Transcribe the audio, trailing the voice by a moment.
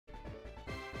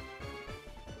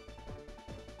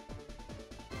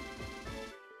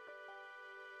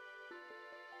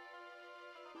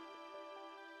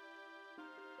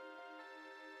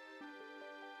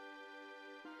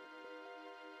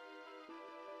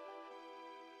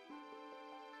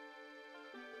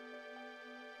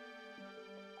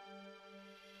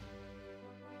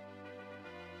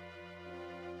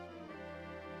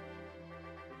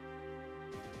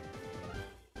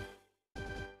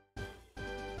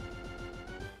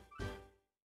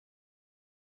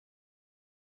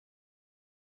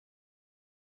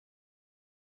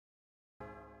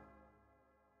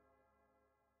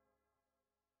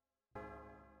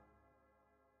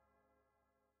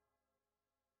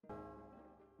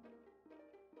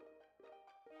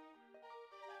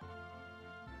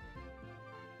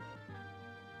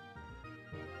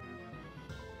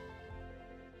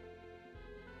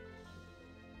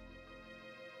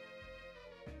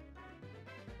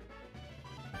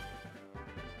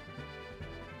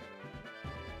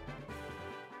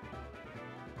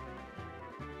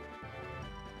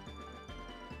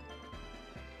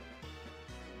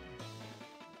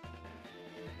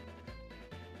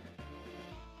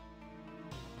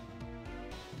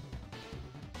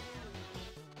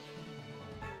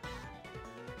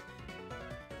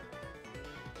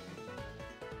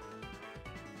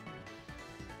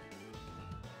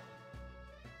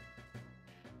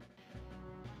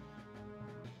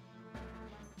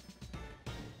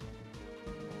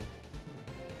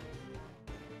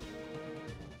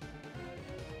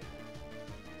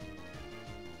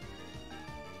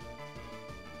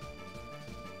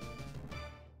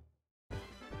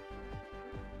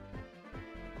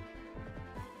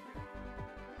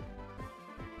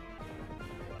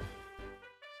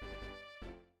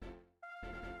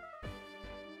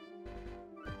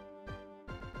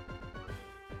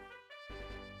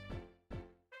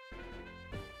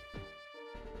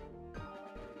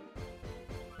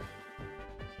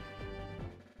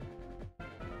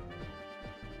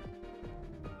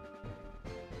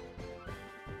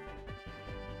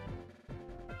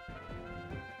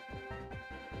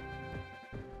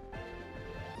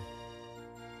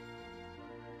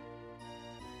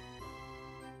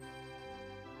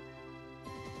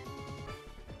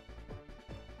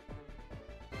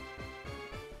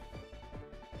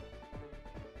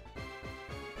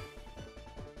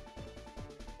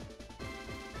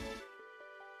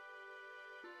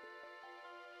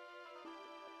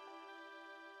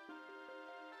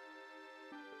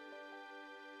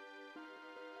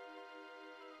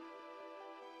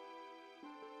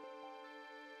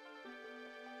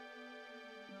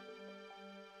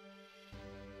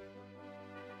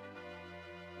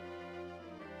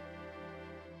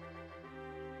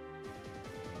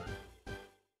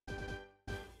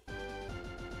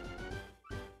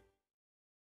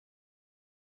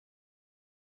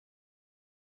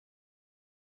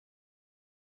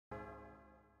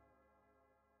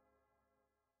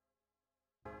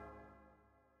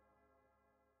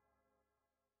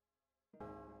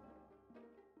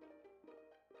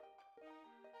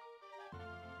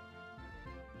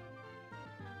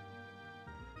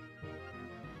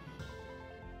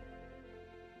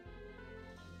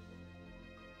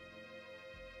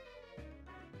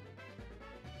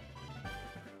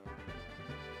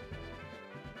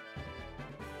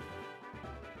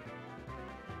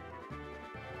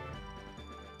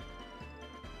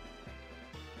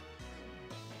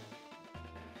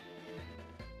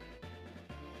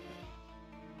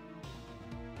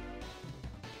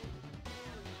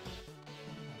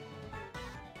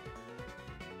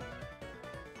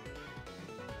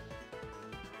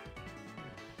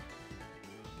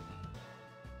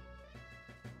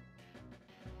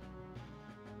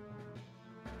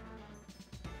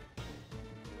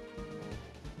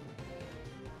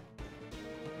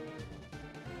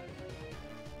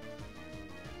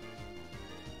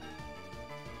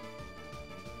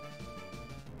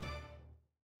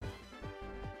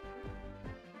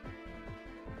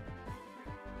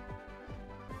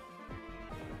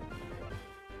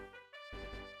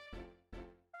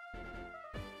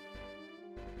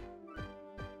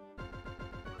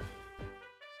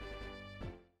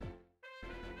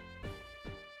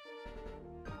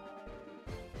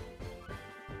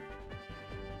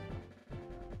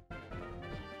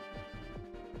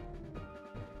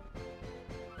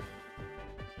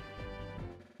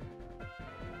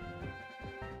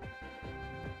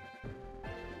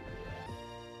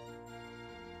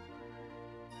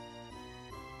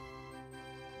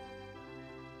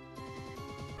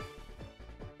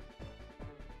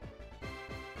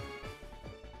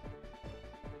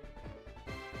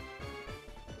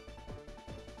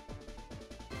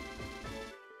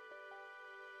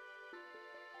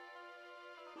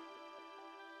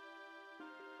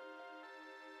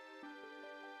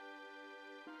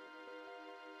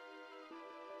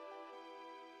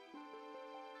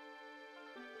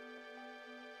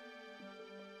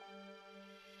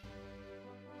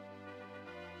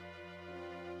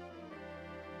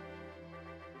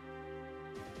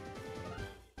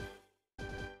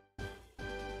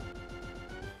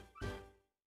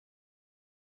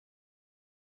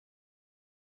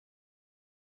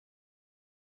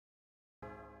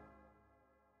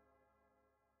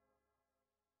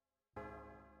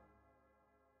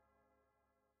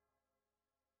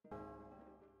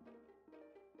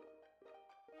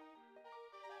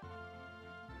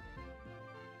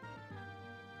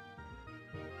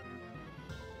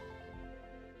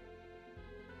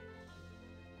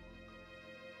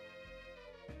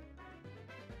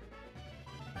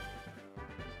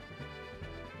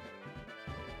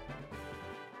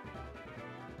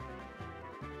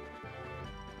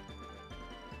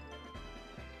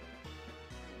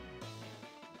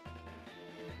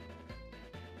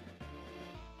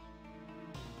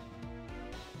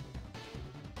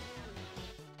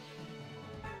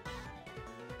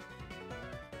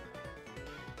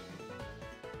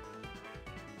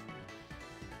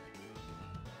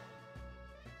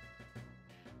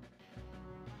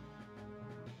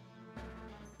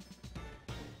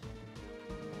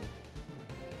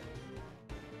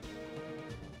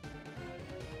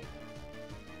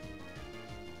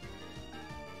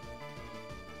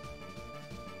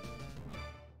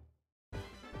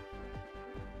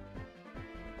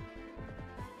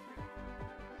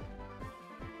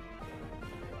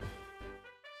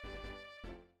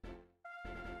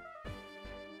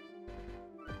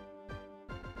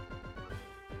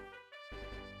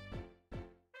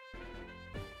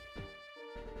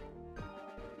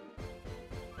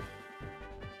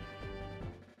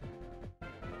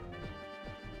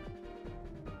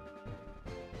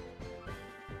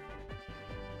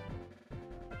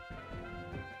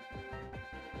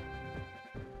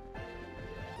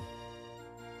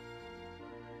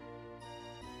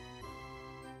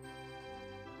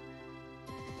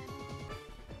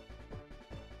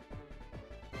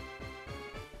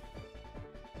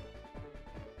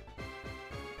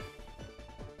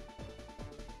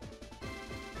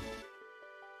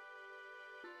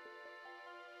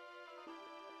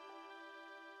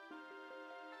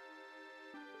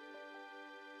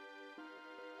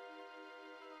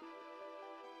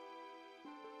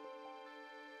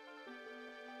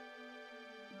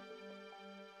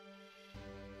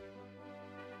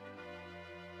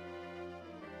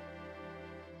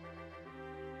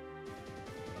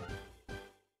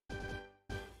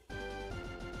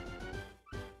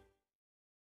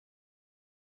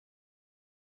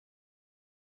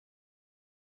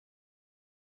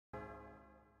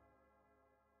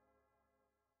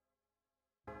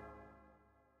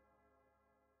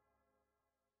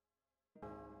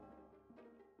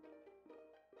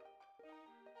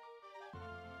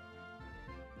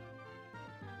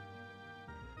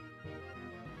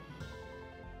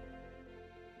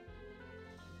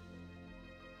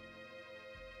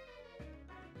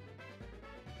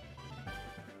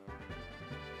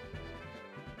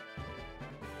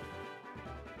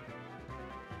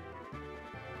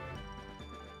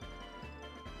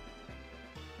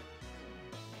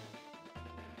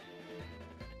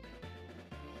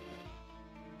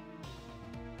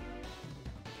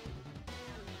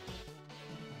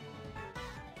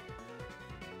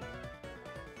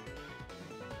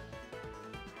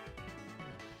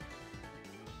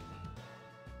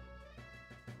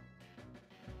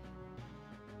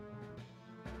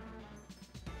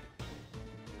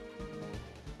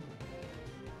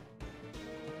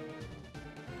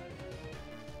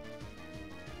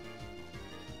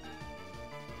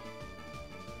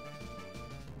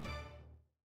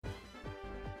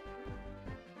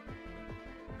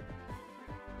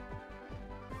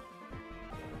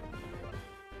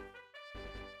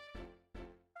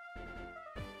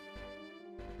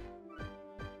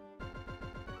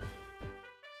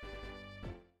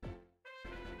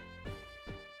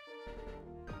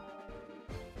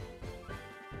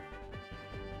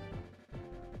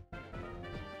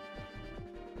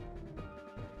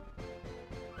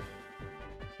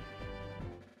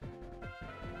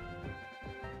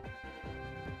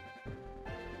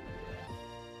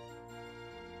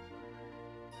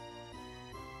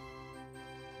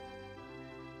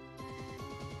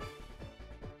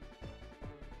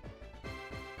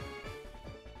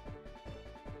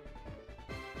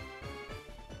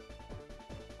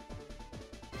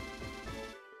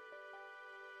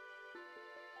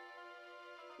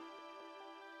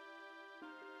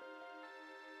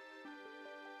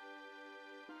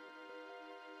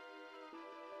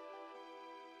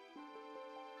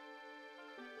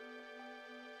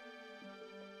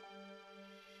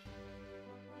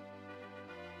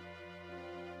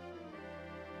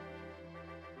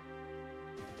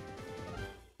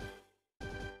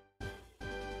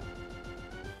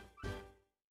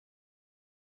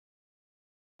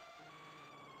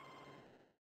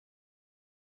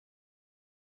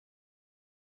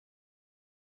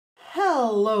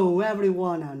Hello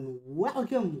everyone and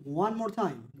welcome one more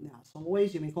time. As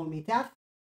always, you may call me Taff,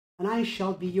 and I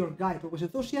shall be your guide, always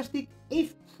enthusiastic,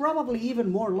 if probably even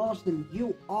more lost than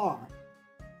you are.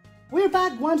 We're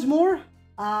back once more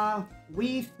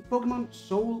with Pokemon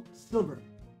Soul Silver.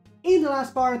 In the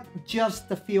last part,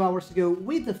 just a few hours ago,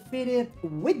 we defeated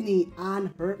Whitney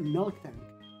and her milk tank.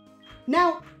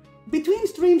 Now, between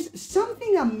streams,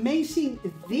 something amazing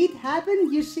did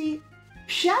happen. You see,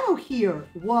 Shadow here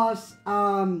was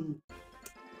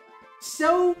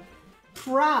so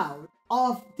proud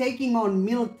of taking on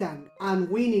Miltank and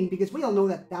winning, because we all know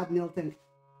that Miltank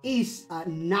is a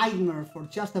nightmare for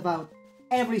just about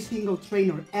every single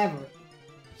trainer ever.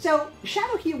 So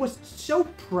Shadow here was so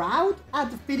proud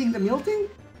at defeating the Miltank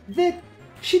that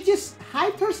she just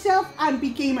hyped herself and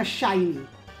became a shiny.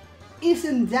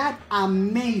 Isn't that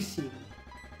amazing?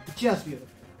 Just beautiful.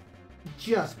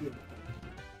 Just beautiful.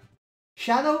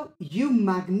 Shadow, you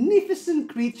magnificent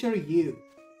creature, you.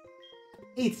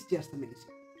 It's just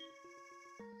amazing.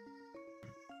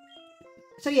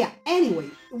 So yeah,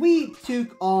 anyway, we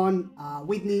took on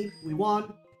Whitney, we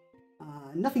won.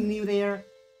 Nothing new there.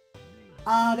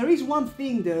 There is one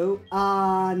thing though,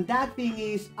 and that thing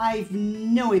is I've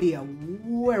no idea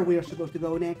where we are supposed to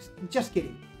go next. Just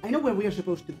kidding. I know where we are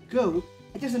supposed to go,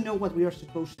 I just don't know what we are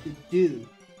supposed to do.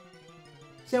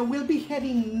 So we'll be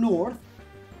heading north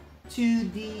to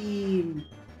the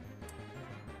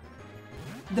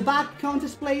back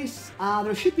contest place.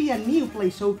 There should be a new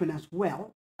place open as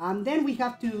well. And then we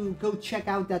have to go check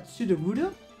out that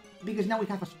Sudowoodo, because now we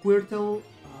have a Squirtle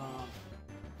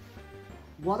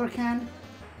water can.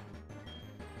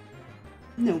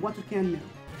 No, water can, no.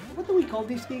 What do we call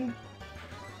this thing?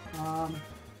 To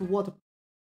water...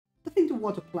 The thing to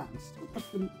water plants. What's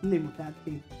the name of that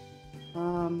thing?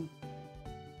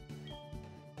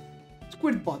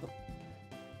 Squirt bottle.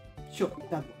 Sure,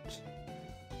 that works.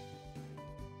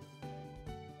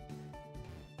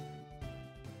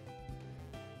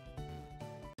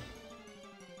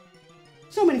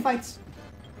 So many fights.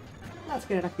 Let's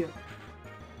get it up here.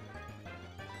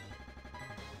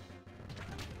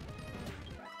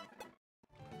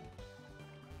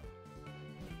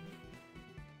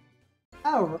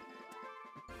 Alright.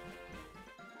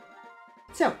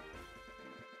 So.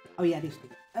 Oh yeah, this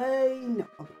thing. No.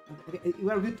 Okay. You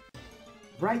are good.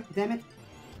 Right, damn it.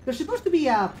 There's supposed to be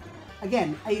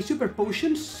again, a super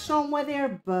potion somewhere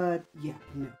there, but yeah,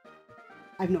 no.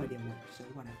 I have no idea where, so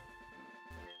whatever.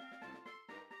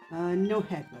 No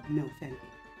headbutt, no thank you.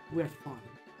 We're fine.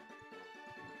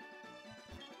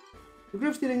 The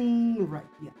groove's getting right,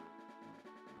 yeah.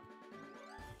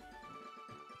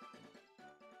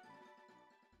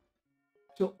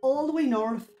 So all the way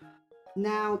north.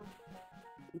 Now,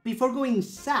 before going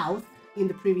south in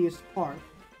the previous part,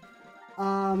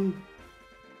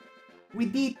 we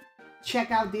did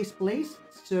check out this place,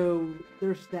 so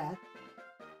there's that.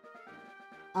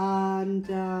 And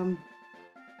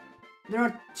there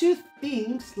are two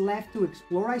things left to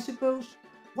explore, I suppose.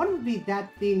 One would be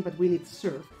that thing, but we need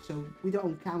surf, so we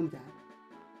don't count that.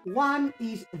 One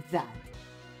is that.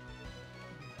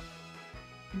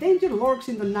 Danger lurks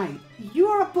in the night.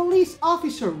 You're a police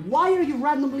officer. Why are you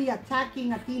randomly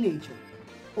attacking a teenager?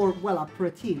 Or, well, a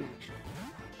preteen, actually.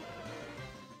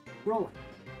 Roll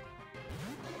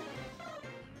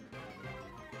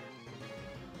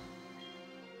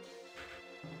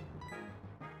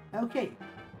it. Okay.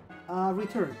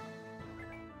 Return.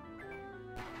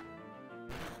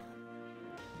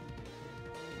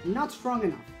 Not strong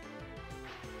enough.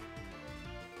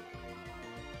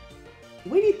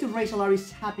 We need to raise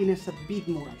Alari's happiness a bit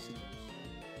more, I suppose.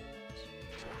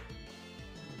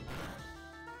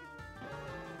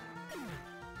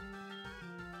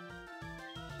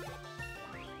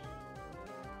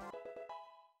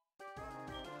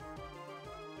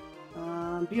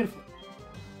 Beautiful.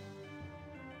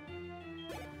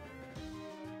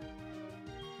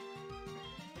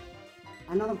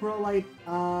 Another Growlite,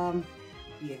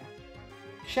 yeah.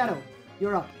 Shadow,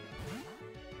 you're up.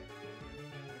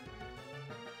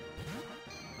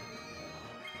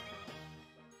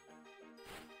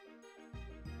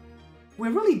 We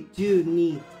really do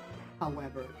need,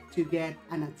 however, to get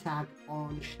an attack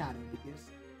on Shadow, because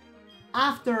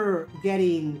after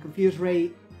getting Confuse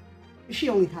Ray, she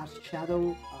only has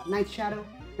Shadow,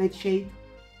 Nightshade,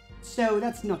 so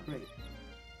that's not great.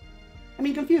 I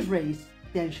mean, Confuse Ray is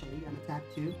potentially an attack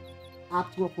too,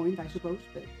 up to a point, I suppose,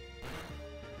 but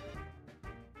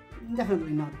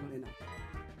definitely not good enough.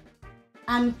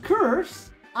 And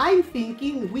Curse, I'm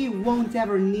thinking we won't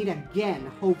ever need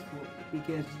again, hopefully,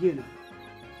 because, you know.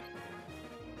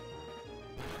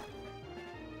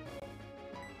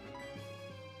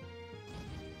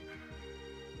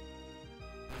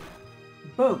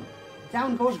 Boom.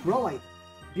 Down goes Growlite.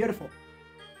 Beautiful.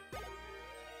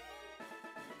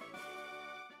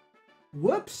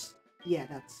 Whoops. Yeah,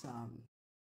 that's,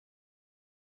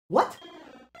 What?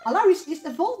 Alaris is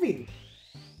evolving.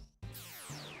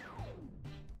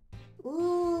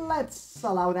 Let's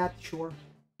allow that, sure.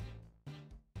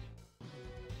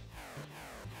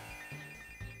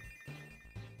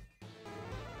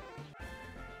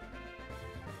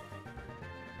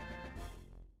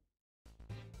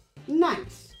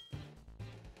 Nice.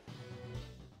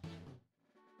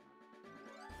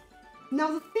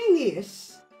 Now the thing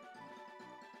is,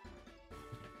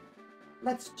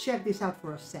 let's check this out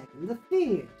for a second. The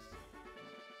thing is,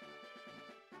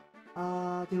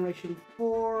 Generation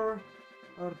 4,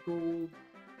 Earth Gold,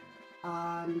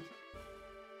 and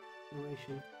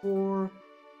Generation 4,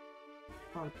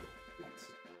 Heart Gold. Let's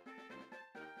see.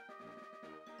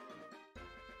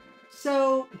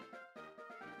 So,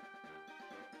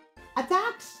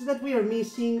 attacks that we are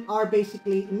missing are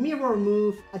basically Mirror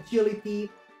Move, Agility,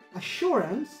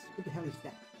 Assurance. What the hell is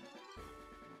that?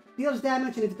 Deals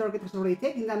damage, and if the target has already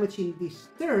taken damage in this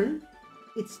turn,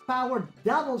 its power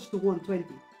doubles to 120.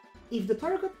 If the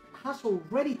target has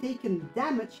already taken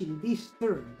damage in this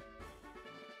turn,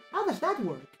 how does that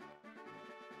work?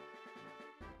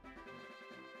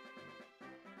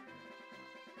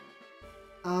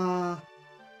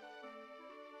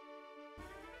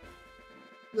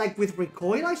 Like with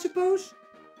recoil, I suppose?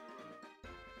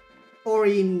 Or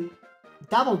in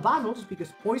double battles,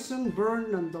 because poison,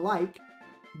 burn, and the like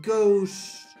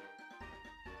goes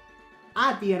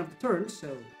at the end of the turn,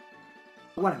 so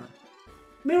whatever.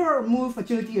 Mirror Move,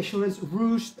 Agility, Assurance,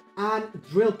 Roost, and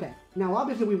Drill Peck. Now,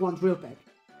 obviously, we want Drill Peck.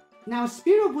 Now,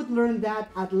 Spearow would learn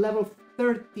that at level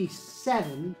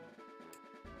 37.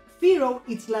 Fearow,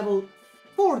 it's level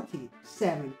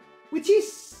 47, which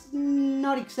is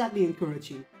not exactly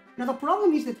encouraging. Now, the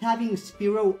problem is that having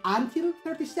Spearow until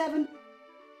 37,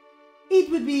 it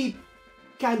would be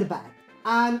kinda bad.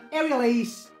 And Aerial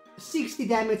Ace, 60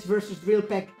 damage versus Drill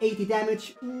Peck, 80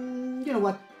 damage. You know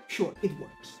what? Sure, it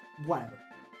works. Whatever.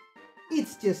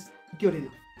 It's just good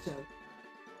enough. So,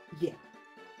 yeah.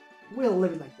 We'll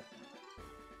leave it like that.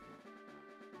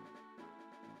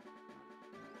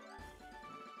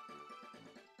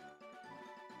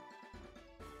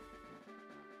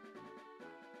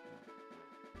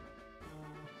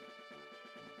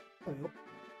 There we go.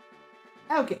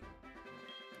 Okay.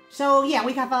 So, yeah,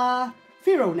 we have a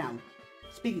Fearow now.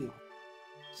 Speaking of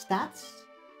stats.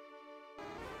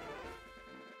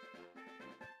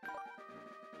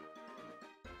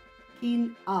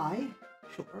 Keen Eye,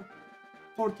 sure.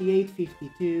 48,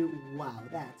 52. Wow,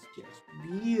 that's just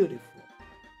beautiful.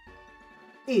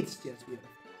 It's just beautiful.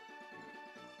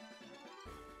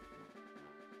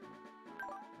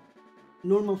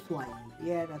 Normal flying.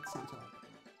 Yeah, that sounds alright.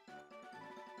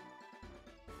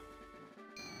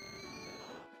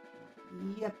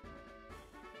 Yep.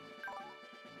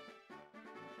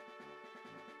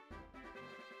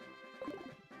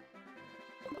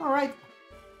 Alright.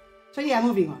 So yeah,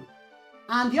 moving on.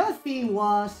 And the other thing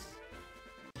was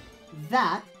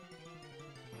that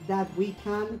we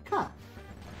can cut.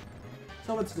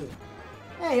 So let's do it.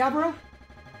 Hey, Abra.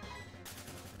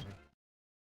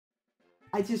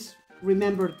 I just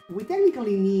remembered we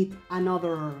technically need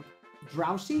another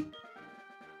Drowsy,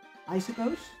 I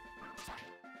suppose.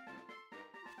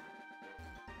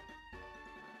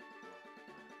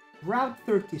 Route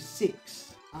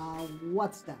 36.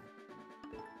 What's that?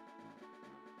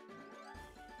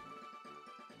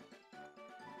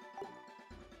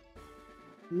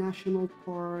 National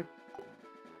Park.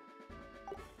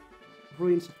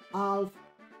 Ruins of Alf.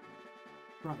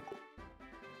 Right.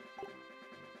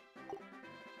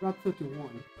 Route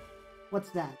 31. What's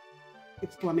that?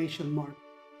 Exclamation mark.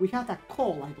 We had a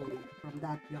call, I believe, from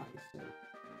that guy, so...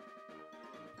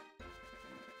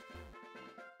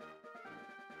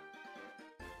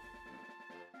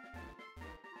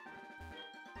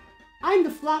 I'm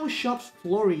the flower shop's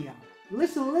Floria.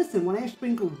 Listen, listen, when I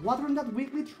sprinkled water on that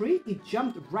wiggly tree, it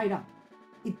jumped right up.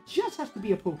 It just has to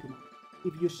be a Pokemon.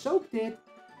 If you soaked it...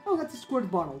 Oh, that's a squirt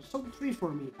bottle. Soak the tree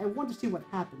for me. I want to see what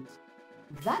happens.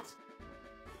 That's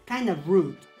kind of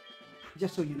rude,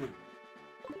 just so you know.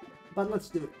 But let's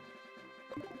do it.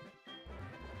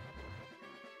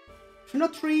 Should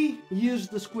not tree use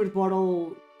the squirt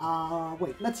bottle...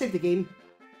 wait, let's save the game.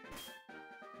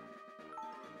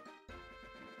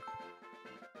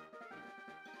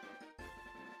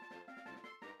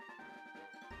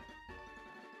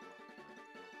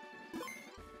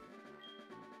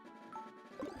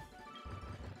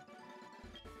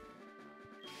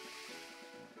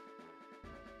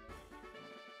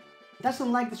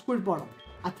 Doesn't like the squirt bottle.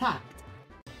 attacked.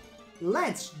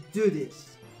 Let's do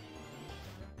this.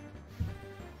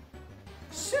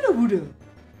 Sudowoodo.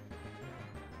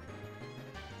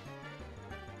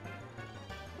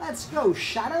 Let's go,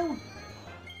 Shadow.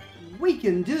 We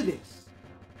can do this.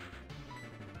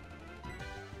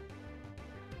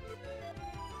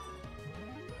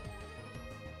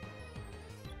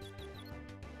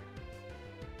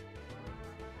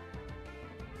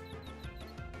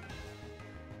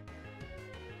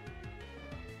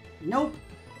 Nope.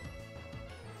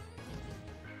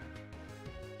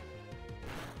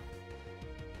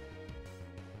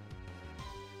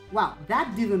 Wow,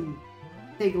 that didn't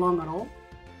take long at all.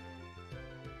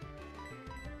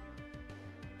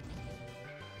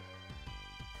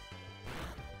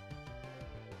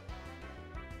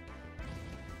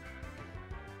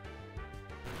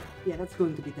 Yeah, that's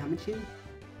going to be damaging.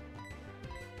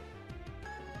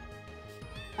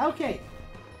 Okay.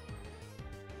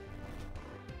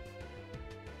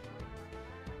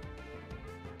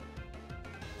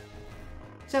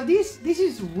 So this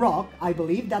is rock, I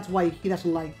believe. That's why he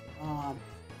doesn't like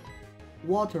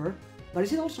water. But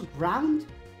is it also ground?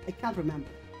 I can't remember.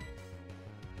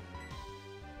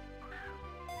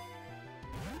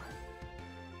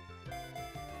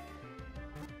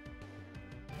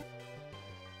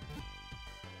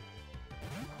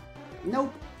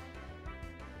 Nope.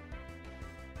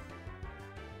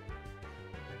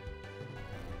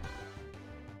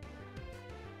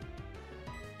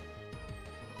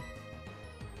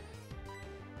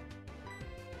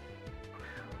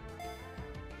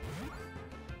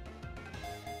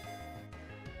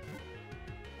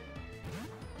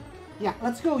 Yeah,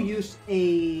 let's go use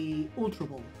a Ultra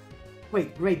Ball.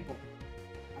 Wait, Great Ball,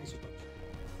 I suppose.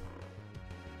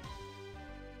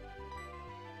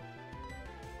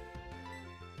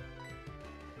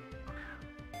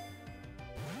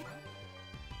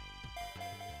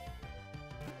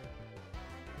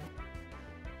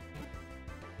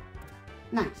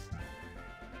 Nice.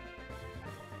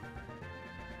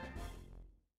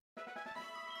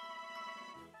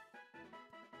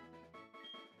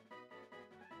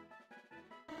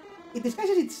 It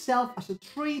disguises itself as a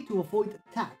tree to avoid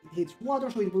attack. It hits water,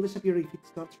 so it will disappear if it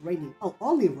starts raining. Oh,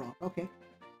 only rock, okay.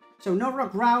 So no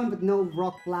rock ground, but no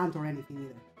rock plant or anything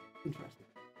either. Interesting.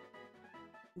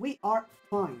 We are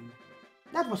fine.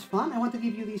 That was fun. I want to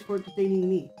give you these for entertaining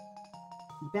me.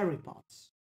 Berry pots.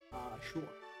 Sure.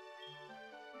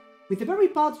 With the berry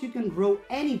pots, you can grow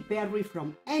any berry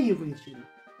from any region,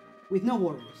 with no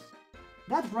worries.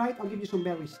 That's right, I'll give you some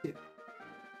berries too.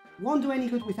 Won't do any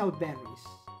good without berries.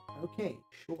 Okay,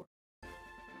 sure.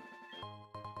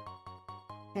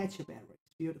 Catch a berry,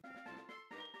 beautiful.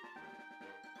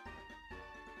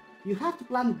 You have to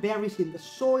plant berries in the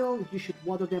soil. You should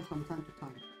water them from time to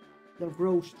time. They'll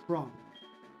grow strong.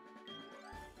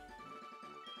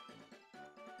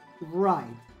 Right.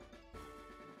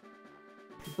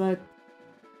 But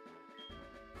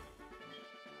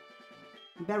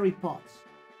berry pots.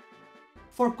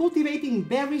 For cultivating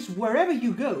berries wherever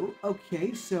you go.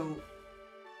 Okay, so...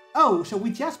 Oh, so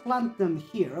we just plant them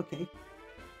here, okay.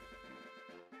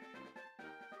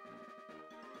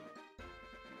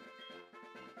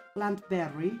 Plant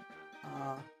berry.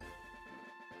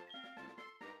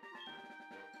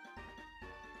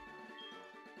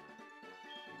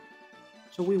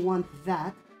 So we want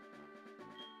that.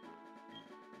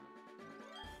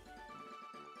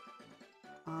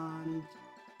 And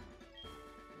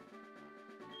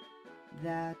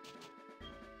that.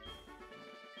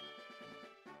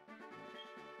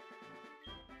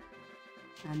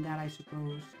 And that, I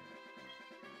suppose.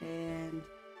 And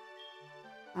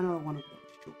another one of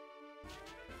those, sure.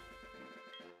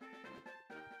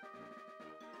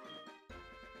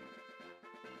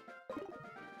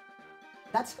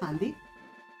 That's handy.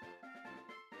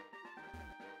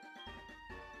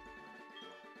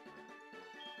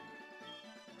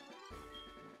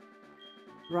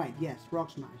 Right, yes, rock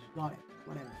smash. Got it.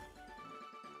 Whatever.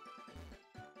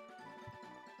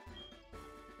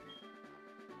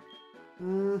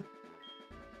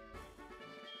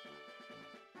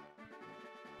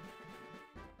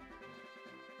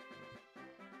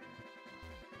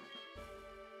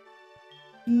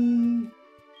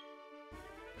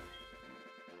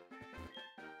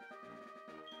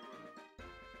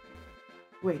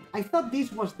 Wait, I thought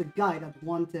this was the guy that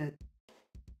wanted...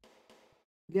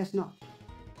 Guess not.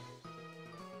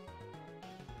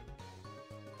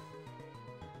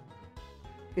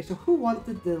 Okay, so who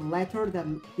wanted the letter that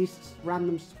this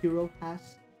random squirrel has?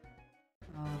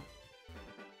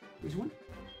 This one?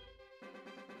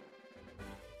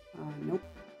 Nope.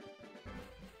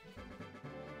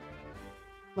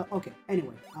 But okay,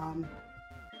 anyway,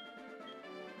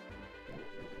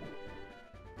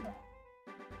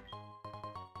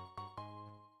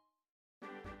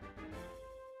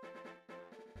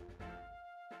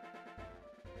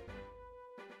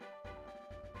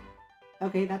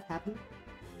 Okay, that happened.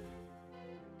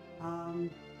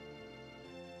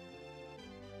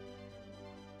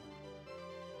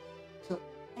 So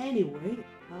anyway,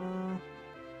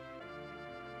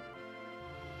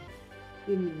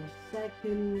 give me a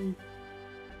second.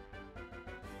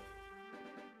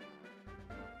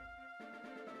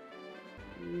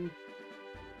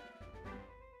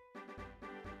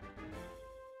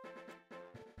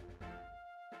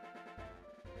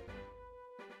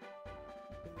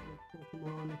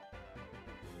 Pokemon.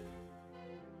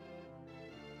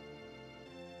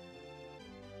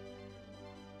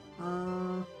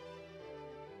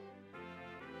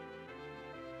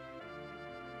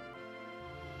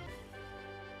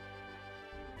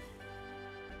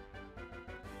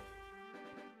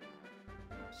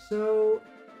 So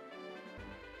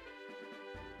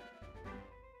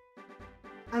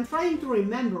I'm trying to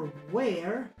remember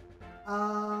where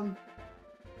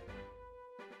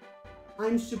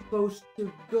I'm supposed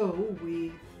to go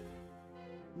with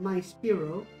my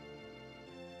Spearow.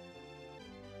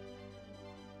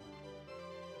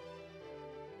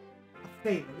 A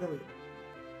favor, there we go.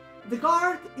 The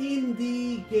guard in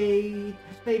the gate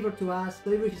has favored to us,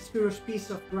 deliver his Spearow's piece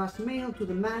of grass mail to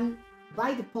the man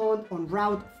by the pond on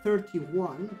Route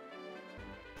 31.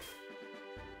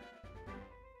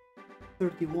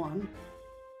 31.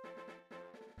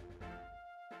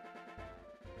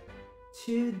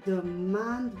 To the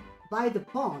man by the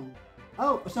pond.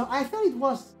 Oh, so I thought it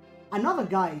was another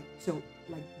guy. So,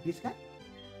 like this guy?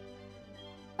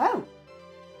 Oh!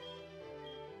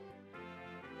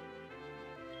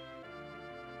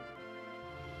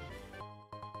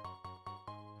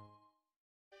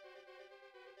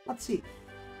 Let's see.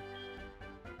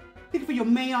 Thank you for your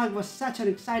mail. It was such an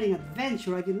exciting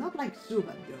adventure. I did not like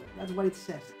Zubat though. That's what it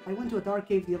says. I went to a dark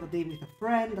cave the other day with a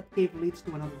friend. That cave leads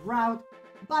to another route.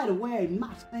 By the way, I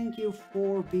must thank you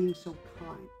for being so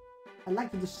kind. I'd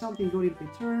like to do something good in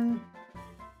return.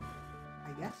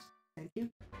 I guess. Thank you.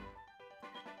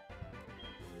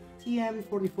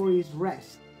 TM44 is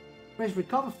rest. Press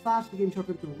recover fast to gain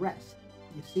shortcut to rest.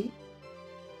 You see?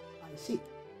 I see.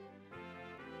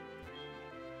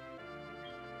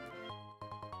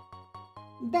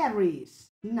 Berries.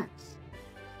 Nice.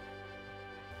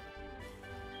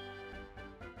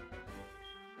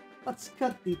 Let's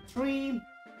cut the tree.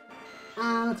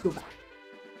 And let's go back.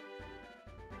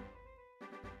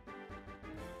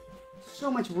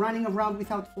 So much running around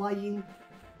without flying.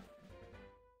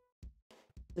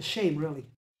 A shame, really.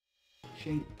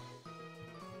 Shame.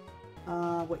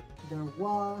 Wait, there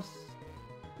was...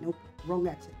 Nope, wrong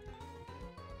exit.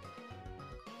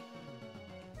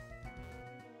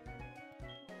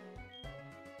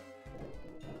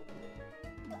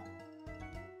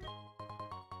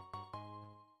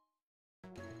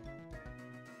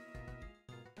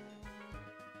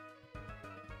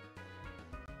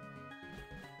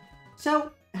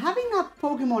 So, having a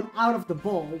Pokemon out of the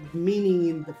ball, meaning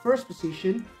in the first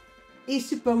position, is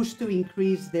supposed to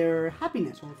increase their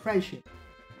happiness or friendship.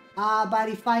 But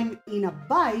if I'm in a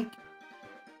bike,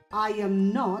 I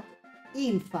am not,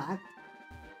 in fact,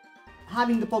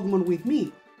 having the Pokemon with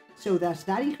me. So does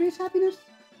that increase happiness?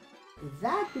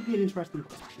 That could be an interesting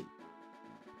question.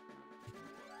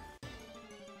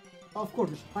 Of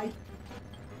course, there's a fight.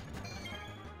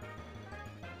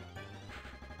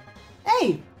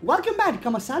 Hey, welcome back,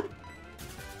 Kama-san.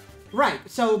 Right,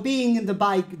 so being in the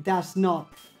bike does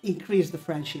not increase the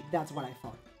friendship. That's what I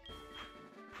thought.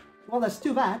 Well, that's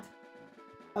too bad.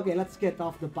 Okay, let's get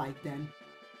off the bike then.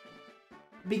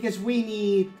 Because we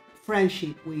need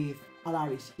friendship with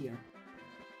Alaris here.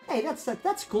 Hey,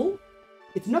 that's cool.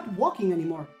 It's not walking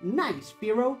anymore. Nice,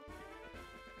 Spearow.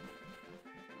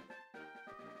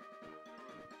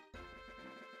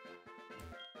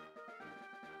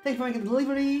 Thanks for making the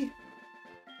delivery.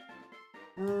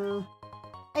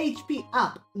 HP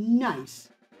up. Nice.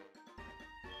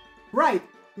 Right.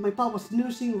 My pal was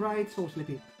snoozing, right? So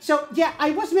sleeping. So yeah,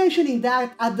 I was mentioning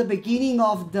that at the beginning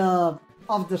of the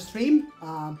stream.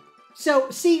 So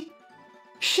see,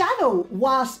 Shadow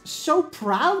was so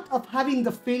proud of having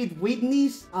defeated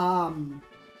Whitney's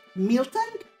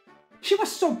Miltank. She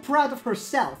was so proud of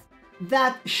herself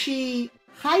that she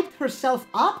hyped herself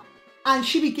up and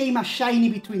she became a shiny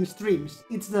between streams.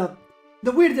 It's the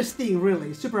weirdest thing,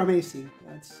 really. Super amazing.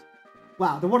 That's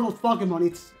wow. The world of Pokemon,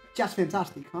 it's just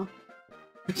fantastic, huh?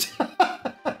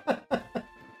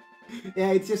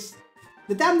 Yeah, it's just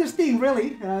the damnedest thing,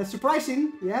 really.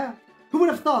 Surprising, yeah. Who would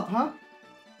have thought, huh?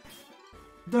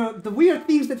 The weird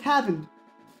things that happened.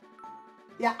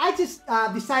 Yeah, I just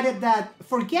decided that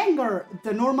for Gengar,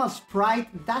 the normal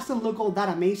sprite doesn't look all that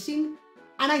amazing,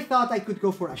 and I thought I could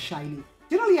go for a shiny.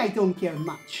 Generally, I don't care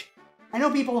much. I know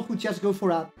people who just go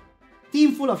for a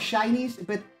team full of shinies,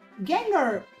 but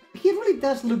Gengar, he really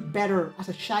does look better as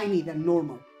a shiny than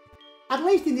normal. At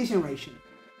least in this generation.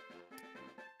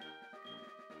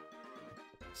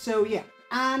 So yeah,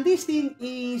 and this thing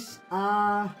is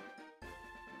Viola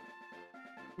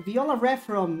Red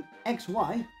from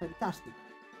XY. Fantastic.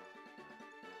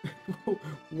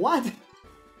 What?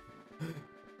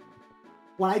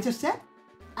 What I just said?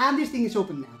 And this thing is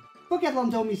open now. Pokéathlon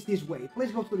Dome is this way.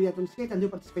 Please go to the Atom Skate and do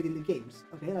participate in the games.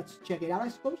 Okay, let's check it out, I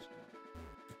suppose.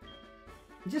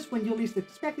 Just when you least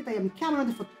expect it, I am camera on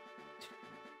the foot.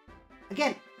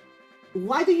 Again,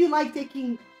 why do you like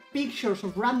taking pictures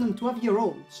of random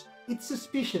 12-year-olds? It's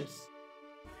suspicious.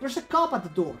 There's a cop at the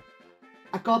door.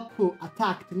 A cop who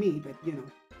attacked me, but you know.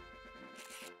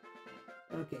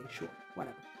 Okay, sure,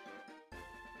 whatever.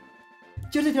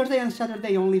 Tuesday, Thursday, and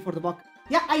Saturday only for the buck.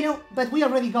 Yeah, I know, but we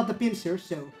already got the pincer,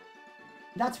 so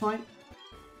that's fine.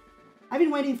 I've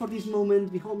been waiting for this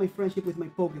moment. Behold my friendship with my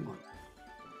Pokemon.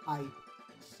 I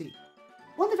see.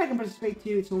 Wonder if I can participate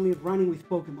too. It's only running with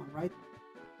Pokemon, right?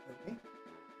 Okay.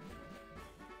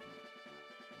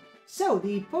 So,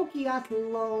 the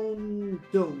Pokeathlon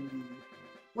Dome.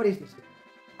 What is this?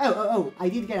 Oh, I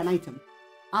did get an item.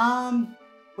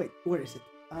 Wait, where is it?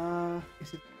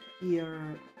 Is it here?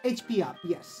 HP up,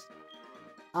 yes.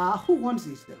 Who wants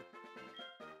this though?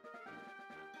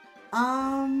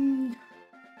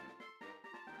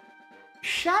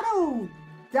 Shadow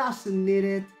doesn't need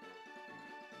it.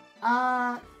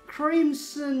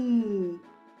 Crimson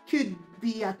could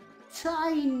be a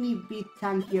tiny bit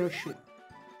tankier, sure.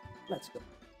 Let's go.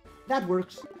 That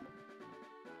works.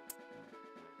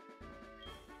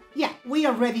 Yeah, we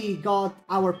already got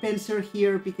our Pinsir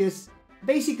here because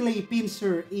basically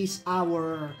Pinsir is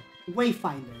our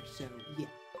wayfinder, so yeah.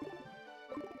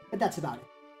 But that's about it.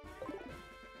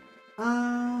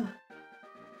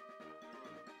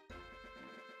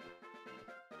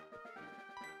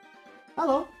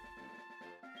 Hello.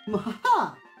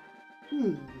 Mahaha.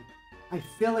 I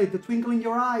feel it, the twinkle in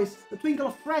your eyes, the twinkle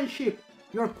of friendship.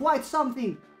 You're quite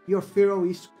something. Your Pharaoh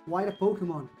is quite a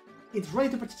Pokemon. It's ready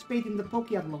to participate in the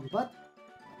Pokeathlon, but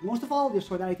most of all, your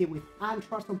solidarity with and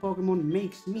trust on Pokemon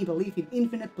makes me believe in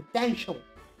infinite potential.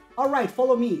 Alright,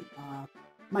 follow me.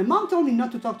 My mom told me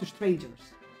not to talk to strangers.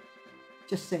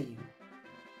 Just saying.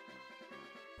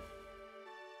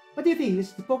 What do you think? This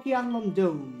is the Pokeathlon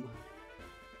Dome.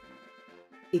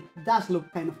 It does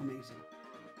look kind of amazing.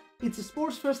 It's a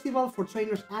sports festival for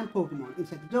trainers and Pokemon.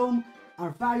 Inside the dome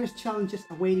are various challenges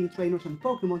awaiting trainers and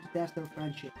Pokemon to test their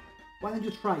friendship. Why don't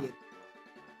you try it?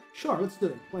 Sure, let's do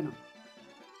it. Why not?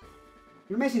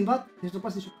 You're amazing, bud. Here's a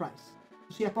pleasant surprise.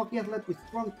 To see a Pokeathlete with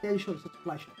strong potential is such a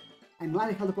pleasure. I'm glad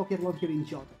I held a Pokeathlon here in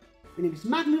Johto. My name is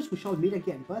Magnus. We shall meet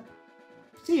again, bud.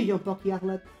 See you, young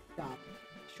Pokeathlete.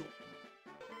 Sure.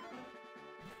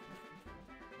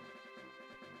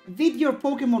 Did your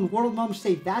Pokemon World mom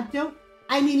say that, though?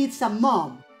 I mean, it's a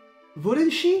mom.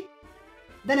 Wouldn't she?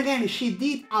 Then again, she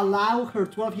did allow her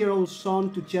 12-year-old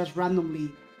son to just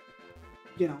randomly,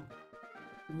 you know,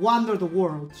 wander the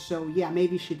world. So yeah,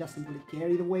 maybe she doesn't really care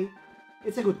either way.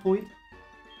 It's a good point.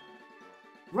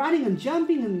 Running and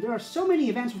jumping, and there are so many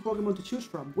events for Pokemon to choose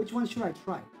from. Which one should I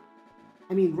try?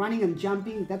 I mean, running and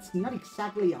jumping, that's not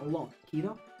exactly a lot,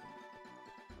 kiddo.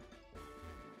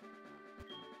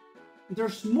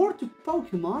 There's more to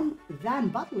Pokemon than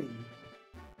battling.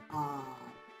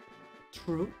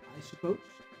 True, I suppose.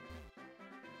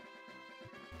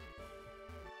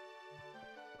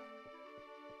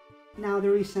 Now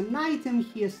there is an item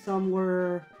here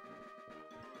somewhere.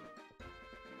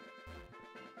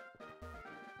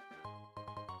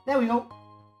 There we go.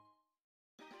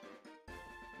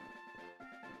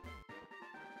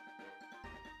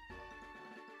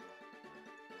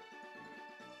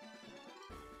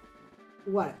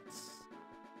 What else?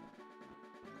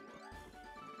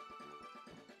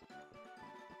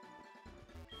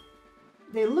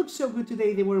 They look so good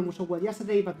today, they weren't so well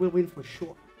yesterday, but we'll win for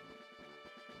sure.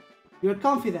 You're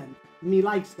confident. Me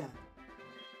likes that.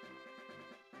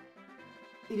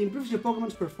 It improves your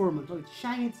Pokemon's performance. Well, it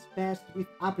shines best with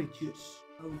Apple Juice.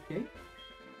 Okay.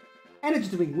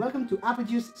 Energy drink. Welcome to Apple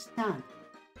Juice stand.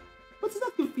 What's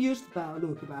that confused about?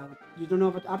 Look, about you don't know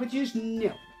about Apple Juice?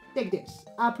 No. Take this.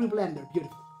 Apple Blender.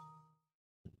 Beautiful.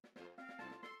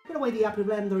 Put away the Apple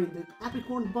Blender in the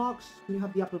Apricorn box. When you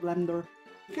have the Apple Blender,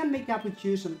 you can make Apple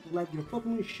Juice and let your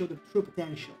Pokemon show their true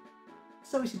potential.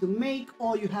 So easy to make.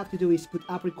 All you have to do is put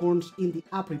apricorns in the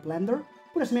Apple Blender.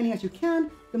 Put as many as you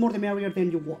can. The more the merrier,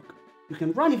 then you walk. You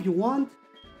can run if you want.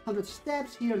 100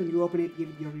 steps here, then you open it, give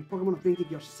it your Pokemon, or drink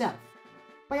it yourself.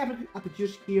 Buy Apple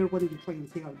Juice here. Why don't you try and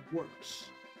see how it works?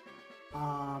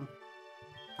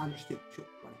 understood. Sure,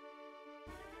 whatever.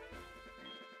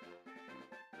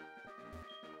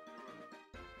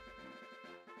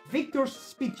 Victor's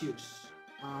speed juice.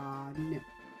 No.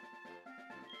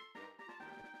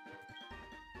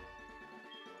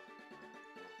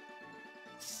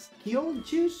 Skill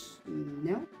juice?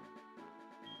 No.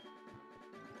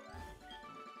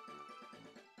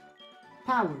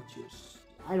 Power juice?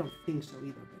 I don't think so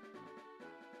either. But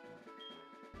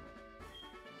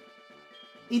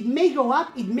it may go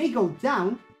up, it may go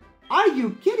down. Are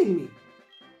you kidding me?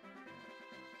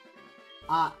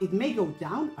 It may go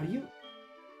down. Are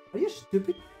you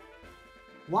stupid?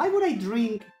 Why would I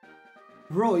drink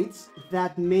roids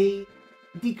that may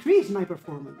decrease my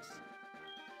performance?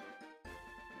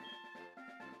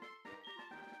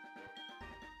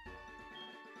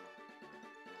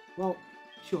 Well,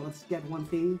 sure, let's get one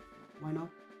thing. Why not?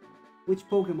 Which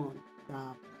Pokemon?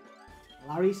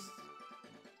 Alaris?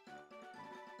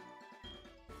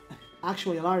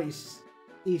 Actually, Alaris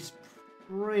is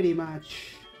pretty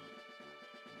much...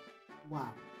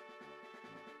 Wow.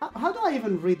 How do I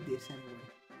even read this anyway?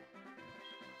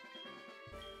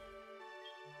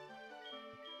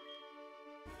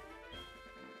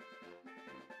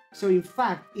 So in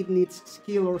fact, it needs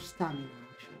skill or stamina,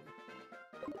 actually.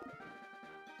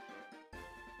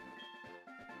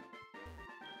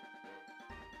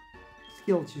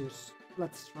 Skill juice.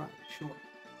 Let's try, sure.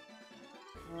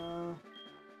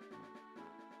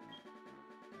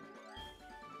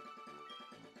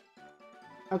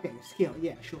 Okay, skill,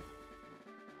 yeah, sure.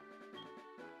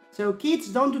 So kids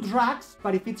don't do drugs,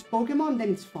 but if it's Pokemon, then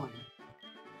it's fine.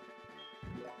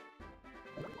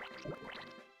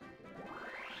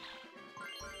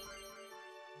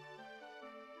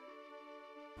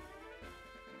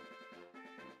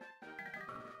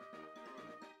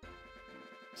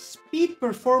 Speed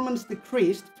performance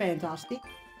decreased, fantastic.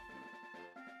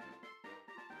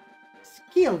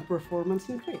 Skill performance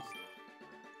increased.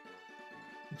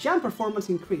 Jump performance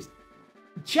increased.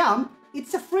 Jump?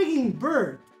 It's a frigging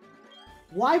bird.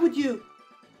 Why would you...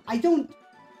 I don't...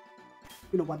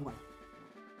 You know what?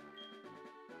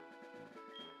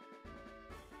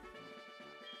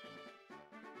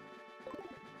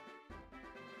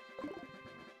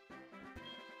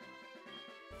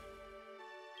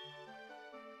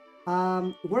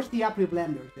 Where's the Apri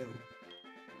Blender, though?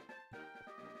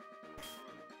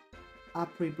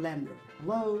 Apri Blender.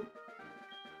 Hello?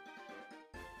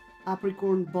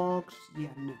 Apricorn box. Yeah,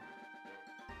 no.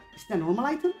 Is it a normal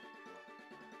item?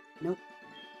 Nope.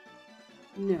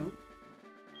 No.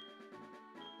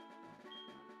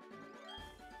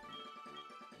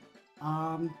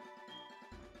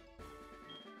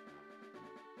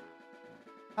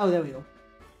 Oh, there we go.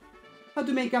 How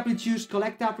to make apple juice,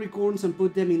 collect apricorns and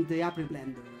put them in the apple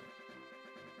blender.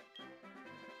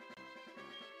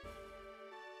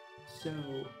 So...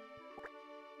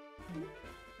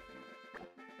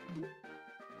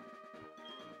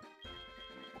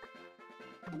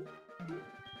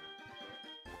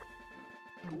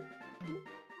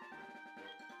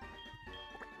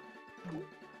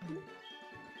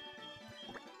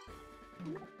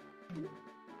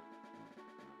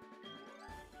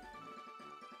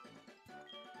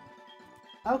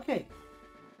 Okay.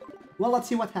 Well, let's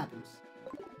see what happens.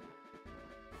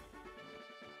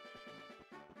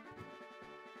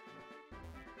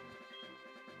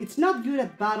 It's not good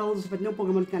at battles, but no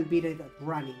Pokemon can beat it at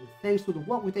running, thanks to the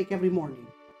walk we take every morning.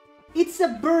 It's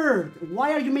a bird!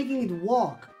 Why are you making it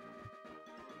walk?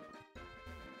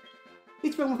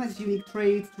 Each Pokemon has its unique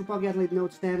traits. True Pokeathlete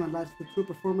notes them and lets the true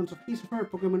performance of his or her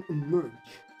Pokemon emerge.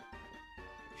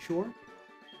 Sure.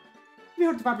 If you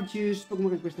heard of apple juice, Pokemon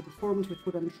can increase the performance with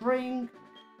food and drink.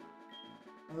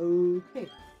 Okay.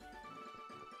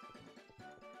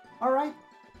 Alright.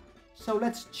 So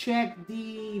let's check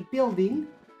the building.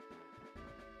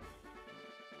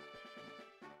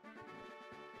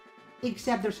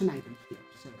 Except there's an item here,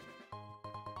 so...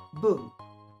 Boom.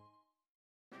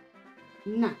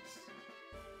 Nice.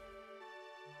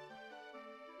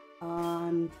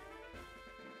 And...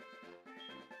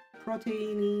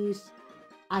 Protein is...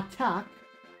 Attack.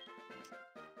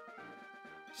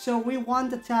 So we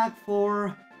want attack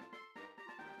for...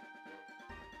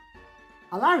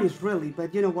 Alaris really,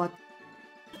 but you know what?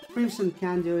 Crimson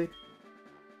can do it.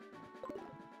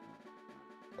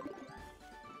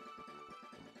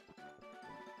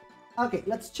 Okay,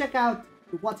 let's check out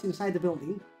what's inside the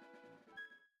building.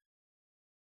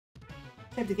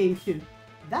 Save the game too.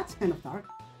 That's kind of dark.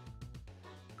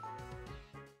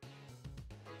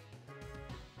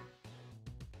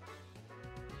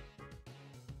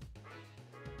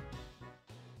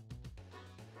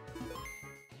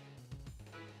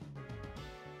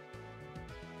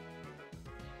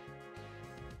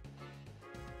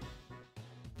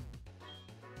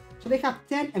 So they have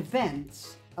 10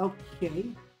 events. Okay.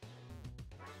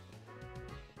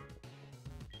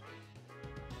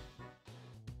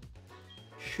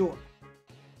 Sure.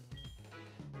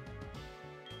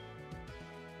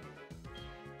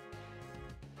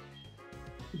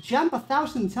 Jump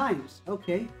 1,000 times.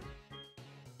 Okay.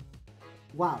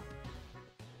 Wow.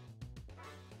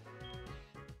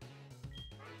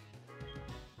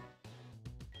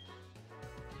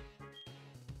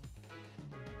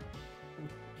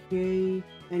 Okay.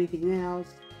 Anything else?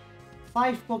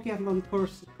 5 Pokeathlon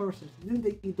courses.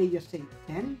 Didn't they just say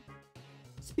 10?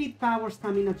 Speed, power,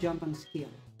 stamina, jump, and skill.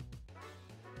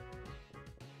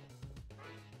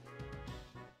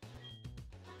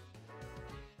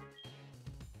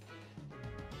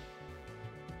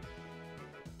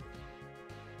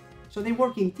 So they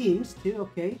work in teams too,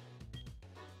 okay.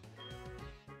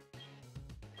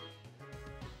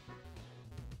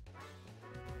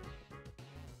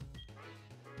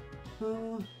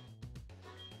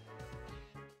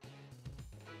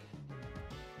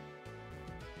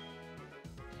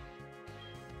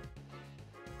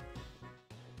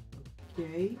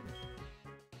 Okay.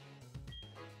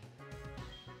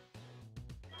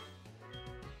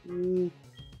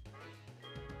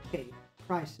 Okay,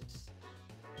 prices.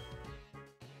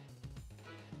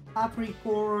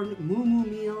 Apricorn, Moo Moo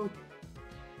Milk.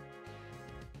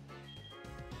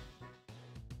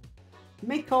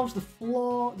 May cause the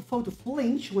foe to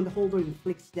flinch when the holder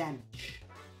inflicts damage.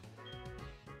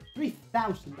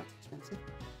 3,000, that's expensive.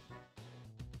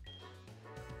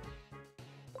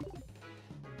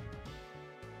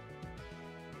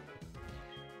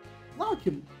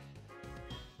 Welcome.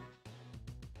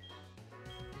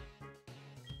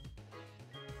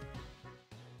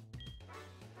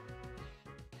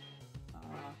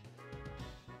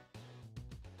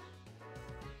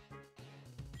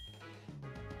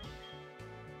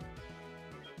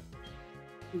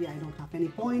 Yeah, I don't have any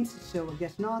points, so I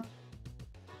guess not.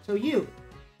 So you.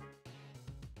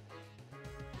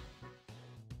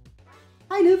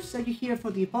 Hi noobs, are you here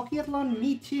for the Pokeathlon?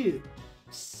 Me too.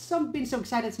 Been so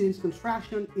excited since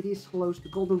construction. It is close to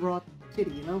Goldenrod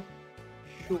City, you know?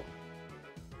 Sure.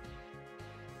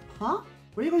 Huh?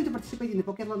 Were you going to participate in the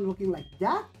Pokeathlon looking like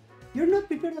that? You're not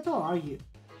prepared at all, are you?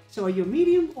 So are you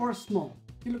medium or small?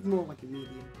 You look more like a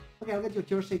medium. Okay, I'll get you a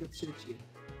jersey that suits you.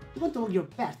 You want to look your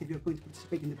best if you're going to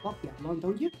participate in the Pokeathlon,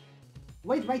 don't you?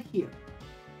 Wait right here.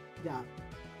 Yeah.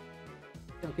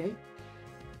 Okay.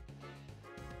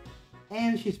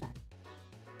 And she's back.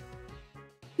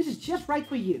 This is just right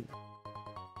for you.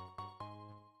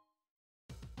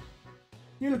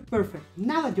 You look perfect.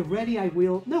 Now that you're ready, I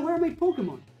will... No, where are my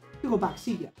Pokemon? You go back,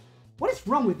 see ya. What is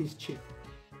wrong with this chick?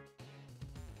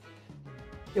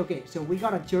 Okay, so we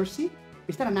got a jersey.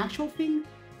 Is that an actual thing?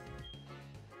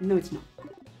 No, it's not.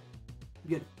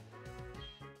 Good.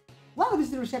 Well, this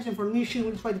is the reception for mission.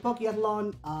 We'll try the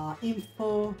Pokeathlon.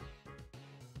 Info.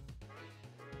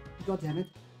 God damn it.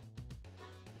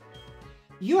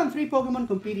 You and 3 Pokemon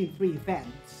compete in 3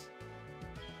 events.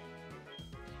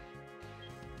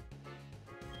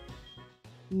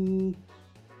 You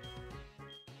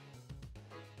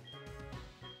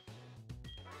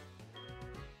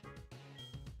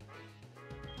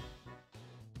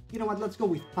know what? Let's go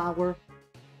with power.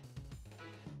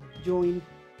 Join.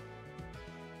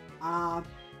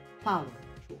 Power.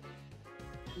 Sure.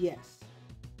 Yes.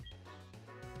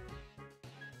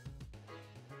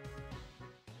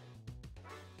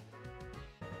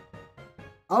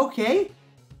 Okay.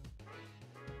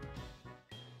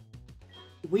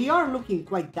 We are looking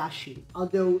quite dashing,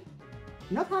 although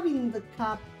not having the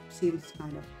cap seems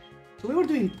kind of... So we were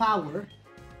doing power,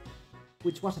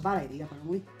 which was a bad idea,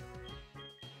 apparently.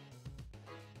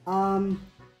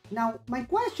 Now, my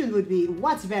question would be,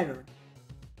 what's better?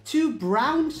 2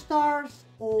 brown stars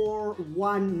or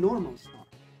 1 normal star?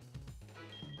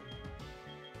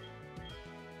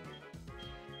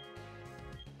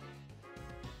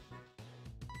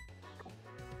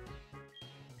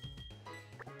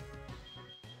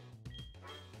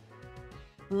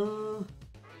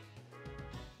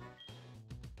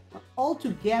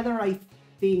 Altogether, I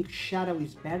think Shadow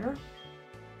is better.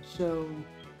 So...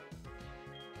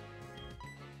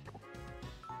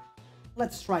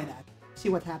 let's try that. See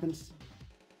what happens.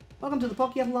 Welcome to the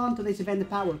Pokeathlon. Today's event, the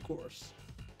Power Course.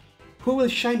 Who will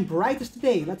shine brightest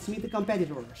today? Let's meet the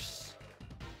competitors.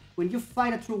 When you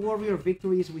fight a true warrior,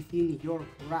 victory is within your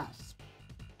grasp.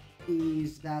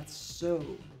 Is that so?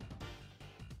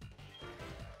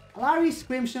 Alaris,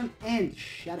 Crimson, and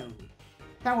Shadow.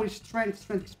 Power is strength,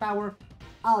 strength is power.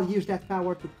 I'll use that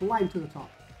power to climb to the top.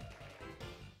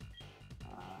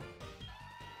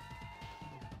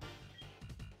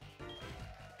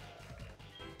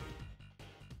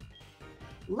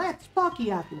 Let's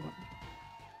Pokeathlon.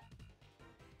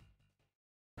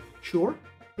 Sure.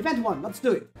 Event 1, let's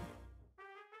do it.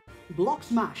 Block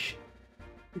Smash.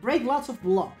 Break lots of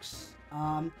blocks.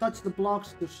 Touch the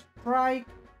blocks to strike.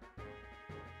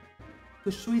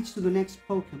 To switch to the next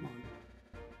Pokemon.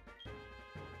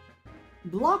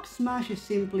 Block Smash is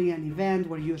simply an event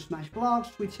where you smash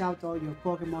blocks, switch out all your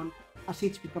Pokemon as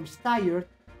each becomes tired.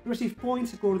 You receive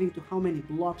points according to how many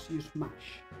blocks you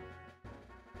smash.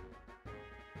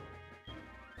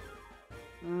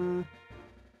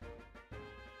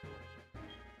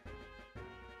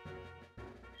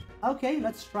 Okay,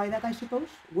 let's try that, I suppose.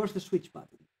 Where's the switch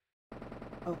button?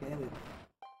 Okay, there we go.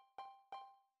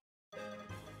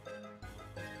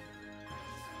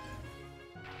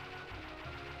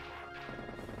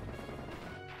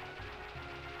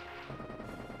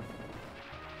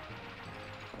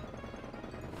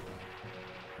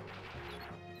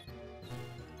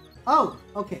 Oh,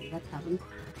 okay, that happened.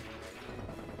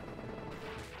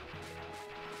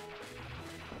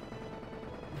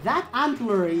 That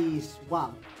antler is...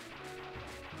 wow.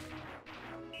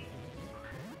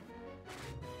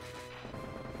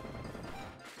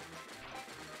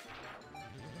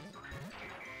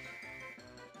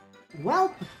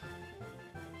 Well,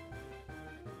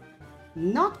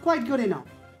 not quite good enough.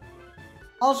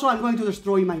 Also, I'm going to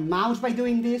destroy my mouse by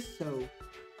doing this, so...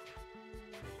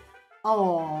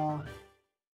 Oh,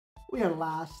 we are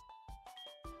last.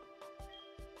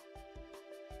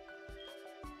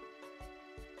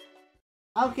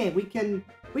 Okay, we can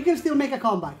still make a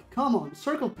comeback. Come on,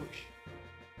 circle push.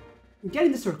 Get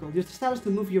in the circle. Use the stylus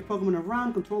to move your Pokemon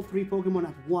around. Control 3 Pokemon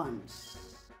at once.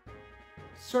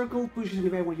 Circle push is an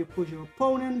event when you push your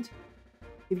opponent.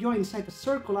 If you're inside the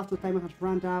circle after the timer has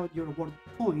run out, you're awarded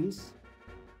points.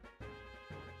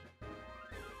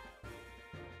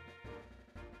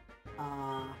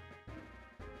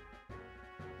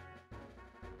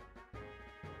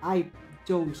 I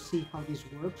don't see how this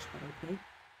works, but okay.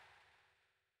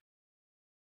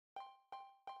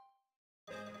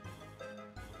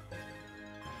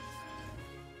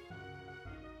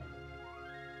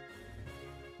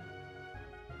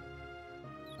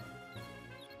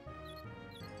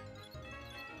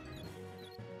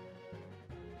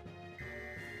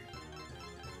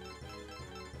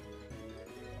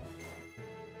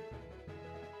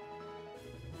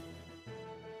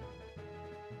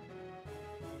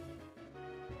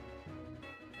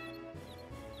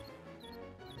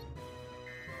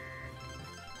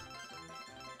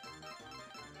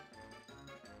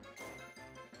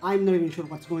 I'm not even sure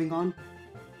what's going on.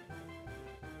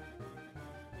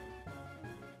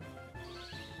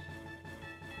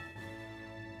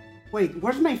 Wait,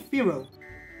 where's my Firo?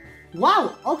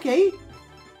 Wow, okay.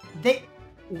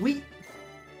 We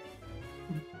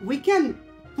can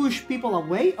push people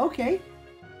away? Okay.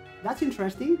 That's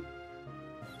interesting.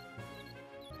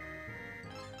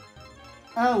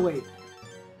 Oh, wait.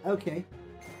 Okay.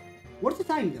 What's the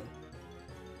time, though?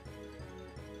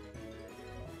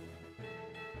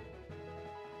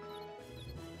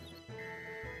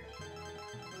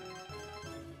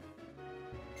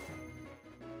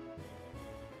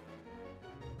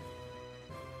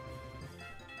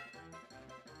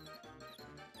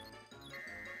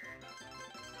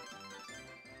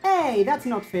 Hey, that's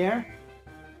not fair.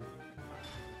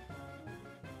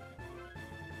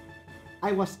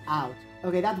 I was out.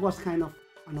 Okay, that was kind of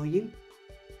annoying.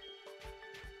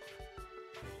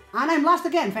 And I'm last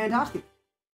again. Fantastic.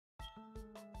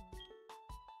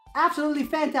 Absolutely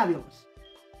fantabulous.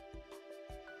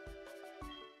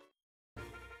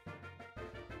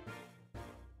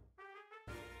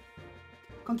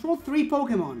 Control 3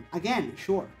 Pokemon. Again,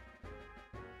 sure.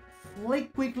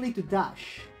 Flick quickly to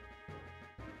dash.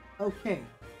 Okay.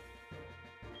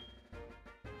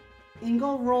 In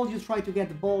goal roll, you try to get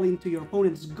the ball into your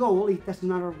opponent's goal. It doesn't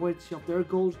matter which of their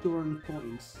goals to earn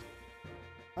points.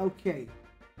 Okay.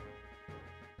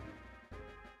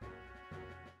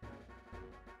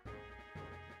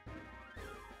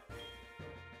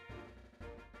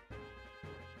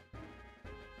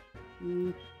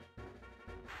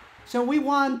 So we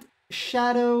want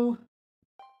Shadow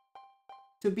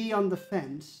to be on the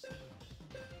fence.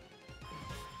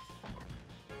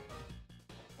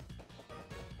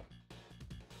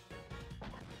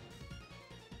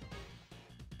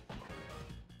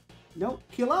 No,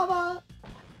 Kilava!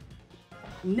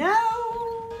 No!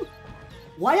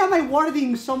 Why am I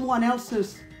warding someone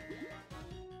else's?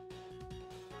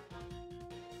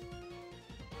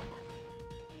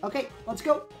 Okay, let's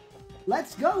go.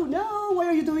 Let's go. No, why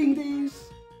are you doing this?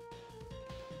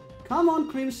 Come on,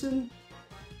 Crimson.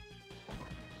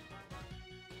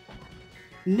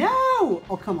 No!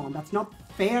 Oh, come on, that's not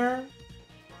fair.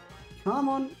 Come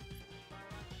on.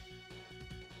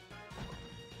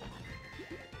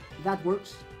 That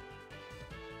works.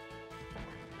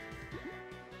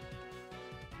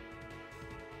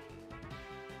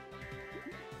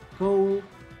 Go.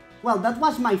 Well, that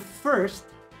was my first.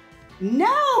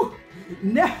 No!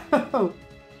 No!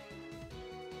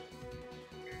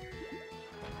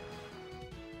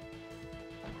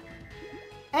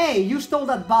 Hey, you stole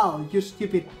that ball, you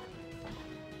stupid.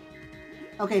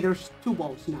 Okay, there's 2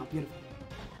 balls now. Beautiful.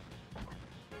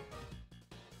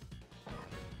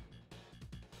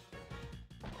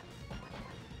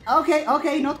 Okay,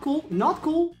 okay, not cool. Not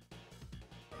cool.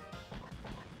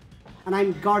 And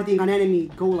I'm guarding an enemy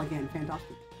goal again.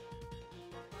 Fantastic.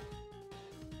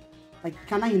 Like,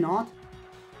 can I not?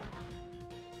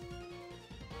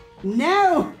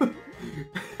 No!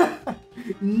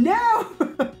 No!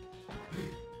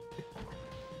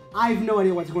 I have no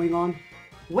idea what's going on.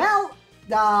 Well,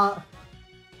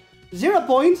 0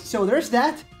 points, so there's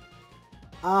that.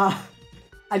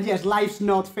 And yes, life's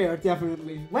not fair,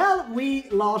 definitely. Well, we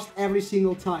lost every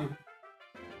single time.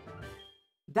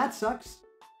 That sucks.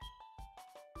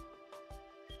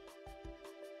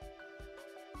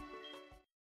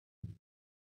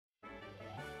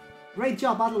 Great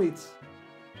job, athletes.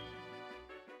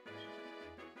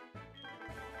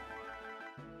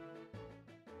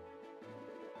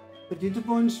 But 2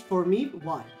 points for me?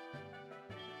 Why?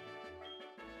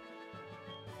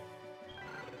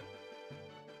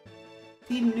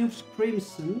 Team Noobs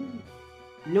Crimson.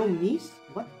 No miss?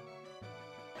 What?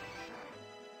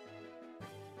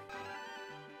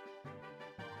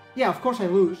 Yeah, of course I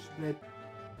lose, but...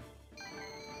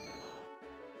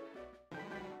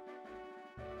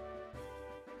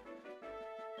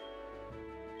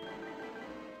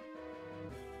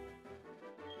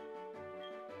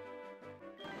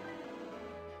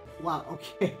 Wow,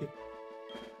 okay.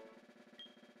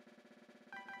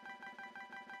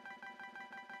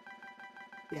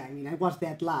 Yeah, I mean, I was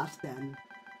dead last then.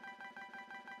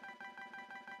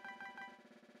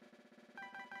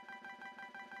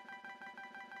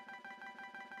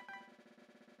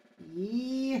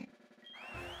 Yeah.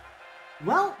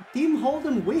 Well, Team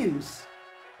Holden wins.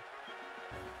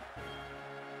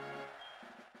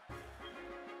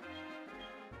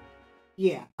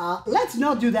 Yeah, let's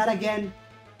not do that again.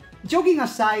 Joking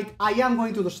aside, I am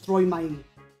going to destroy my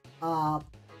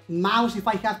mouse if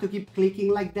I have to keep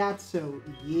clicking like that, so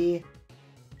yeah.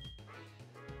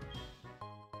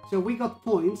 So we got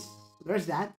points, there's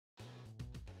that.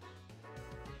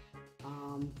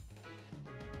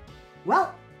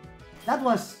 Well, that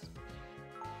was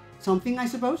something, I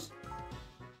suppose.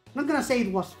 I'm not gonna say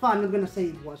it was fun, I'm not gonna say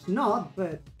it was not,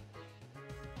 but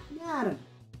yeah, I don't know.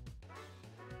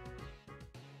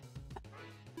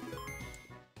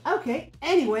 Okay,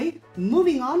 anyway,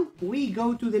 moving on, we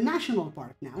go to the national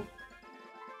park now.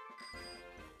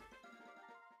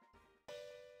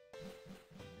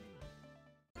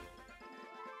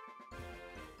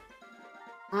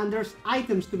 And there's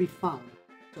items to be found,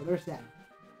 so there's that.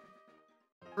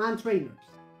 And trainers.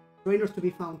 Trainers to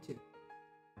be found too.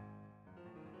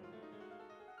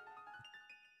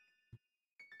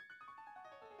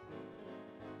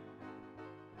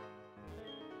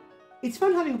 It's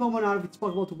fun having a Pokemon out if it's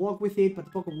possible to walk with it, but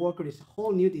the Poké Walker is a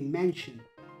whole new dimension.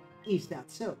 Is that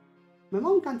so? My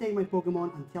mom can't take my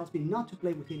Pokemon and tells me not to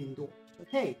play with it indoors. But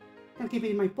hey, I can keep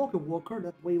it in my Poké Walker,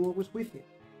 that way I'm always with it.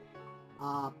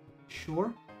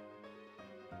 Sure.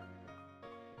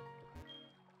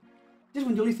 Just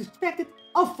when you least expect it.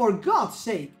 Oh, for God's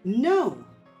sake, no!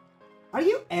 Are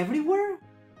you everywhere?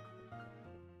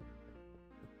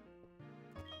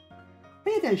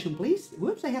 Pay attention, please.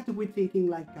 Whoops, I have to quit thinking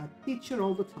like a teacher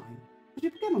all the time. But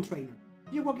you're a Pokemon trainer.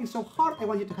 You're working so hard, I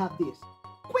want you to have this.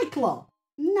 Quick Claw!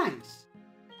 Nice!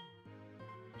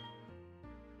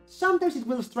 Sometimes it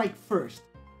will strike first.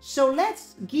 So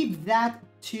let's give that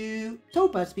to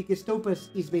Topaz, because Topaz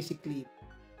is basically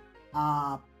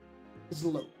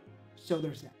slow. So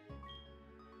there's that.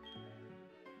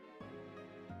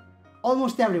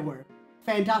 Almost everywhere.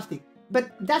 Fantastic.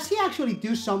 But does he actually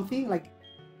do something? Like,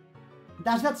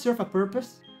 does that serve a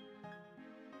purpose?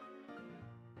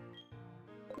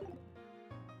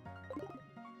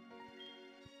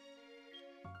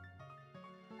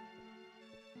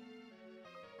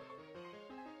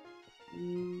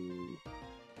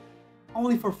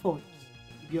 Only for photos.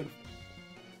 Beautiful.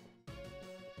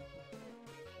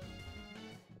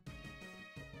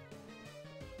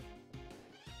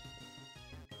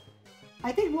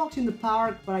 I take walks in the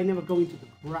park, but I never go into the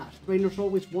grass. Trainers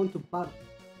always want to battle.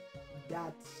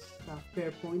 That's a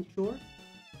fair point, sure.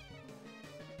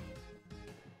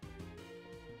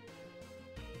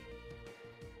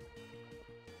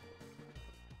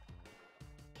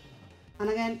 And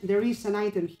again, there is an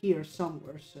item here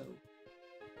somewhere, so...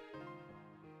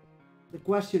 The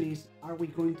question is, are we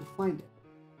going to find it?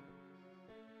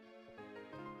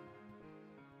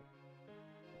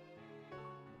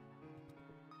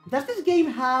 Does this game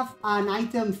have an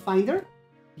item finder?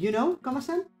 You know,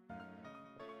 Kama-san?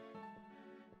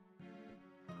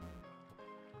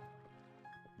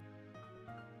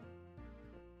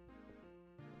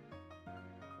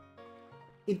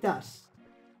 It does.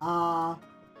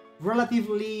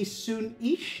 Relatively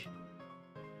soon-ish.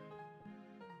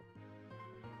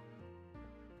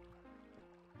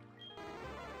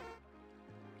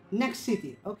 Next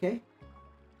city, okay.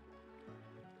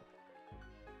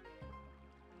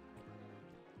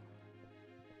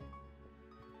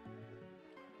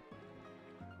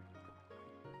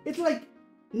 It's like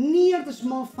near the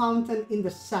small fountain in the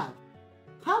south.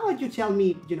 How about you tell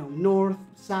me, you know, north,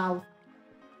 south,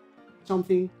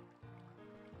 something?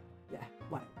 Yeah,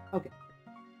 whatever. Okay.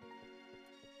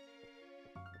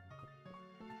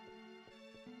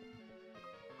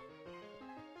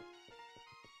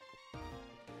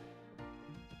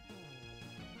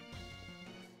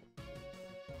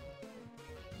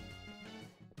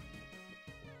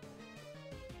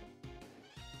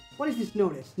 What is this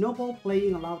notice? No ball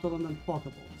playing allowed other than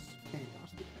Pokeballs.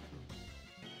 Fantastic.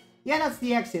 Yeah, that's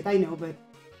the exit, I know, but...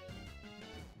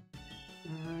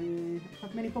 I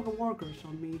have many Poke Walkers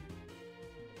on me.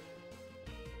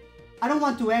 I don't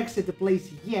want to exit the place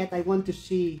yet, I want to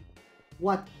see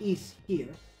what is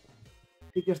here.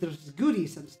 Because there's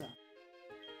goodies and stuff.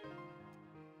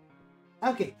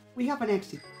 Okay, we have an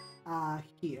exit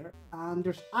here, and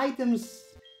there's items...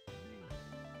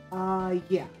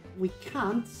 yeah, we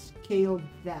can't scale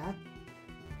that.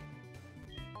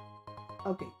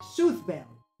 Okay, Sooth Bell,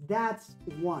 that's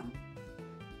one.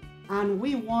 And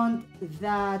we want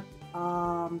that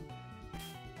on...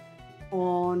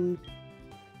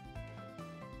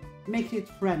 Makes it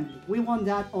friendly. We want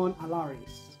that on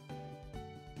Alaris.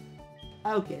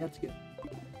 Okay, that's good.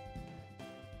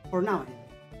 For now, anyway.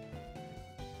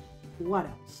 What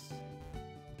else?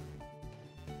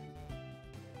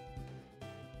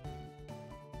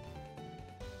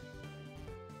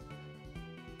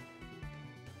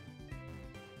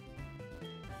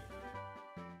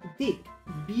 Dig.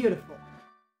 Beautiful.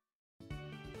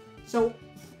 So,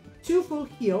 2 full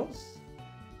heals.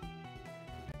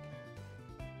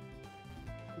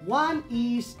 One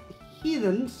is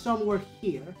hidden somewhere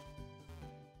here.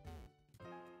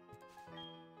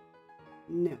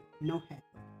 No, no head.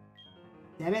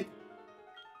 Damn it.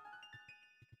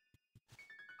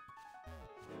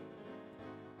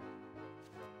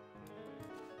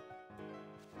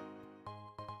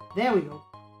 There we go.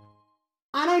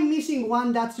 And I'm missing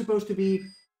one that's supposed to be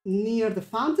near the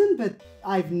fountain, but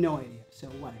I have no idea, so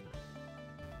whatever.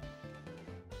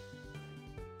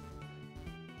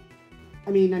 I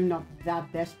mean, I'm not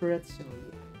that desperate, so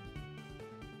yeah.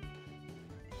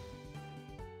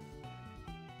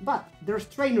 But there's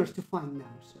trainers to find now,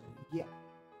 so yeah.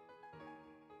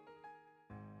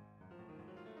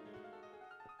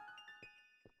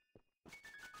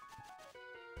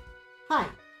 Hi.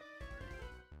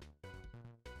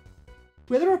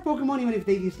 We adore our Pokemon even if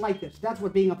they dislike us. That's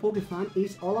what being a Pokefan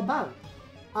is all about.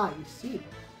 I see.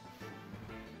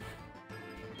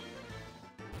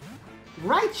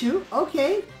 Raichu?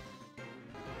 Okay.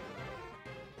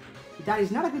 That is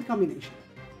not a good combination.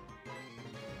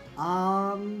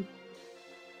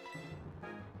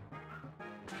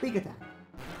 Big attack.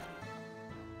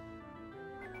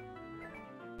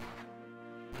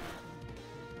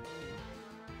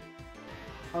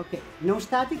 Okay, no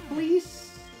static, please.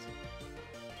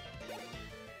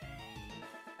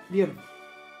 Beautiful.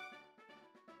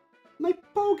 My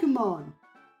Pokemon!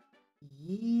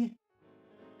 Yeah.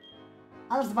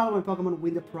 I'll just battle my Pokemon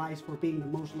win the prize for being the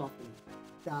most lovely.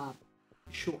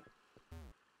 Sure.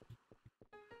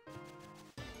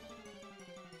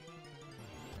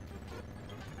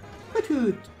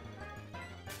 Hoot!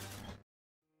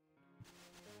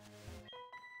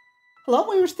 Hello,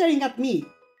 were you staring at me?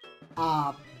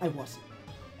 I wasn't.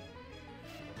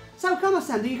 So,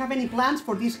 Kama-san, do you have any plans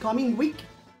for this coming week?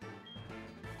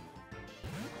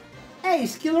 Hey,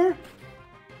 Skiller!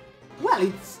 Well,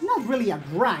 it's not really a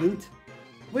grind.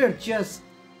 We're just...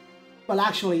 Well,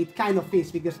 actually, it kind of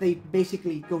is, because they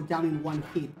basically go down in one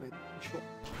hit, but sure.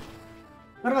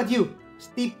 What about you?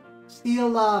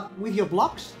 Still with your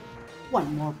blocks?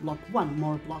 One more block, one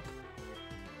more block.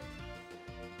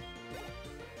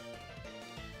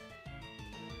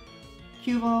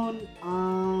 Cubone,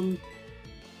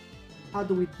 how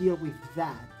do we deal with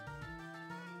that?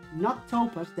 Not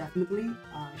Topaz, definitely.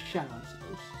 Shadow, I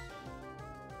suppose.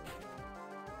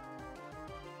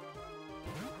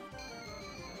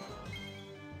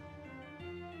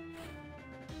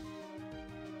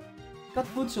 got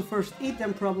food, so first eat,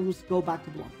 then problems go back to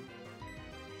blocking.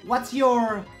 What's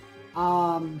your,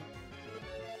 I'll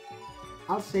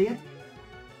say it,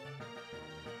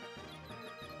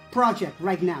 project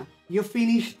right now? You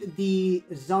finished the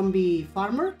zombie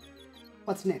farmer.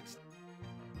 What's next?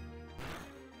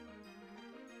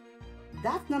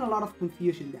 That's not a lot of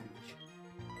confusion damage.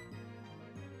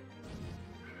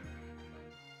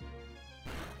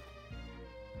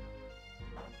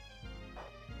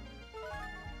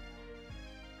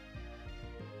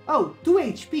 Oh, 2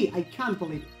 HP, I can't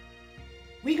believe it.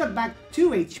 We got back 2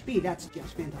 HP, that's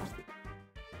just fantastic.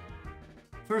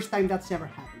 First time that's ever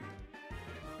happened.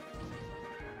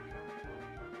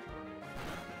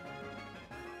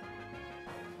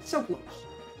 So close.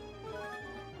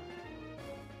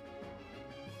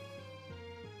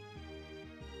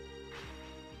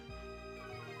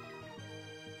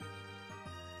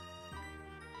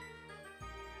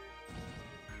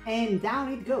 And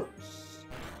down it goes.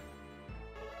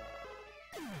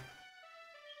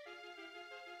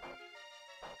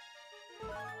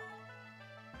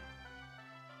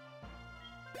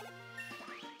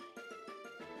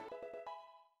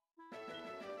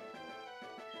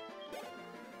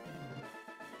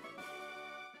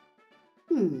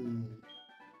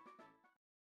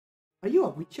 Are you a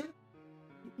witcher?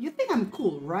 You think I'm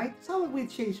cool, right? So we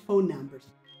change phone numbers.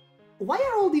 Why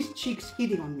are all these chicks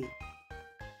hitting on me?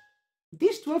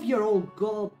 This 12-year-old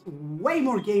got way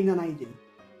more game than I do.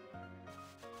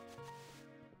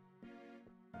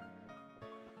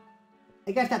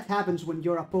 I guess that happens when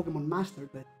you're a Pokemon master,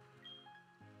 but...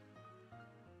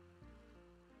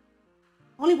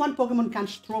 Only one Pokemon can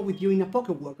stroll with you in a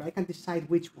Pokewalker. I can't decide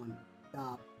which one.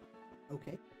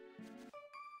 Okay.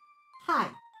 Hi.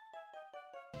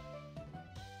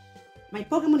 My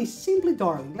Pokemon is simply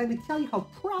Darling. Let me tell you how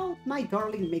proud my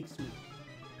Darling makes me.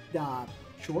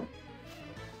 Sure.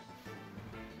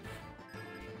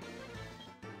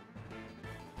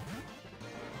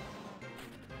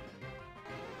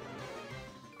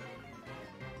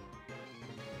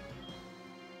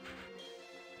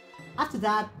 After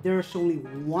that, there's only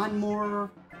one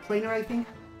more trainer, I think.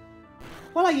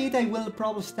 While I eat, I will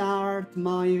probably start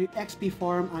my XP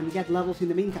farm and get levels in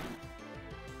the meantime.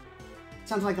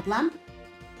 Sounds like a plan?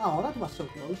 Oh, that was so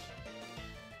close.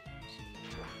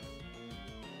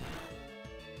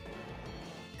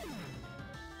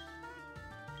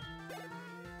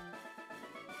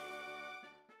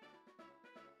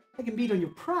 I can beat on your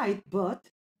pride, but...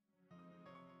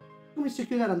 I'm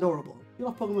insecure and adorable. You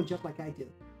love Pokemon just like I do.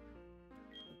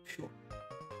 Sure.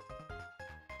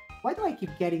 Why do I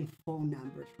keep getting phone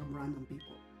numbers from random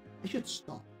people? I should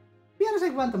stop. To be honest, I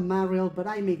want a Mariel, but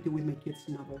I make do with my cute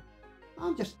Snubble.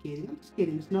 I'm just kidding,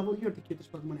 Snubble, you're the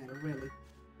cutest Pokemon ever, really.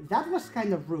 That was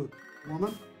kind of rude,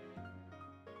 woman.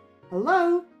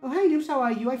 Hello? Oh, hey, Noobs, how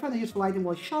are you? I found a useful item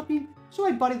while shopping, so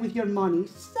I bought it with your money.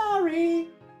 Sorry!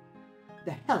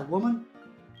 The hell, woman?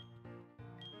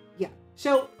 Yeah,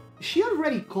 so, she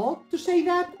already called to say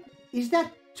that? Is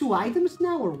that 2 items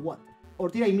now, or what? Or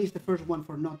did I miss the first one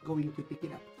for not going to pick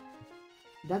it up?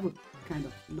 That would kind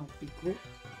of not be cool.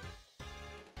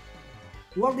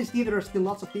 Throughout this year, there are still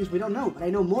lots of things we don't know, but I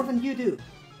know more than you do.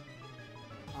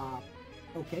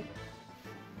 Okay.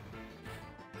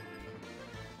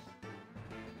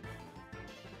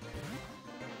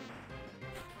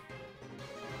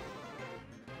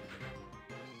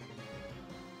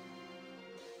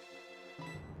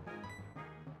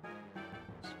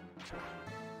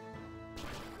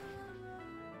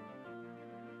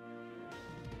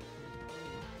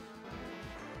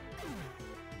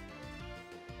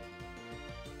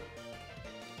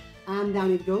 And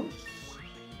down it goes.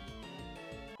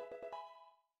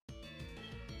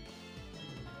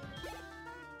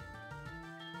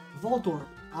 Voltorb.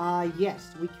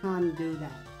 Yes, we can do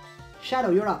that. Shadow,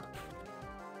 you're up.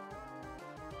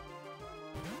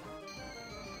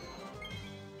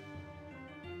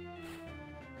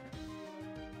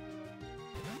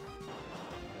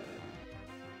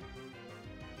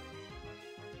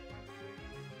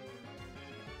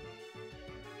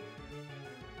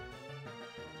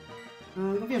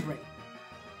 Lugia's ready.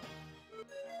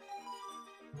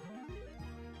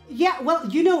 Yeah, well,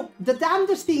 you know, the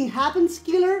damnedest thing happens,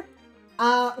 Killer.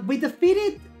 We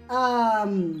defeated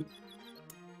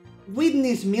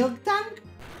Whitney's milk tank,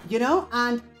 you know,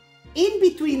 and in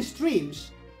between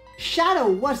streams,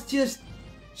 Shadow was just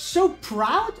so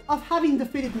proud of having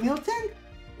defeated milk tank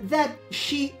that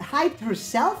she hyped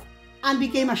herself and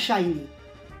became a shiny.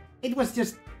 It was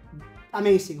just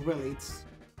amazing, really. It's,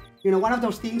 you know, one of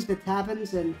those things that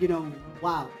happens and, you know,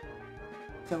 wow.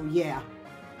 So, yeah.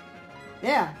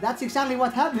 Yeah, that's exactly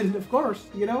what happened, of course,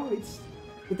 you know, it's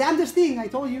The damnedest thing, I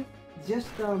told you. Just,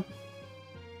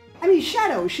 I mean,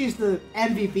 Shadow, she's the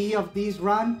MVP of this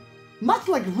run. Much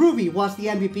like Ruby was the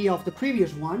MVP of the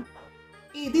previous one.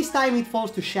 This time it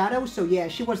falls to Shadow, so yeah,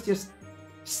 she was just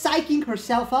psyching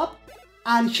herself up,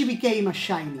 and she became a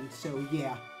shiny, so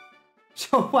yeah.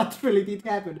 So what really did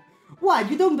happen? What,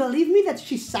 you don't believe me that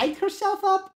she psyched herself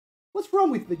up? What's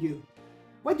wrong with you?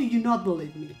 Why do you not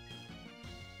believe me?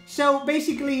 So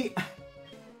basically,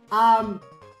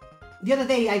 the other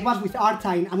day I was with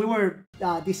Artine and we were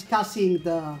discussing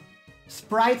the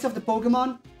sprites of the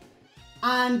Pokemon,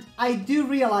 and I do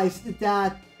realize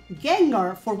that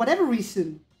Gengar, for whatever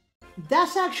reason,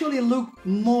 does actually look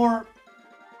more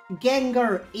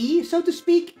Gengar-y, so to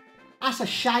speak, as a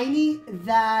shiny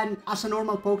than as a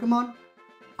normal Pokemon,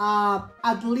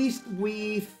 at least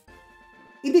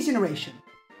in this generation.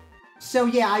 So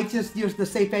yeah, I just used the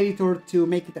save editor to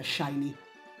make it a shiny.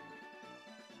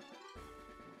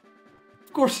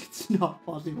 Of course it's not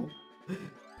possible.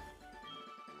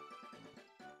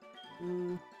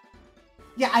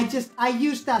 Yeah, I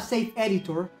used a save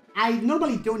editor. I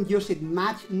normally don't use it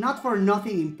much, not for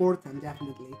nothing important,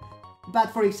 definitely.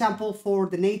 But for example, for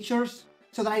the natures,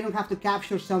 so that I don't have to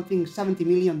capture something 70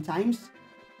 million times,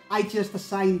 I just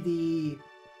assign the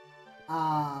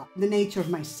natures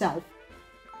myself.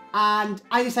 And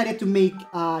I decided to make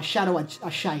Shadow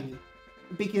a shiny,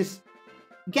 because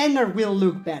Gengar will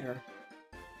look better.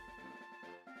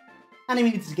 And I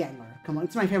mean, it's Gengar, come on,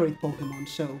 it's my favorite Pokemon,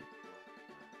 so...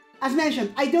 As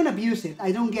mentioned, I don't abuse it.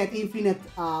 I don't get infinite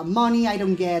money, I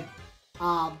don't get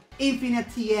infinite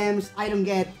TMs, I don't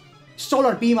get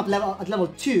Solar Beam at level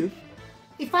 2.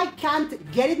 If I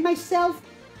can't get it myself,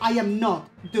 I am not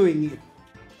doing it.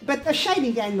 But a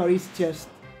shiny Gengar is just...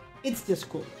 it's just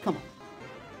cool, come on.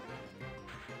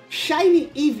 Shiny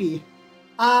Eevee.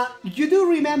 You do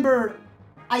remember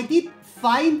I did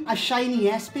find a shiny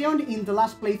Espeon in the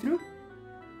last playthrough?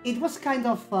 It was kind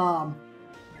of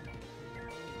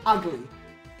ugly,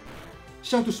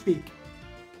 so to speak.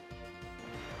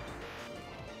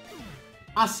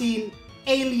 As in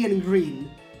alien green.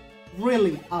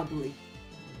 Really ugly.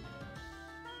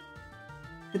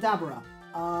 Kadabra.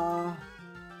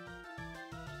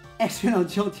 Espeon and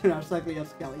Jolteon are exactly as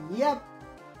Skelly. Yep.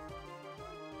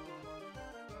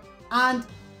 And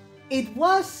it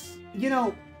was, you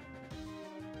know...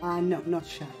 no, not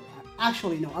Shadow.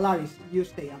 Actually, no, Alaris, you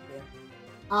stay up there.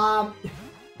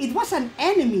 It was an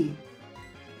enemy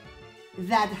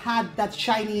that had that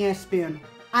shiny Espeon.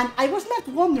 And I was left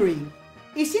wondering,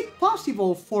 is it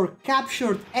possible for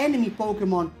captured enemy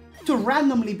Pokemon to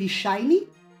randomly be shiny?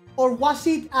 Or was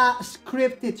it a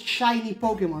scripted shiny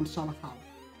Pokemon somehow?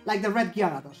 Like the Red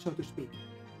Gyarados, so to speak.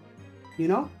 You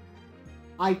know?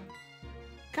 I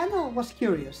kinda was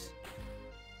curious.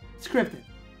 Scripted.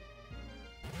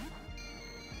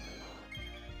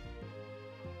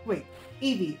 Wait,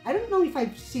 Eevee. I don't know if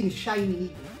I've seen shiny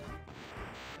Eevee.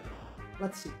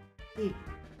 Let's see. Eevee.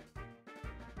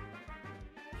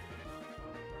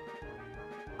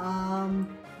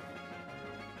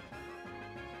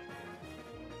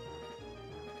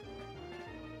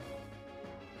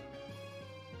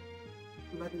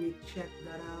 Let me check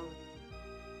that out.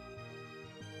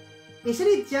 Isn't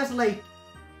it just like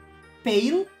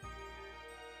pale?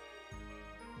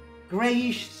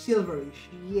 Grayish, silverish.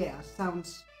 Yeah,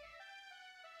 sounds...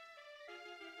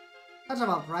 that's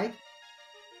about right.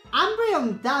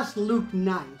 Umbreon does look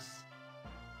nice.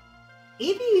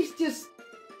 Eevee is just...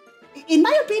 in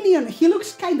my opinion, he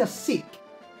looks kinda sick.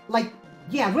 Like,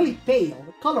 yeah, really pale,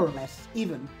 colorless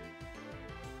even.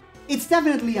 It's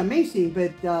definitely amazing,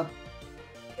 but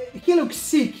he looks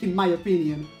sick in my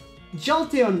opinion.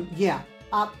 Jolteon, yeah.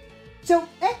 So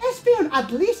Espeon,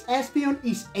 at least Espeon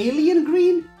is alien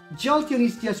green. Jolteon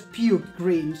is just puke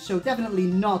green, so definitely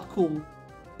not cool.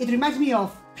 It reminds me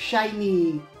of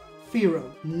shiny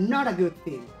Fearow, not a good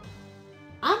thing.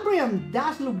 Umbreon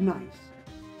does look nice.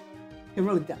 It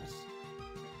really does.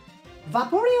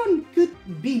 Vaporeon could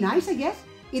be nice, I guess.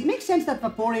 It makes sense that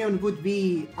Vaporeon would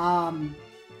be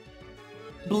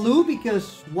blue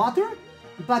because water,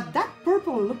 but that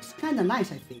purple looks kinda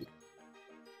nice, I think.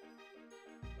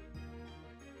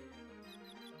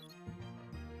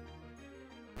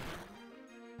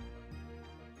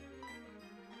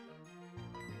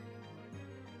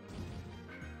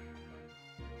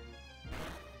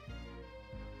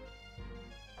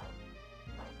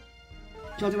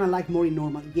 Children I like more in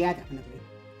normal. Yeah, definitely.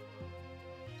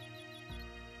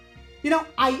 You know,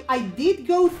 I did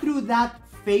go through that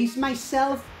phase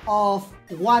myself of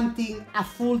wanting a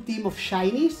full team of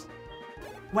shinies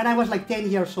when I was like 10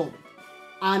 years old.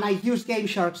 And I used Game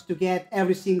Sharks to get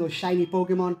every single shiny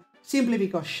Pokemon simply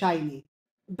because shiny.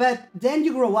 But then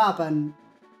you grow up and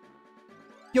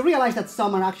you realize that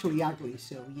some are actually ugly,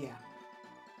 so yeah.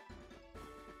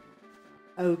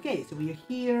 Okay, so we're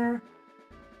here.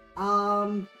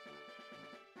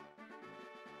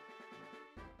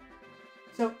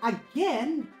 So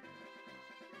again,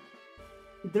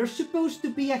 there's supposed to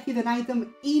be a hidden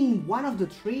item in one of the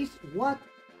trees. What?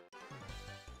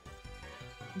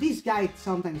 This guide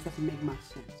sometimes doesn't make much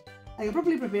sense. I can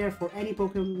properly prepare for any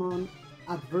Pokemon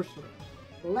adversary.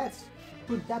 Let's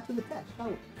put that to the test, shall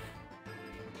we?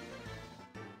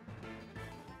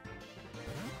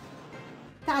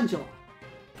 Tangela,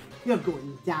 you're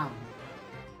going down.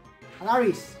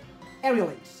 Alaris,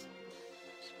 Aerial Ace.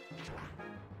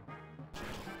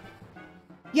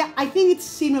 Yeah, I think it's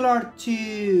similar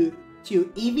to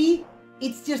Eevee.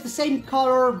 It's just the same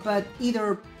color, but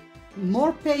either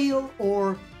more pale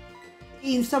or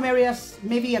in some areas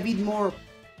maybe a bit more,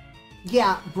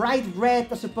 yeah, bright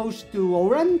red as opposed to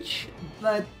orange,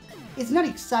 but it's not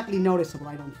exactly noticeable,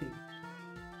 I don't think.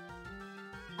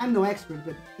 I'm no expert,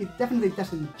 but it definitely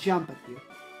doesn't jump at you.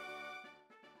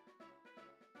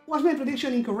 Was my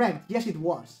prediction incorrect? Yes, it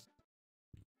was.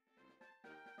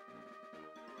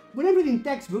 When I'm reading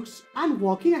textbooks and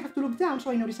walking, I have to look down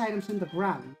so I notice items on the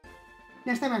ground.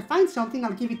 Next time I find something,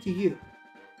 I'll give it to you.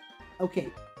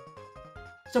 Okay.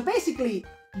 So basically,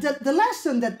 the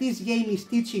lesson that this game is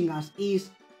teaching us is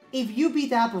if you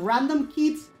beat up random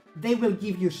kids, they will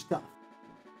give you stuff.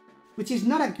 Which is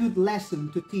not a good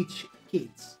lesson to teach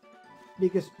kids.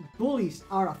 Because bullies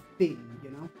are a thing,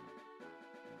 you know?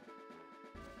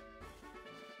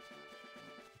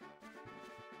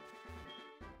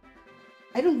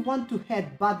 I don't want to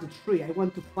headbutt the tree, I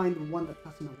want to find the one that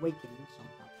has an awakening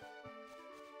somehow.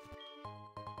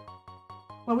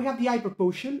 Well, we have the Hyper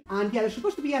Potion, and yeah, there's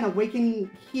supposed to be an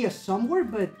awakening here somewhere,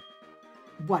 but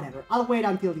whatever. I'll wait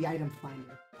until the item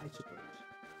finder, I suppose.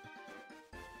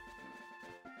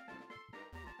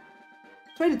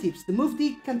 Trainer tips. The move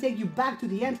D can take you back to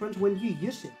the entrance when you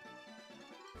use it.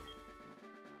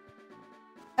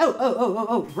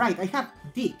 Oh, right, I have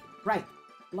Dig. Right,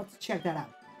 let's check that out.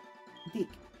 Dig.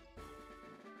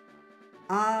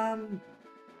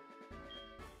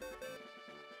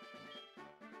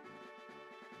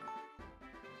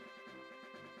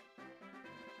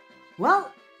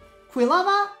 Well,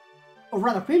 Quilava, or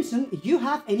rather Crimson, you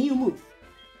have a new move.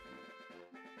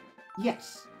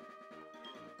 Yes.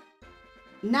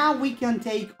 Now we can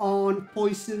take on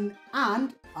Poison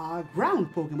and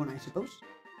Ground Pokemon, I suppose.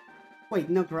 Wait,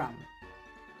 not Ground.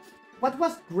 What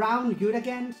was Ground good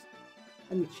against?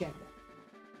 Let me check that.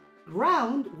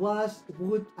 Ground was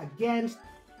good against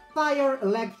Fire,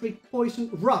 Electric, Poison,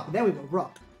 Rock. There we go,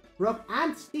 Rock. Rock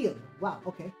and Steel. Wow,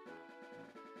 okay.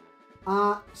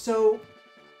 So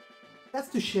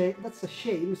that's a shame.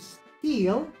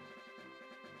 Steel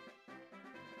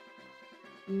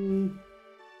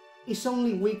is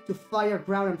only weak to Fire,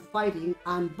 Ground, and Fighting,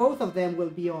 and both of them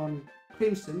will be on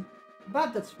Crimson,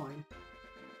 but that's fine.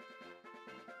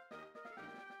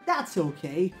 That's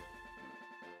okay.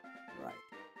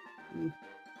 Right.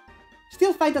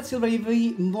 Still find that Silver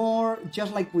Eevee more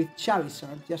just like with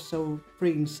Charizard, just so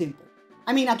freaking simple.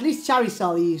 I mean, at least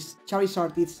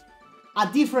Charizard is a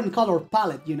different color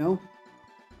palette, you know?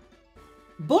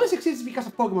 Bullies exist because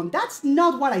of Pokemon. That's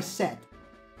not what I said.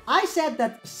 I said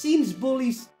that since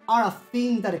bullies are a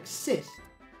thing that exists,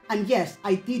 and yes,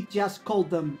 I did just call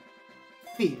them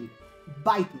thing,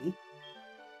 bite me.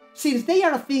 Since they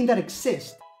are a thing that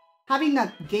exists, having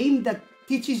a game that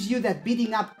teaches you that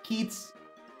beating up kids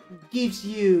gives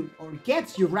you or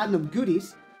gets you random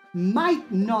goodies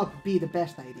might not be the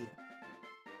best idea.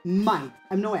 Might.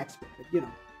 I'm no expert, but you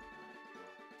know.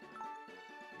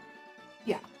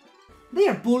 Yeah. They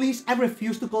are bullies. I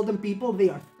refuse to call them people. They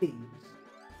are things.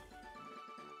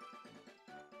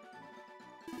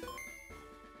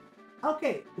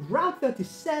 Okay, Route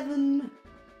 37.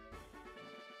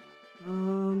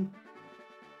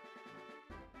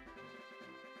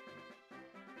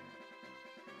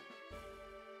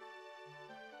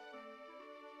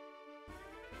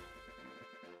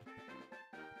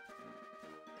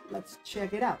 Let's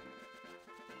check it out.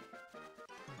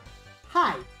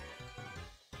 Hi!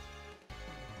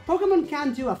 Pokemon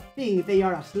can't do a thing if they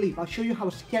are asleep. I'll show you how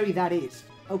scary that is.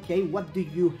 Okay, what do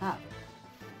you have?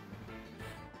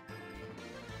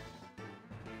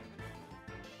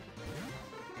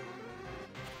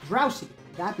 Drowsy.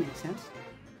 That makes sense.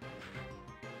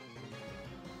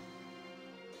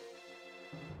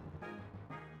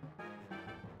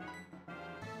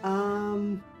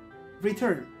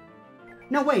 Return.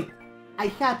 No, wait. I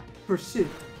had Pursuit.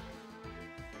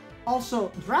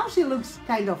 Also, Drowsy looks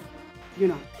kind of, you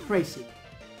know, crazy.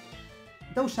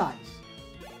 Those eyes.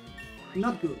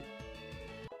 Not good.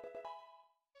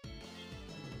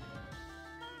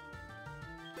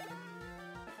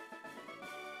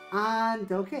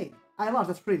 And okay, I lost.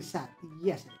 That's pretty sad.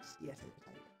 Yes, it is. Yes, it is.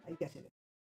 I guess it is.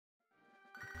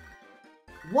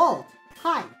 Walt,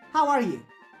 hi. How are you?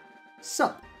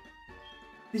 Sup?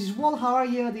 This is Walt. How are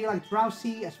you? Do you like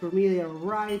drowsy? As for me, they're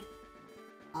alright.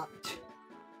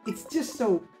 It's just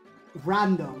so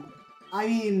random. I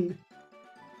mean,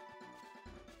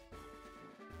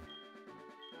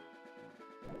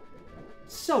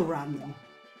 so random.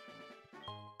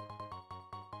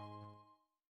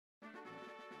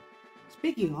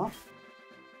 Speaking of,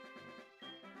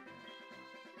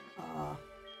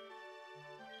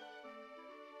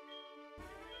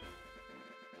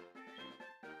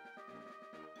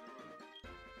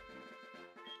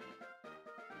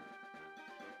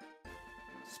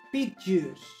 speed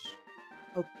juice.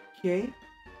 Okay.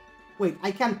 Wait,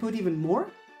 I can put even more?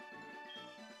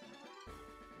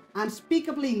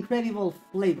 Unspeakably incredible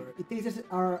flavor. It tastes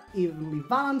are evenly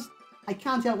balanced. I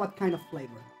can't tell what kind of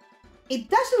flavor. It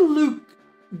doesn't look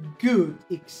good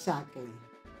exactly,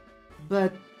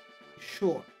 but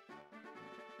sure.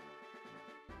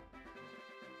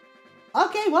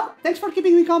 Okay, well, thanks for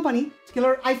keeping me company,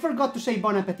 Skiller. I forgot to say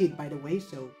bon appetit, by the way,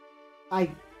 so I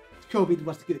hope it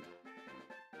was good.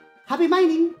 Happy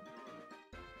mining!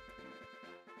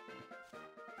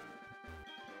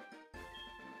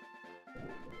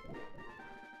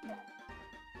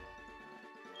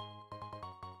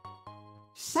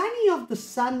 Sunny of the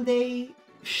Sunday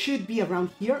should be around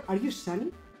here. Are you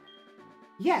Sunny?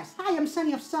 Yes, hi, I'm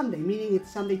Sunny of Sunday, meaning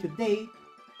it's Sunday today.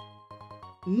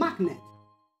 Magnet.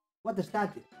 What does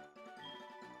that do?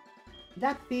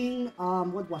 That thing,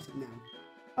 what was it now?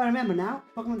 I remember now.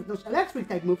 Pokemon that knows electric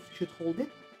type moves should hold it.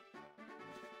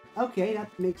 Okay,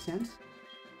 that makes sense.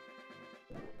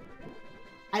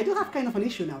 I do have kind of an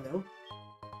issue now, though.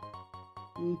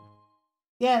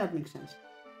 Yeah, that makes sense.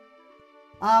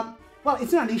 Well,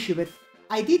 it's not an issue, but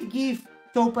I did give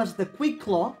Topaz the Quick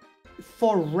Claw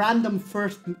for random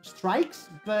first strikes,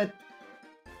 but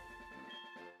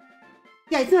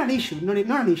yeah, it's not an issue. Not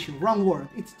an issue. Wrong word.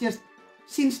 It's just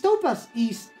since Topaz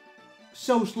is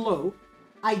so slow,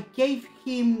 I gave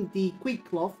him the Quick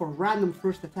Claw for random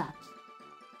first attacks.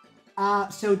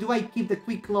 So do I keep the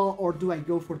Quick Claw or do I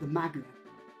go for the Magnet?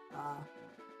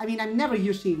 I mean, I'm never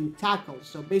using Tackle,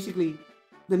 so basically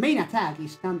the main attack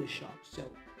is Thunder Shock. So,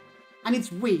 and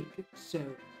it's weak. So,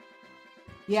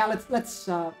 yeah, let's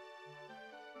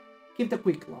keep the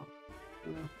Quick Claw.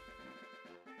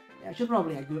 Yeah, should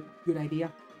probably a good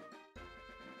idea.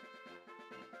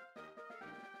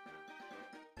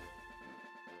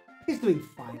 He's doing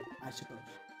fine, I suppose.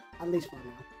 At least for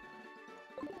now.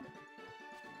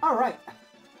 Alright.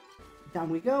 Down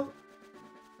we go.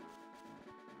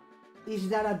 Is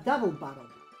that a double battle?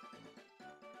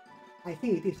 I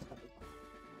think it is a double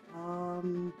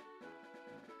battle.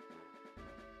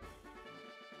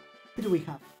 Who do we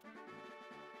have?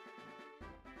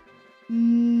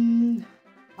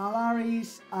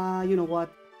 Alaris, you know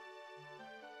what?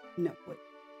 No,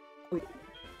 wait.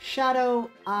 Shadow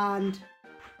and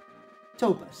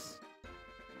Topaz.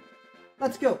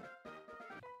 Let's go.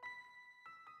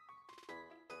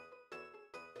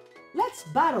 Let's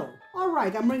battle.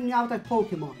 Alright, I'm bringing out a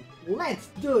Pokemon. Let's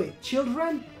do it,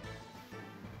 children.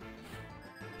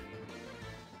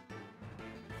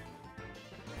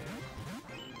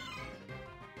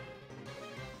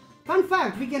 Fun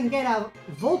fact, we can get a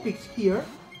Vulpix here,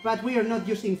 but we are not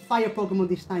using fire Pokemon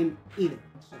this time either.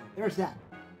 So there's that.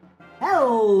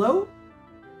 Hello!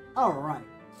 Alright,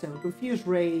 so Confuse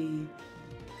Ray.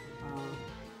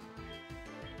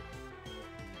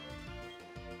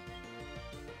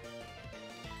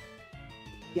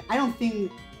 Yeah, I don't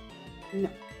think... No.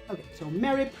 Okay, so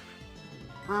Merip.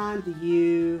 And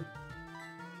you...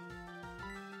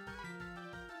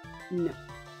 No.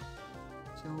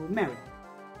 So Merip.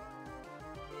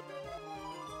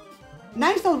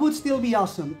 Ninestall would still be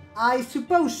awesome. I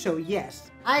suppose so,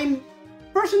 yes.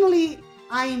 Personally,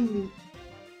 I'm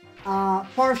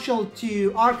partial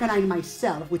to Arcanine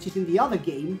myself, which is in the other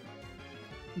game.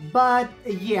 But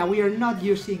yeah, we are not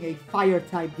using a fire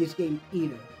type this game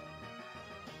either.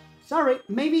 Sorry,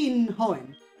 maybe in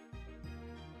Hoenn.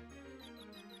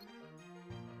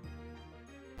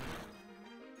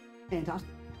 Fantastic.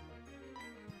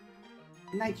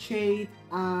 Nightshade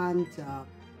and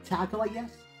Tackle, I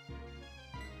guess.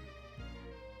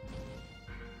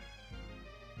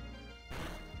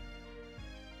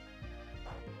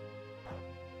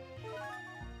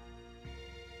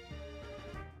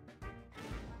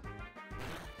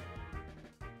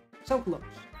 So close.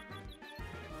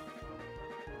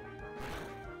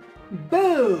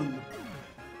 Boom!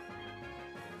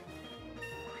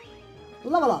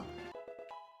 Level up.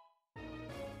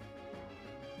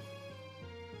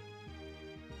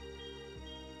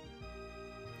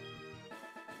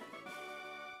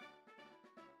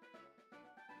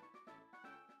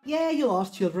 Yeah, you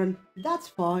lost, children. That's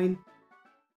fine.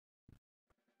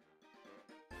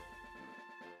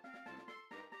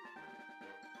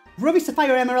 Ruby,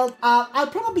 Sapphire, Emerald. I'll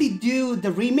probably do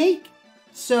the remake.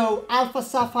 So, Alpha,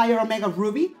 Sapphire, Omega,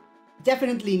 Ruby.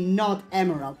 Definitely not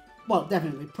Emerald. Well,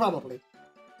 definitely, probably.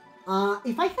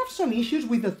 If I have some issues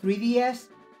with the 3DS,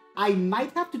 I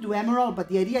might have to do Emerald, but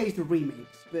the idea is the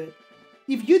remakes. But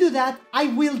if you do that, I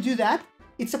will do that.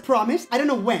 It's a promise. I don't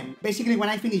know when. Basically, when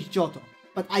I finish Johto.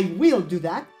 But I will do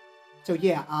that. So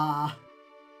yeah,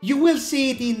 you will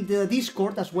see it in the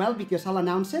Discord as well, because I'll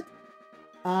announce it.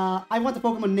 I want a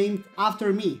Pokemon named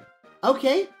after me.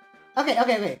 Okay.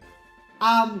 Okay.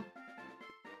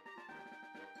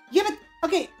 Yeah, but,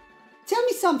 okay. Tell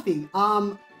me something.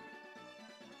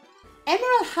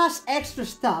 Emerald has extra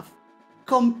stuff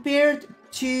compared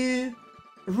to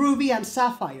Ruby and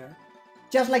Sapphire.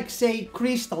 Just like, say,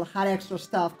 Crystal had extra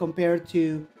stuff compared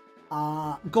to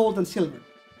Gold and Silver.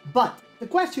 But the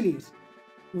question is,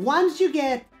 once you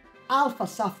get Alpha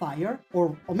Sapphire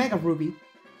or Omega Ruby,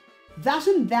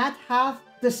 doesn't that have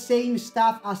the same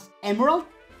stuff as Emerald?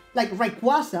 Like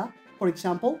Rayquaza, for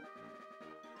example?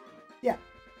 Yeah,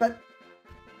 but...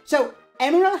 So,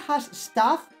 Emerald has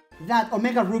stuff that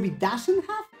Omega Ruby doesn't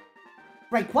have?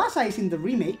 Rayquaza is in the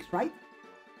remakes, right?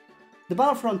 The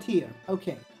Battle Frontier,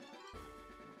 okay.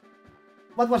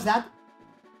 What was that?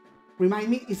 Remind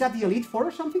me, is that the Elite Four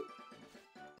or something?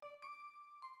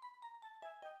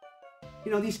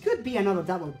 You know, this could be another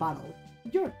double battle.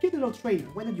 You're a cute little trainer,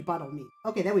 why don't you battle me?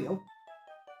 Okay, there we go.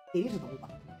 It is a double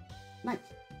battle. Nice.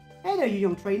 Hey there, you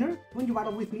young trainer. Won't you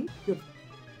battle with me? Good.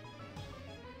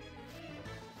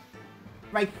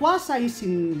 Rayquaza is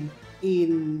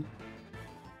in...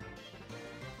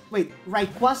 Wait,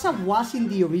 Rayquaza was in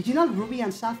the original Ruby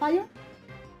and Sapphire?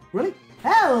 Really?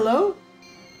 Hello!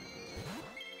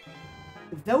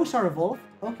 Those are evolved.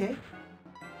 Okay.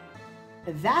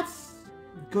 That's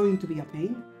going to be a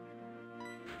pain.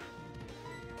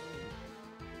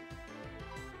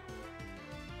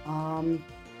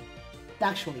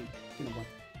 Actually, you know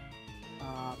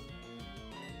what?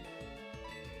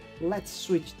 Let's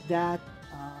switch that.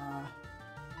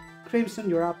 Crimson,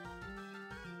 you're up.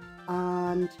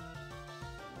 And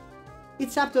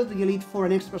it's up to the Elite for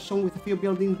an extra zone with a few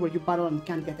buildings where you battle and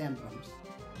can get emblems.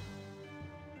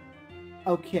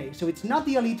 Okay, so it's not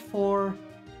the Elite Four.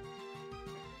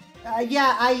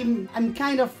 Yeah, I'm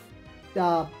kind of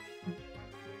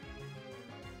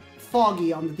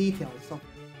foggy on the details of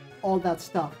all that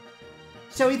stuff.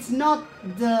 So it's not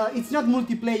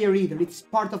multiplayer either. It's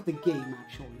part of the game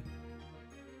actually.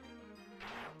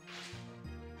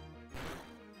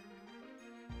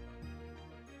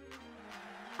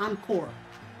 Encore.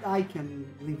 I can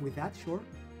live with that, sure.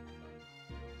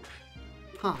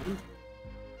 Time.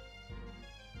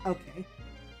 Okay.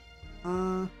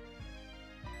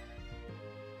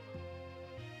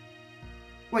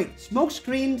 Wait, smoke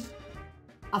screens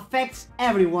affects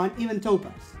everyone, even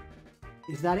Topaz.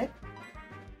 Is that it?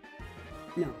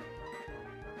 No.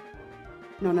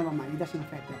 No, never mind. It doesn't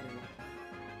affect everyone.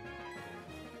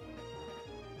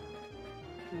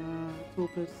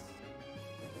 Topaz.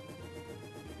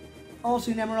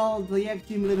 Also in Emerald, the X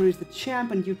Team leader is the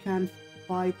champ and you can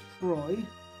fight Troy.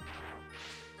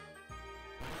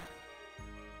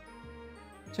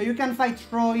 So you can fight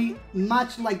Troy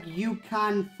much like you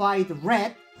can fight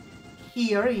Red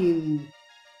here in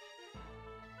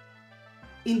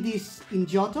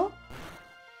Johto,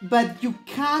 but you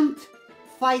can't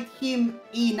fight him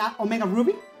in Omega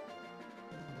Ruby.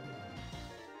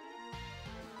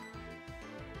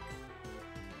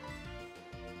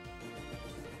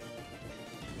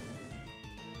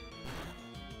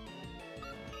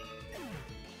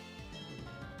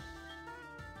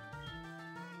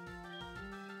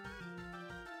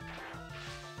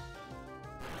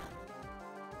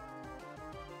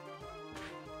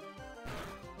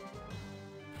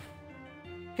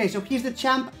 Okay, so he's the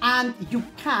champ and you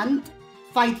can't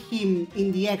fight him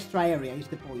in the extra area, is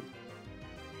the point.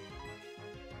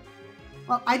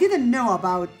 Well, I didn't know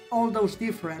about all those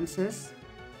differences.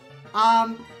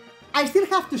 I still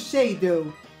have to say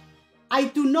though, I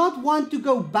do not want to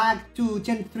go back to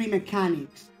Gen 3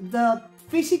 mechanics. The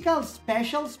physical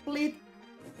special split,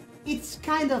 it's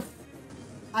kind of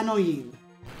annoying.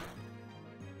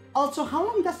 Also, how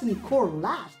long does an core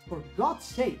last, for God's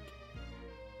sake?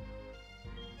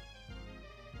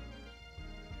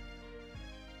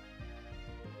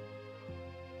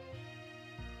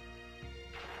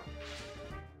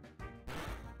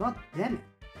 God damn it.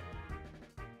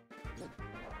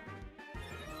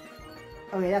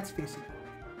 Okay, that's physical.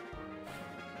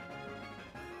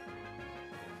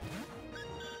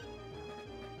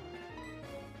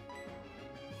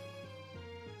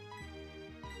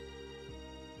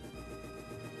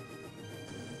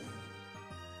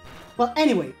 Well,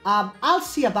 anyway, I'll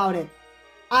see about it.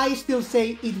 I still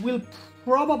say it will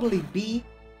probably be,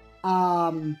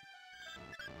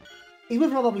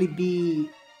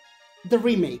 the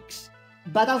remakes,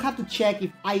 but I'll have to check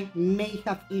if I may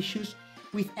have issues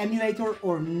with emulator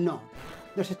or not.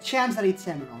 There's a chance that it's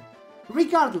Emerald.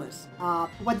 Regardless,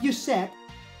 what you said,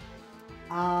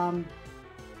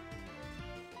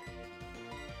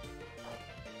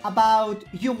 about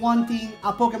you wanting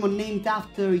a Pokemon named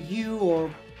after you or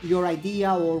your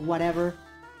idea or whatever.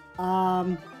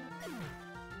 Where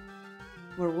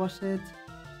was it?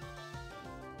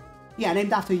 Yeah,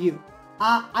 named after you.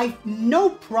 I've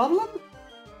no problem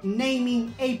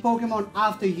naming a Pokemon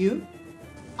after you,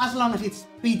 as long as it's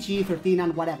PG-13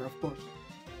 and whatever, of course.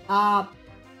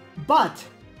 But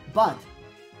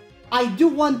I do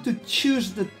want to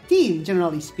choose the team,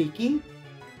 generally speaking.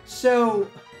 So,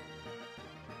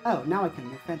 oh, now I can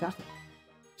move. Fantastic.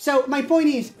 So my point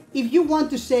is, if you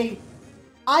want to say,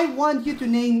 I want you to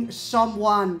name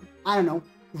someone, I don't know,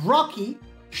 Rocky,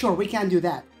 sure, we can do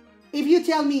that. If you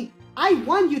tell me, I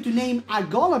want you to name a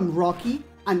Golem Rocky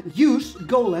and use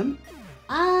Golem,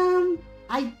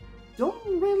 I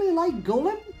don't really like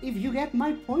Golem, if you get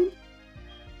my point.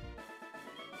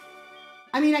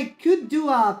 I mean, I could do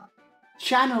a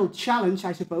channel challenge,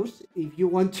 I suppose, if you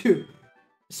want to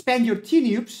spend your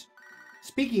T-Nubes.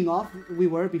 Speaking of, we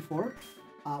were before.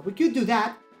 We could do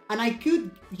that, and I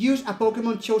could use a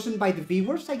Pokemon chosen by the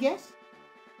viewers, I guess.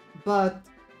 But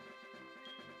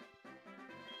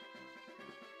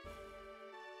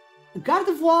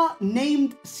Gardevoir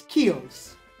named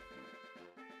Skills.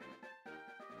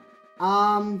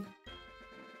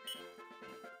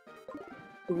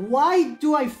 Why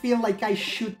do I feel like I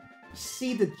should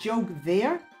see the joke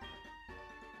there?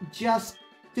 Just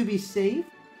to be safe?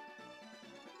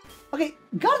 Okay,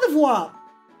 Gardevoir.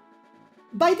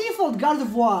 By default,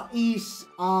 Gardevoir is,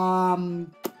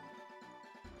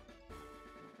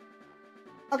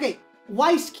 okay,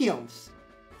 why Skills?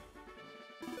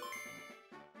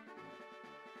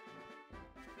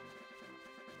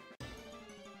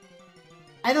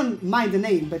 I don't mind the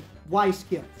name, but why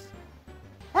Skills?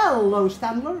 Hello,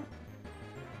 Standler.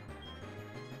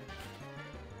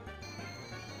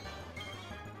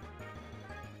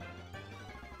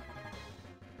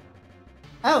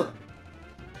 Oh,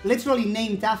 literally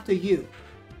named after you.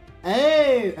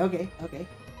 Oh, okay.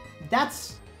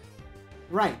 That's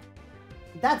right.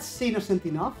 That's innocent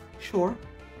enough, sure.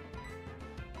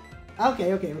 Okay.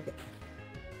 You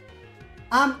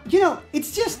know,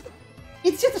 it's just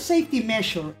a safety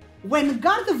measure. When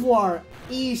Gardevoir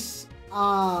is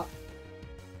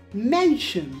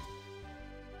mentioned,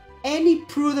 any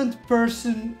prudent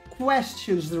person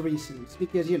questions the reasons,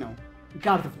 because, you know,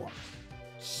 Gardevoir.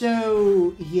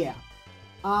 So, yeah.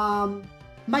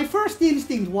 My first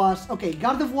instinct was, okay,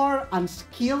 Gardevoir and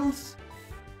Skills.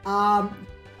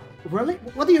 Really?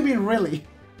 What do you mean, really?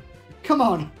 Come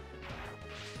on.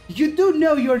 You do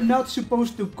know you're not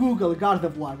supposed to Google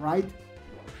Gardevoir, right?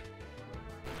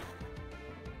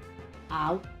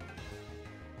 Ow.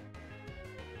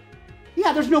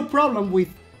 Yeah, there's no problem with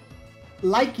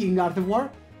liking Gardevoir.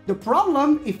 The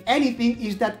problem, if anything,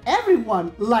 is that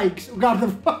everyone likes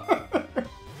Gardevoir.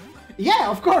 Yeah,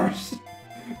 of course.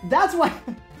 That's why.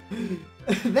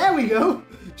 There we go.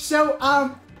 So,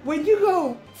 when you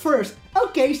go first,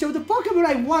 okay, so the Pokemon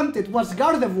I wanted was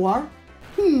Gardevoir.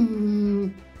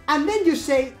 And then you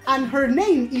say, and her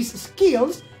name is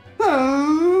Skills.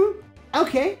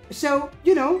 Okay, so,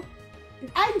 you know,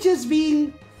 I'm just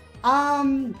being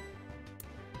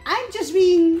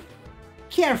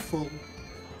careful,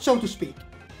 so to speak.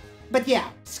 But yeah,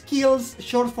 Skills,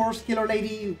 short for Skiller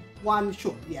Lady 1,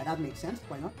 sure. Yeah, that makes sense.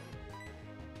 Why not?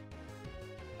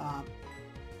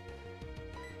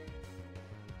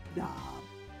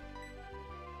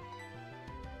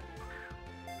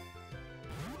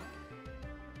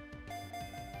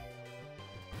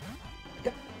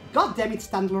 God damn it,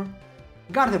 Standler.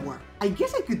 Gardevoir. I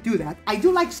guess I could do that. I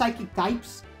do like psychic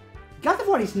types.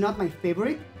 Gardevoir is not my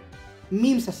favorite.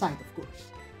 Memes aside, of course.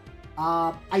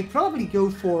 I'd probably go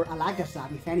for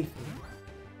Alakazam, if anything.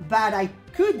 But I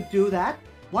could do that.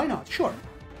 Why not? Sure.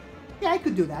 Yeah, I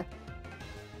could do that.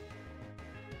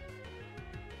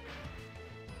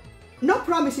 No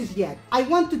promises yet. I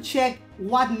want to check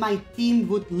what my team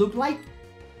would look like.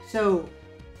 So,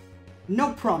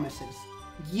 no promises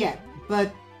yet.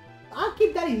 But I'll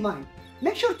keep that in mind.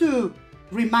 Make sure to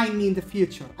remind me in the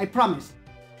future. I promise.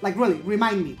 Like really,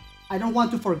 remind me. I don't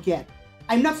want to forget.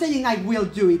 I'm not saying I will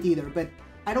do it either, but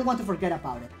I don't want to forget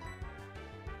about it.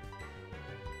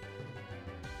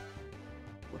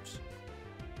 Whoops.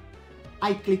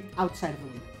 I clicked outside of the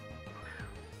window.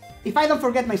 If I don't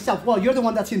forget myself, well, you're the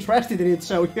one that's interested in it,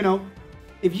 so, you know,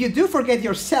 if you do forget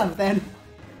yourself, then...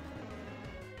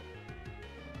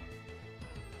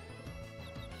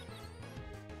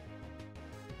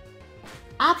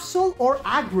 Absol or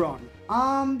Agron?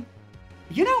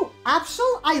 You know,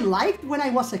 Absol I liked when I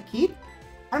was a kid.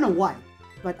 I don't know why,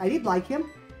 but I did like him.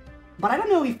 But I don't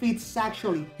know if it's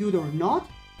actually good or not.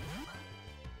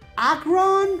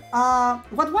 Agron,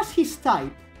 what was his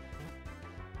type?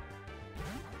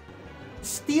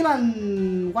 Steel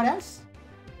and what else?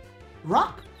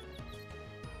 Rock?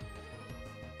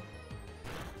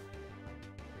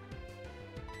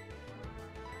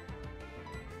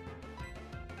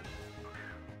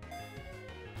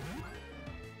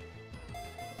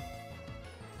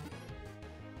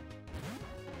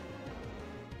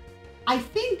 I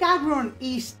think Agron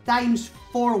is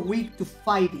 ×4 weak to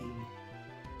fighting,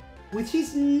 which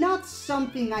is not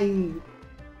something I'm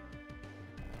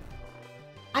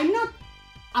not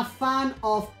a fan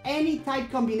of any type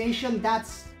combination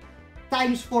that's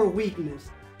 ×4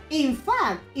 weakness. In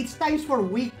fact, it's ×4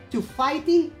 weak to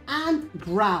fighting and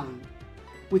ground,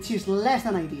 which is less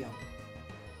than ideal.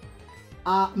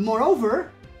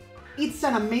 Moreover, it's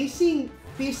an amazing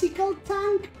physical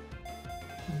tank,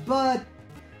 but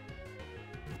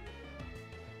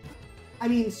I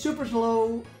mean, super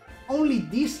slow, only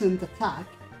decent attack.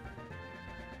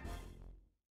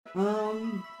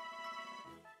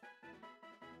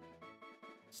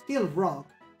 Still rock.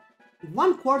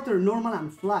 1/4 normal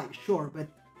and fly, sure, but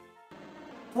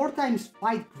 4 times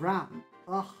fight ground.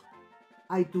 Ugh,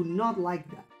 I do not like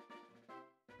that.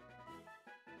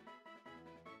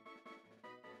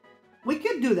 We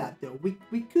could do that though.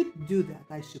 We could do that,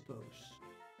 I suppose.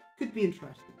 Could be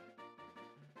interesting.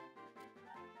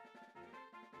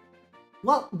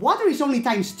 Well, water is only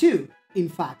 ×2, in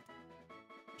fact.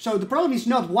 So the problem is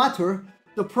not water,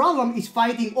 the problem is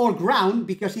fighting or ground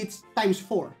because it's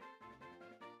 ×4.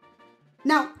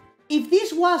 Now, if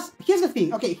this was... Here's the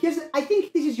thing, okay, I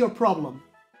think this is your problem.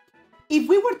 If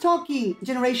we were talking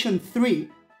Generation 3,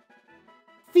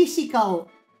 physical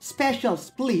special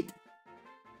split,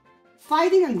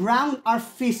 fighting and ground are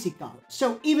physical.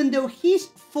 So even though he's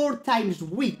 4 times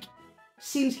weak,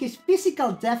 since his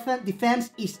physical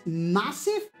defense is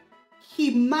massive, he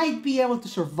might be able to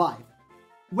survive.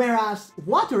 Whereas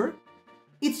water,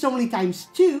 it's only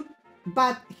 ×2,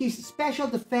 but his special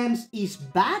defense is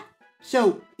bad,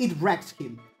 so it wrecks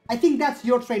him. I think that's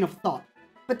your train of thought.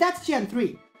 But that's Gen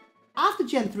 3. After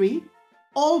Gen 3,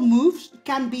 all moves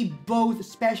can be both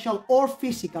special or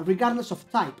physical, regardless of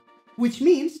type, which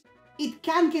means it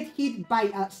can get hit by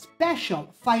a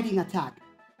special fighting attack,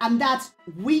 and that's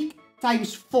weak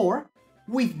 ×4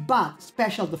 with bad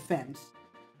special defense.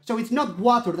 So it's not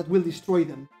water that will destroy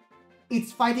them,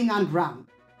 it's fighting and ground.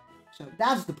 So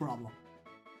that's the problem.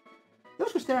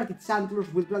 Those who stare at its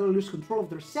antlers will gradually lose control of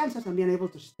their senses and be unable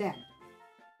to stand.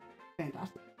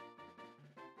 Fantastic.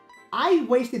 I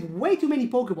wasted way too many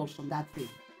Pokeballs on that thing,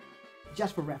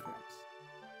 just for reference.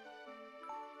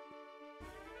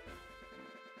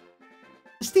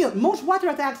 Still, most water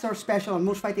attacks are special and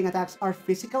most fighting attacks are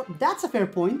physical. That's a fair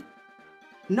point.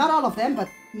 Not all of them, but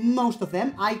most of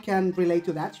them. I can relate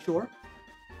to that, sure.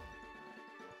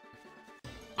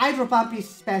 Hydro Pump is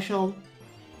special.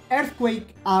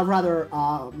 Earthquake,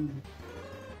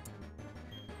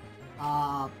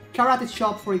 Karate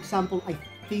Chop, for example, I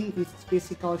think is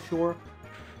physical, sure.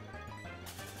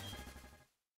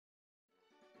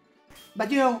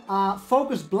 But you know,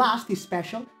 Focus Blast is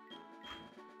special.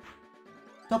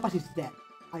 Topaz is dead.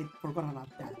 I forgot about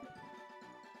that.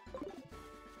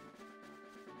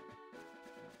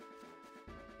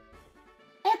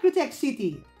 Ecrotech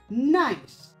City,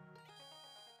 nice.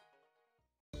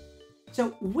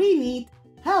 So we need...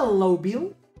 Hello,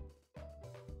 Bill.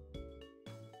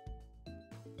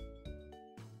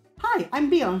 Hi, I'm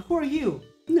Bill, and who are you?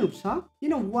 Noobs, huh? You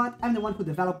know what? I'm the one who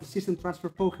developed the system transfer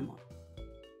Pokemon.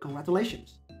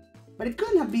 Congratulations. But it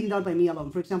couldn't have been done by me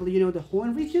alone. For example, you know the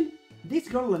Hoenn region? This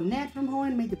girl Lynette from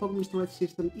Hoenn made the Pokemon storage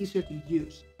system easier to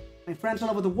use. My friends all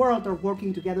over the world are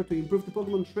working together to improve the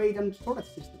Pokemon trade and storage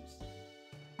systems.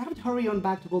 I have to hurry on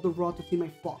back to Boulder Road to see my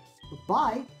fox.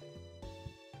 Goodbye.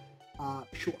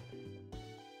 Sure.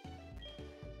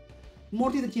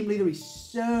 Morty the gym leader is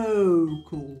so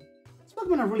cool. These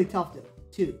Pokemon are really tough though,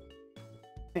 too.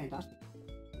 Fantastic.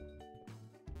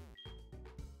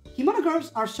 Kimono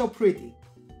girls are so pretty.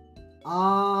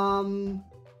 The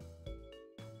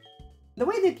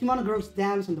way the Kimono girls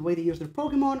dance and the way they use their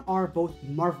Pokemon are both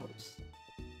marvelous.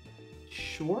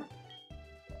 Sure.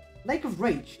 Lake of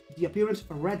Rage, the appearance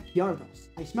of a red Gyarados.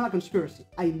 I smell a conspiracy.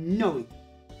 I know it.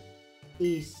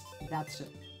 Is that so?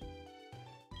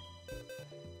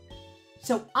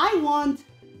 So I want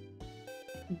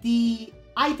the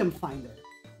item finder.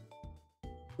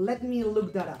 Let me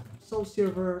look that up. Soul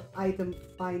Silver, item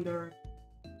finder.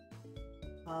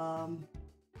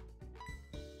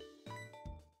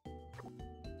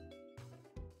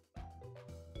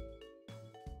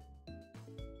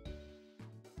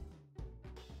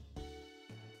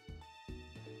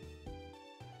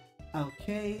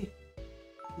 Okay.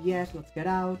 Yes, let's get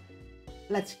out.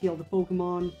 Let's heal the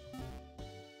Pokemon.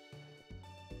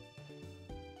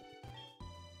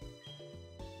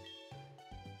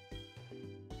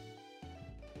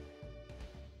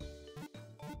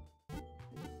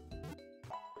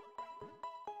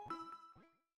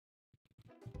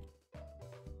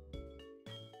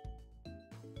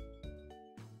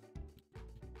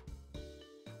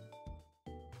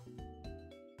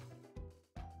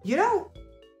 You know,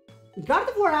 God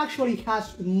of War actually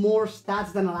has more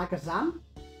stats than Alakazam,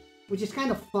 which is kind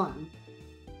of fun.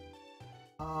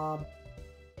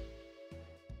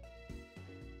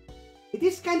 It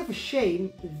is kind of a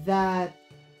shame that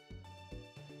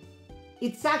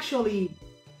it's actually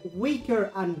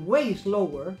weaker and way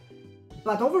slower,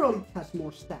 but overall it has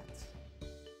more stats.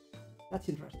 That's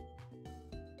interesting.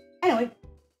 Anyway.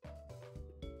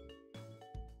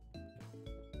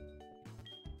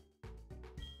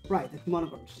 Right, the Kimono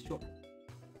girls, sure.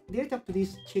 Did I talk to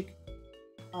this chick?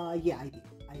 Yeah, I did.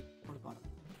 I forgot.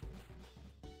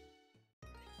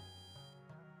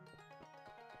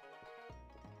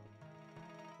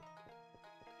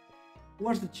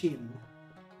 Where's the gym?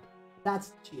 That's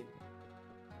the gym.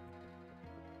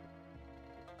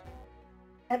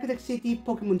 Architect City,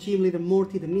 Pokemon Gym Leader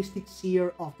Morty, the Mystic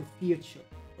Seer of the Future.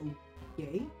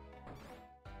 Okay.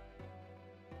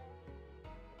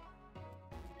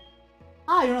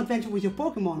 Ah, you're on adventure with your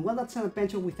Pokemon. Well, that's an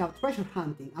adventure without treasure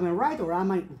hunting. Am I right or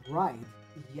am I right?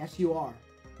 Yes, you are.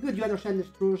 Good, you understand the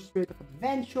true spirit of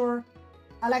adventure.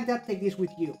 I like that. Take this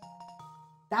with you.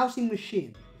 Dowsing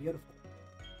machine. Beautiful.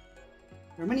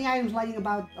 There are many items lying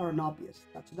about that are obvious.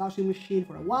 Touch a dowsing machine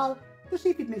for a while to see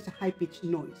if it makes a high-pitched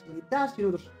noise. When it does, you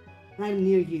know there's an item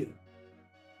near you.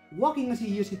 Walking as you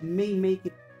use it may make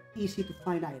it easy to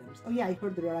find items. Oh yeah, I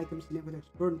heard there are items in Equinox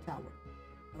Burn Tower.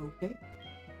 Okay.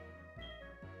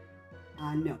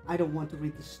 No, I don't want to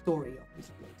read the story of this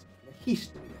place. The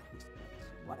history of this place.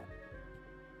 Whatever.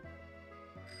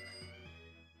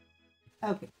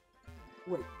 Okay.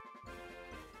 Wait.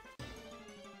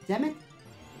 Damn it.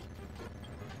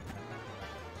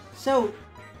 So...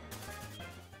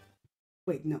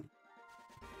 Wait, no.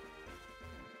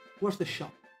 Where's the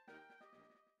shop?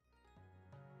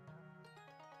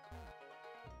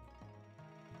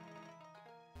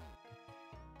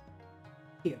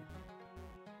 Here.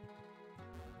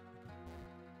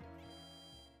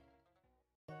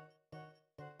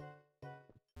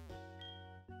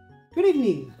 Good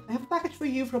evening. I have a package for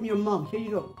you from your mom. Here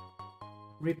you go.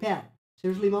 Repair.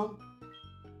 Seriously, Mom?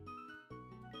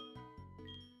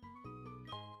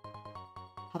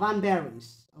 Havan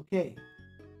berries. Okay.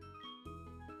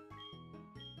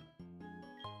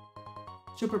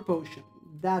 Super potion.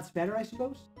 That's better, I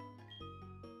suppose?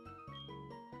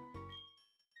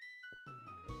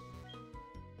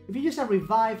 If you use a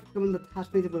revive, Pokemon that has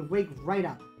plenty will wake right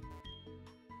up.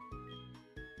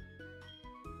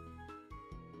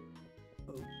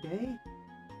 Okay.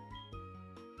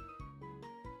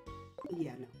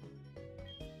 Yeah, no.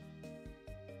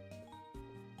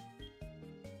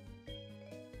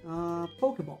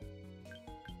 Pokeball.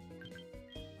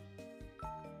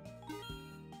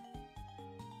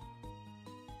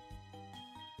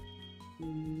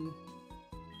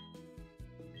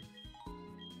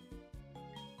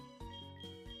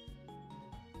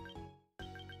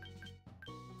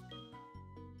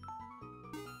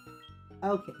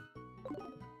 Okay.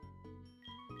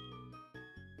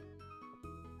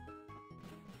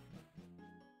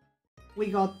 We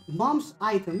got Mom's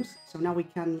items, so now we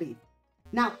can leave.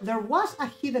 Now, there was a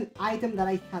hidden item that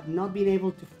I had not been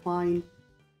able to find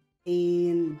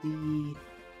in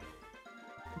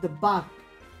the back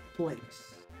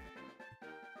place.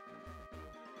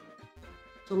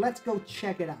 So let's go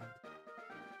check it out.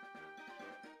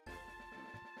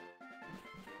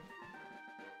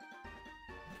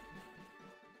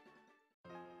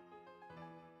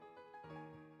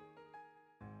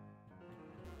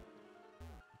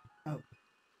 Oh.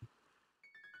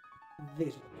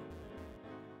 This one.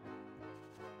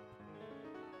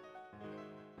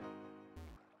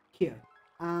 here.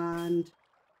 And...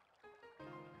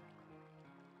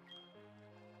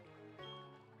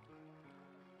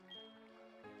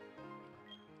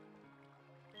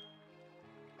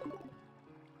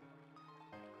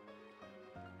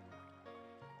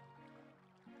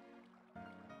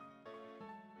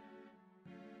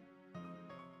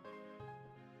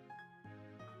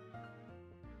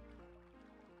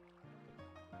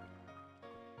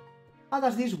 how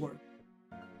does this work?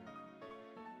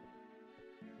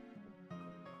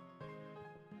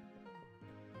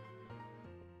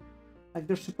 Like,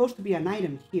 there's supposed to be an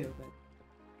item here, but...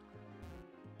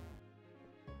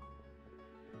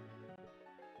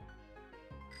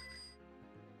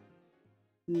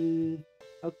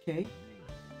 okay.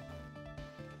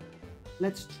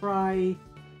 Let's try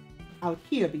out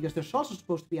here, because there's also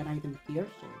supposed to be an item here,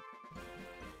 so...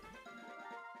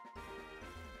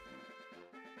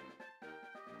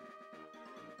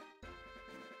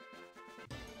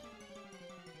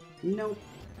 No.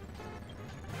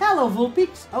 Hello,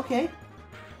 Vulpix! Okay.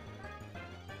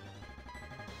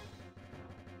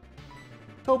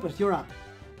 Topaz, you're up.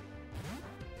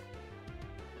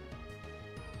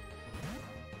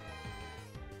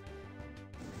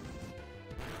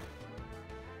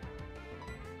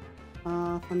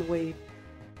 Thunder Wave.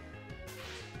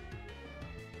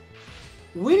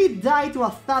 Will it die to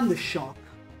a Thunder Shock?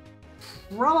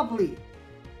 Probably.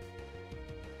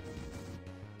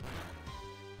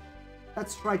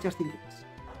 Let's try just in case.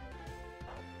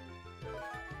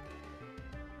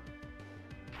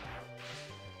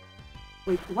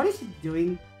 Wait, what is it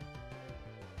doing?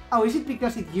 Oh, is it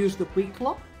because it used the Quick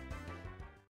Claw?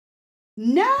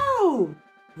 No!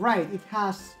 Right, it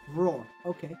has Roar.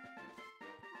 Okay.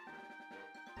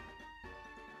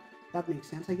 That makes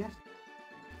sense, I guess.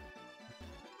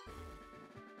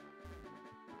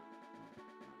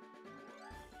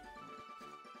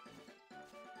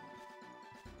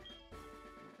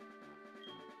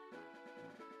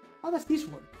 How does this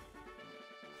work?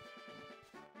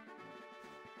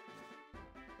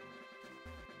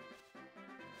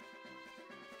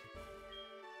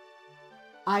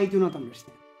 I do not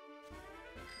understand.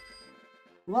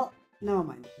 Well, never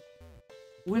mind.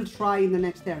 We'll try in the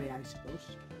next area, I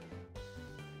suppose.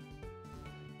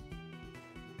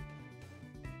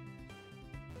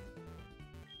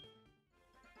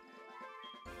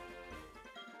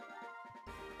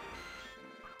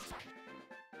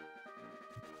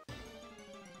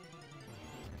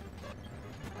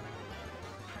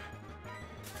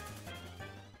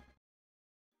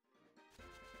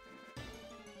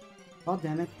 God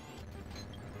damn it.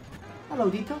 Hello,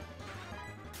 Dito.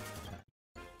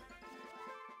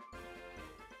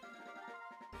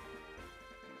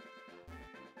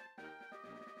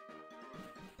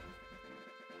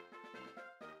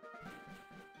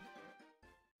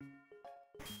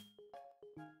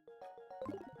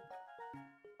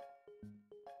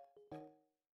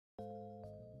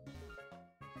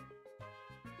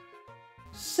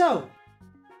 So,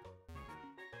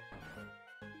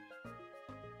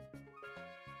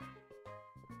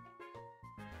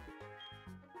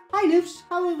 hi Noobs,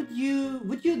 how would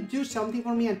you do something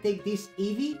for me and take this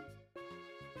Eevee?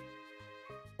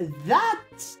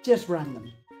 That's just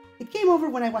random. It came over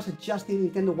when I was adjusting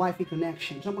Nintendo Wi-Fi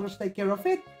connection. Someone has to take care of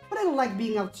it, but I don't like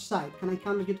being outside. Can I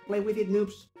count on you to play with it,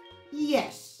 Noobs?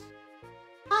 Yes.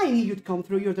 I need you to come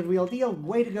through, you're the real deal.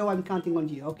 Way to go, I'm counting on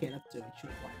you. Okay, let's do it, sure,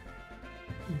 why.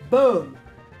 Boom!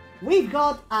 We've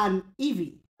got an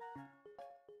Eevee.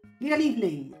 Need a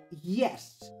nickname?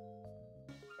 Yes.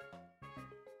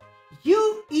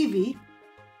 You, Eevee,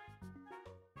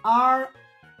 are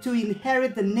to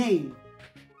inherit the name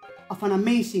of an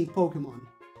amazing Pokemon.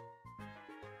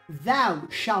 Thou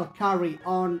shalt carry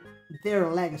on their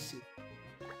legacy.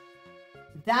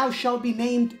 Thou shalt be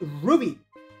named Ruby,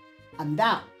 and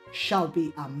thou shalt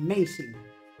be amazing.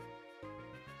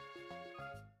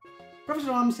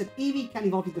 Professor Lam said Eevee can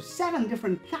evolve into 7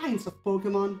 different kinds of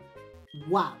Pokemon.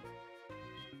 Wow.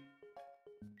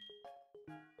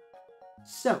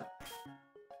 So,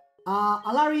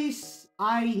 Alaris,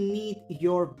 I need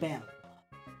your bell.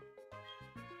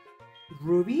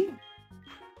 Ruby,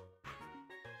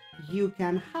 you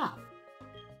can have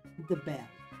the bell.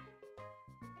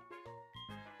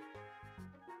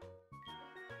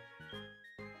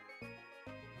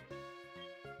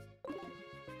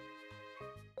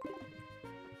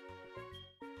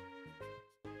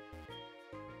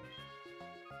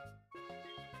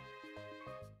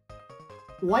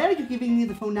 Why are you giving me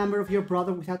the phone number of your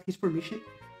brother without his permission?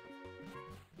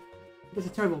 That's a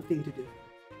terrible thing to do.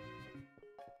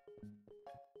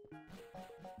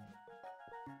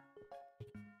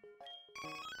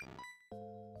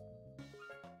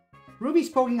 Ruby's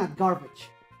poking at garbage.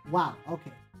 Wow,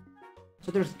 okay.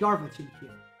 So there's garbage in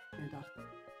here. Fantastic.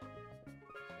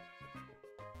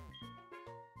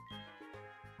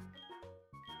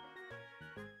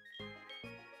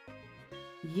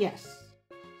 Yes.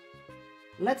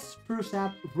 Let's spruce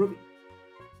up Ruby.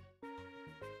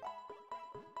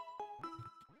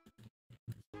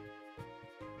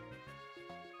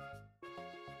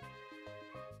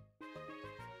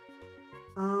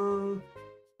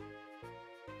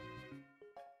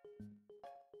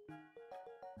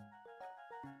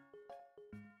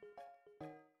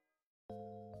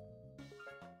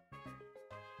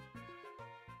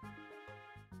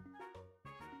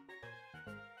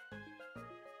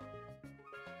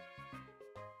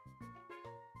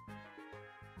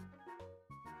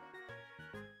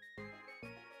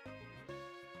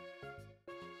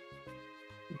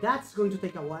 That's going to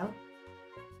take a while.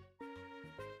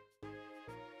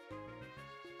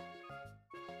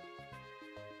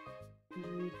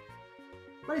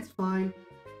 But it's fine.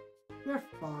 We're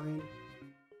fine.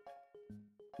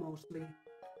 Mostly.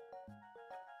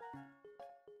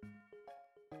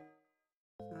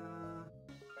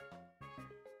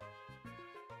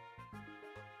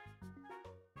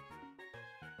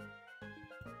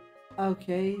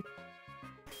 Okay.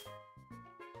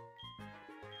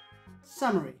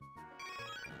 Summary.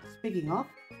 Speaking of,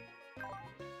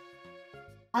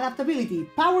 adaptability.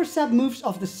 Powers up moves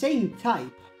of the same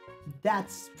type.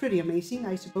 That's pretty amazing,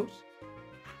 I suppose.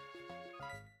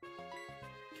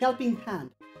 Helping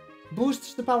Hand.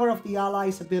 Boosts the power of the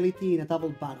ally's ability in a double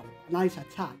battle. Nice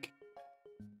attack.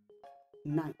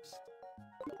 Nice.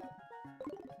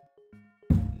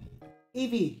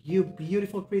 Eevee, you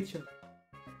beautiful creature.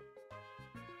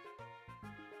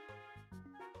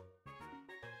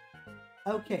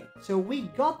 Okay, so we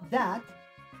got that.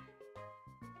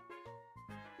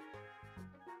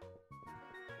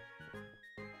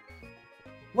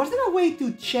 Was there a way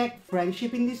to check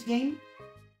friendship in this game?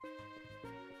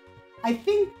 I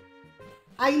think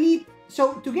I need...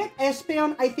 So, to get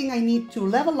Espeon, I think I need to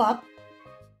level up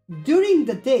during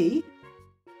the day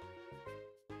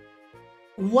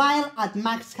while at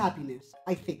max happiness,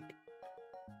 I think.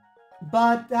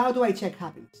 But how do I check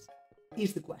happiness?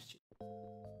 Is the question.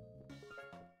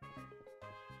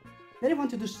 Did I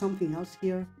want to do something else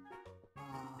here?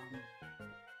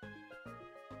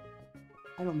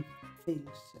 I don't think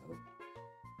so.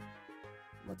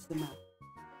 What's the map?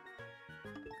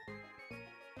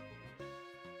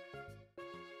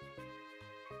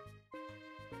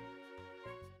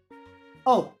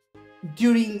 Oh,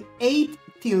 during 8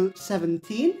 till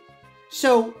 17.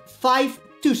 So 5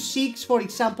 to 6, for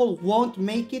example, won't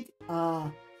make it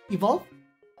evolve.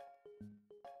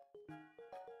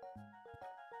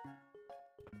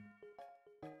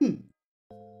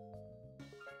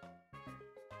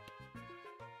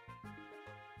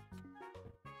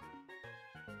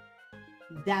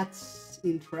 That's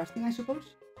interesting, I suppose.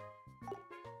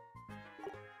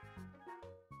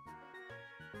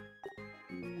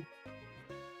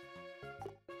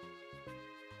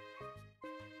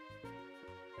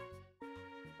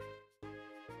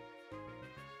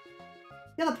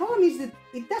 Yeah, the problem is that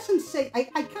it doesn't say... I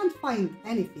can't find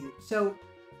anything. So,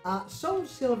 Soul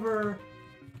Silver,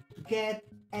 get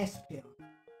Espeon.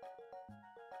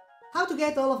 How to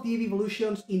get all of the Eevee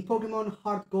evolutions in Pokemon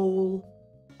Heart Gold.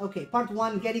 Okay, part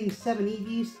 1, getting 7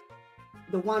 Eevees.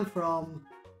 The one from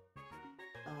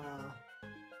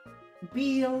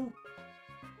Beal.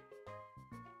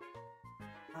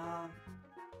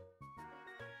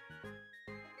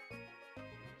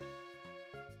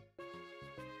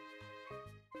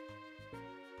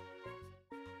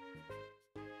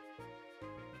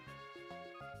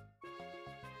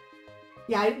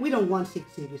 Yeah, we don't want 6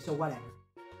 Eevees, so whatever.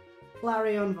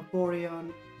 Flareon,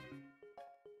 Vaporeon.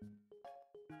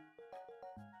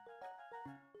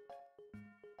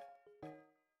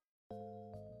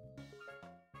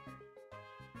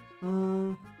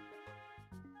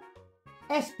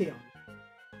 Espeon.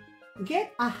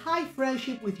 Get a high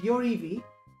friendship with your Eevee.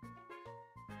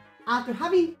 After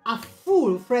having a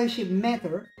full friendship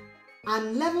meter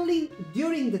and leveling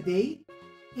during the day,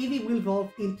 Eevee will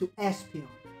evolve into Espeon.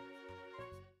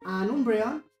 And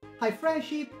Umbreon, high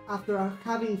friendship. After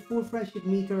having full friendship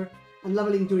meter and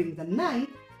leveling during the night,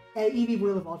 Eevee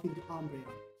will evolve into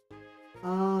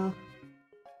Umbreon.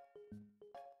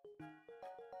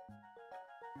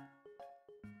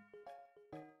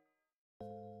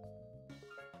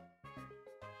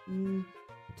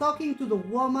 Talking to the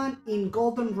woman in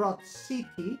Goldenrod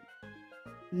City,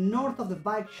 north of the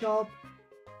bike shop.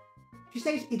 She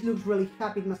says it looks really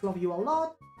happy, it must love you a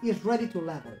lot, he is ready to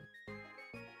level.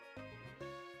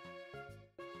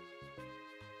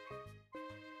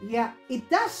 Yeah, it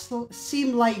does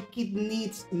seem like it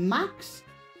needs max,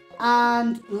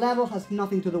 and level has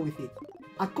nothing to do with it.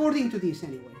 According to this,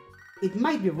 anyway. It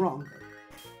might be wrong, but...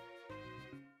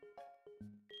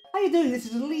 How you doing? This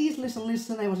is Elise.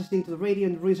 Listen. I was listening to the radio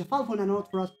and the ruins of Alpha and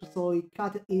not for us, so it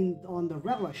cut in on the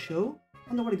regular show. I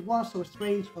don't know what it was, so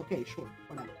strange. Okay, sure,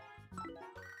 whatever.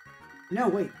 No,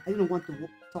 wait, I didn't want to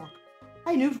talk.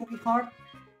 Hi, noobs, working hard.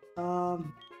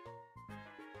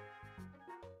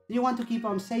 Do you want to keep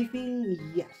on saving?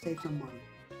 Yes, save some money.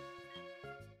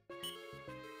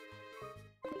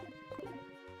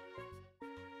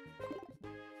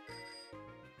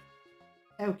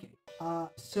 Okay,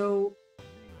 so...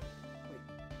 Wait.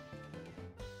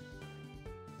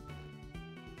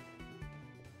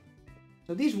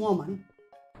 So this woman...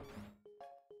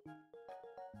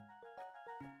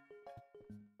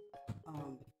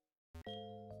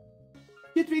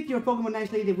 you treat your Pokemon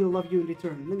nicely, they will love you in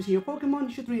return. Let me see, your Pokemon,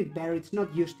 you should treat it better, it's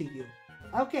not used to you.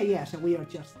 Okay, yeah, so we are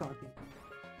just starting.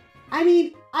 I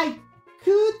mean, I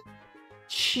could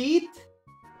cheat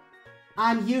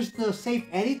and use the save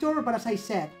editor, but as I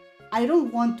said, I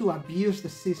don't want to abuse the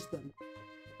system.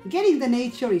 Getting the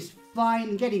nature is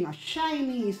fine, getting a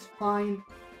shiny is fine,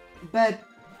 but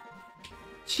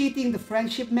cheating the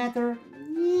friendship matter,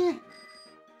 yeah.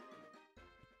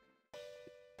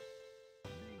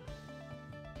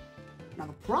 Now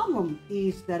the problem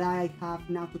is that I have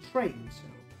now to train, so...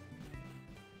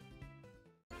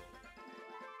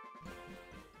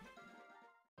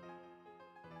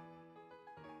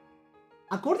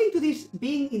 According to this,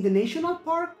 being in the national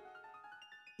park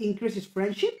increases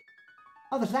friendship?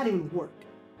 How does that even work?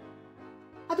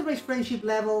 How to raise friendship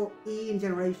level in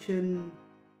generation...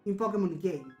 in Pokemon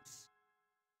games?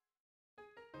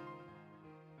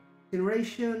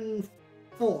 Generation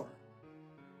 4.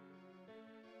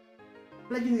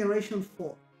 Pledging Generation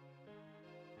 4.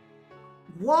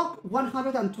 Walk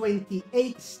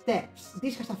 128 steps.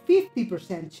 This has a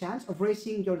 50% chance of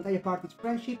raising your entire party's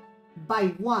friendship by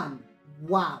 1.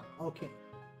 Wow, okay.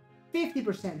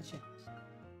 50% chance.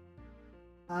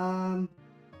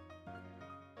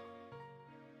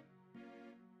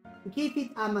 Give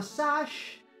it a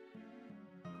massage.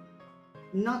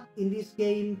 Not in this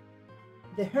game.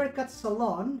 The haircut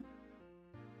salon.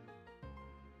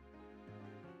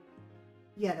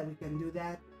 Yeah, that we can do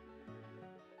that.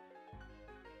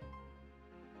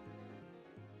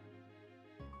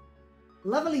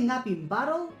 Leveling up in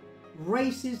battle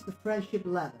raises the friendship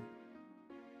level.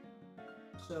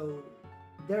 So,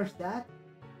 there's that.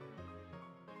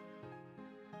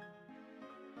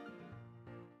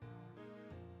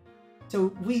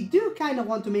 So, we do kind of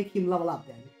want to make him level up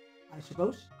then, I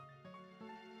suppose.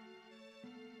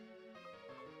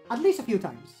 At least a few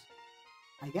times,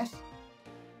 I guess.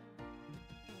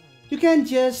 You can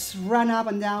just run up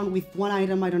and down with one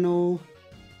item, I don't know.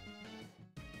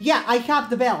 Yeah, I have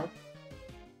the bell.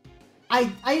 I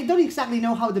don't exactly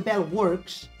know how the bell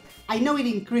works. I know it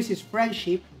increases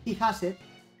friendship, he has it.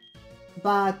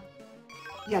 But,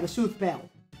 yeah, the Sooth Bell.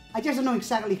 I just don't know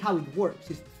exactly how it works,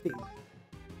 is the thing.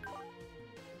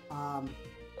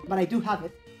 But I do have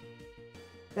it.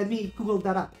 Let me Google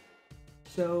that up.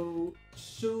 So,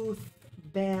 Sooth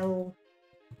Bell...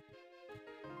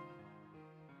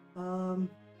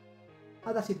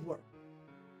 how does it work?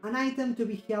 An item to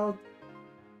be held.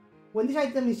 When this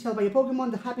item is held by a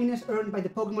Pokemon, the happiness earned by the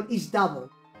Pokemon is double.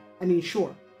 I mean,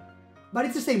 sure. But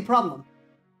it's the same problem.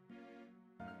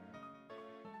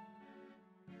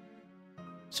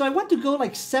 So I want to go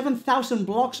like 7,000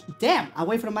 blocks, damn,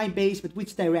 away from my base, but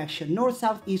which direction? North,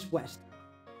 south, east, west.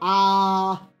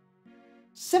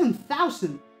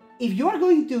 7,000? If you're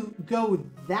going to go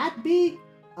that big,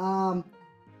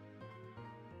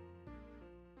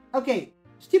 okay,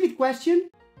 stupid question.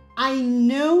 I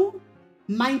know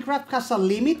Minecraft has a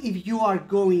limit if you are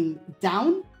going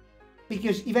down,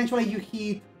 because eventually you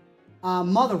hit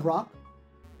Mother Rock.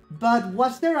 But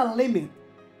was there a limit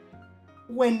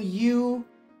when you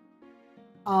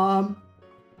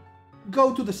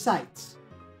go to the sides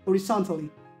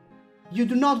horizontally? You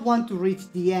do not want to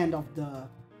reach the end of the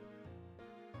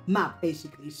map,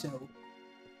 basically, so...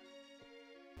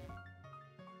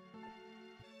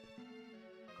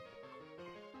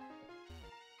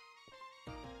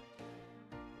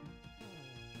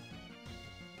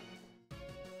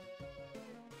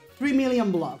 $3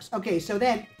 million blocks. Okay, so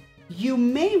then you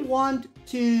may want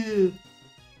to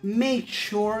make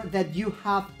sure that you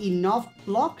have enough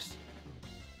blocks.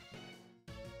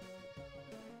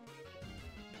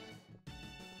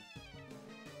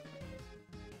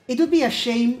 It would be a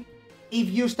shame if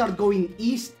you start going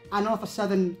east and all of a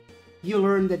sudden you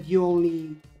learn that you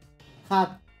only had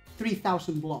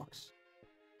 3,000 blocks.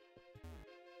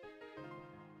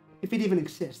 If it even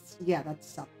exists. Yeah,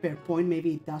 that's a fair point.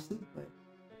 Maybe it doesn't, but...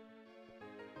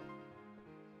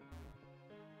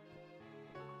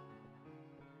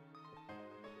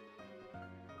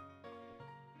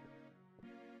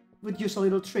 would use a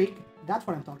little trick. That's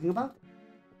what I'm talking about.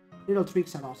 Little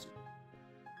tricks are awesome.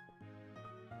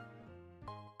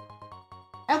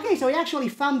 Okay, so I actually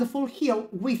found the full heal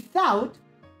without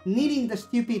needing the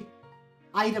stupid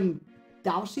item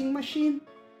dowsing machine.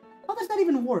 How does that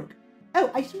even work? Oh,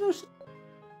 I suppose...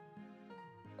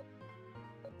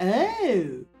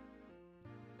 oh!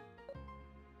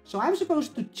 So I'm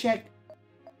supposed to check...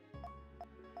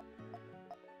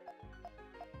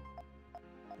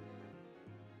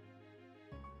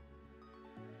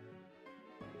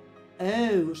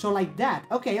 oh, so like that.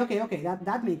 Okay.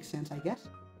 That makes sense, I guess.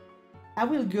 I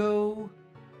will go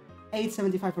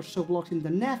 875 or so blocks in the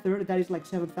nether. That is like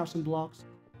 7,000 blocks.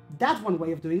 That's one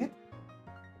way of doing it.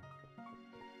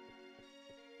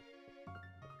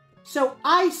 So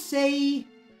I say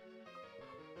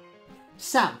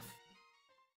south.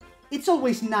 It's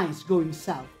always nice going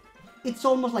south. It's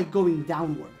almost like going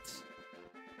downwards.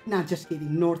 Nah, just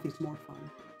kidding. North is more fun.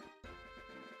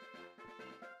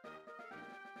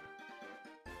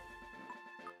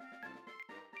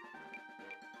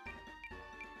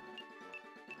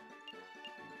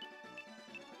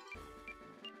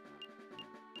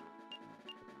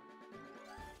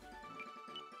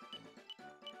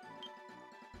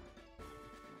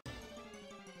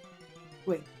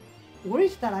 Wait, where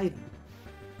is that item?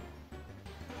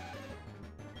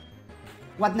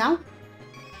 What now?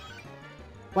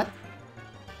 What?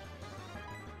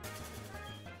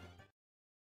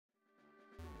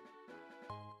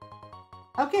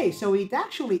 Okay, so it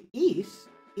actually is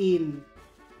in...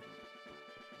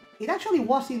 it actually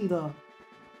was in the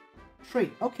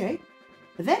tree. Okay.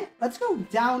 Then, let's go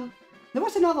down. There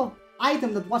was another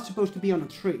item that was supposed to be on a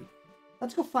tree.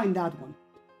 Let's go find that one.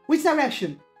 Which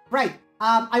direction? Right.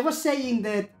 I was saying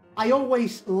that I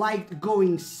always liked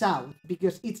going south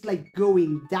because it's like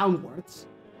going downwards.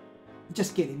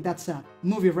 Just kidding. That's a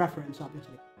movie reference,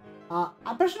 obviously.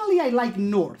 Personally, I like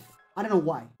north. I don't know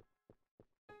why.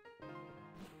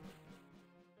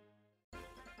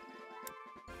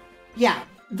 Yeah,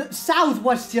 the south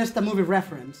was just a movie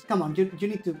reference. Come on, you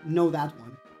need to know that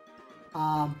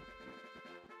one.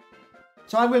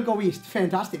 So I will go east.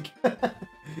 Fantastic.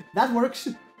 That works.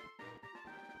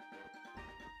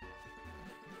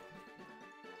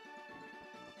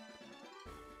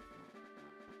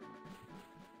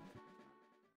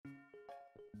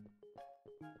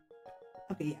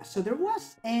 Okay, yeah, so there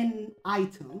was an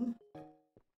item.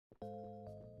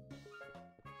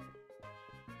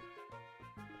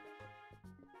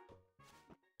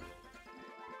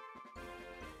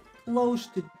 Close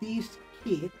to this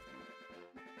kit.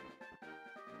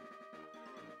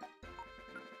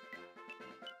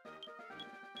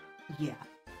 Yeah.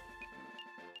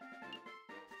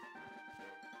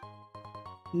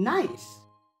 Nice.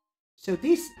 So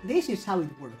this is how it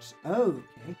works.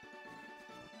 Okay.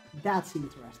 That's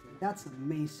interesting. That's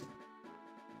amazing.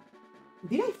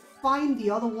 Did I find the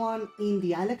other one in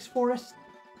the Ilex Forest?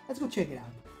 Let's go check it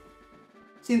out.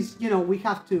 Since, you know, we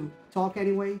have to talk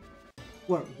anyway.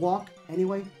 Or walk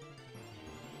anyway.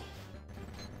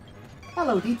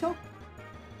 Hello, Dito.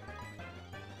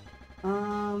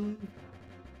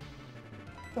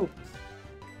 Focus.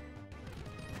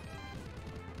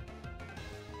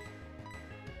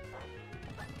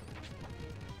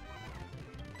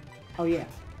 Oh, yeah.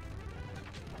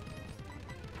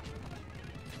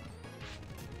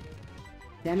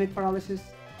 Damn it, paralysis.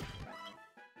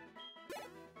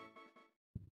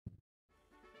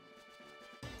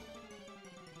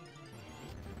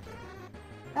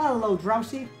 Hello,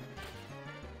 Drowsy.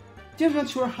 Just not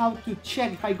sure how to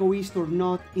check if I go east or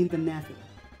not in the nether.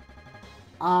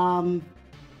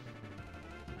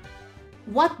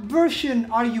 What version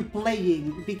are you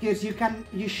playing? Because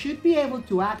you should be able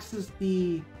to access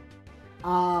the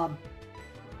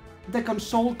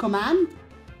console command,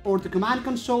 or the command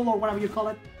console, or whatever you call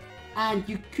it, and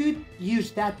you could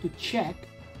use that to check.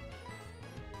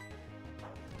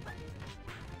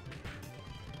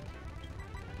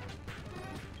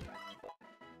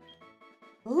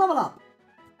 Level up.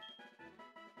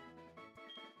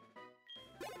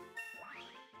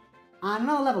 And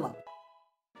another level up.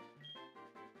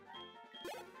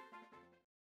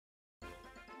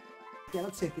 Yeah,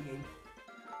 let's save the game.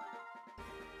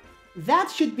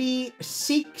 That should be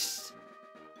 6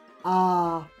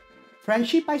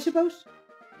 friendship, I suppose.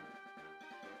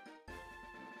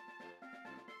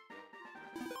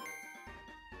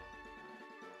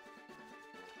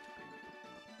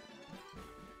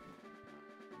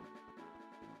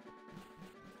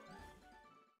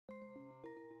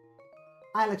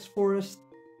 Ilex Forest.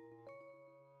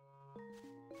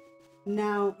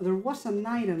 Now, there was an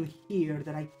item here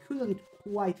that I couldn't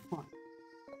quite find.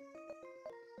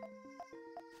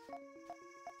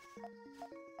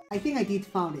 I think I did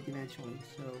find it eventually,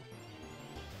 so...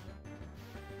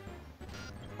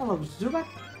 Hello, Zubat.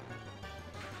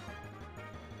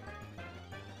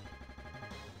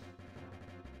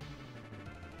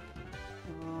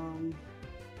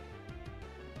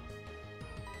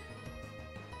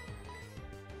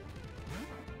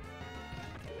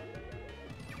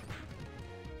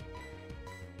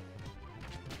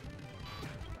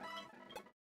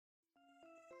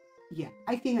 Yeah,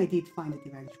 I think I did find it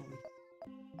eventually.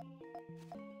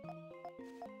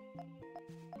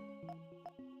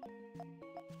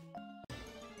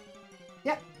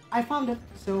 Yeah, I found it,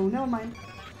 so never mind.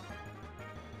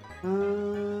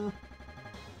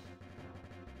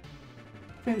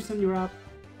 Crimson, you're up.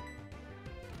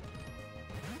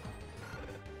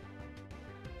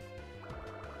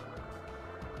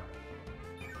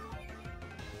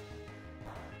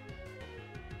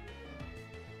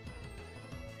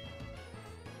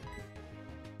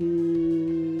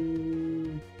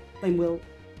 Flame Will.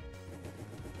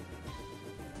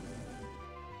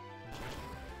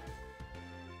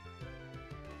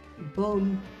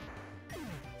 Boom.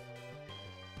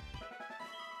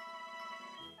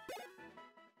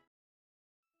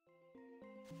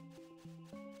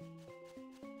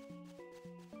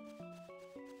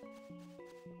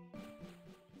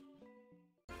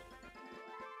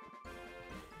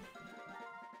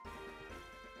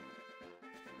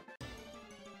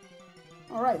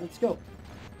 All right, let's go.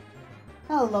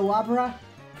 Hello, Abra.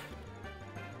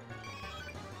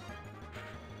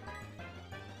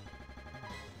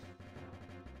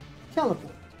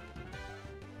 Teleport.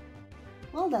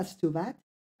 Well, that's too bad.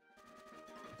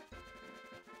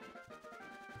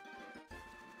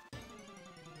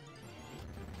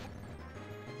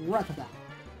 Ratata.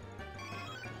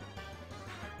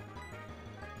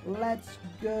 Let's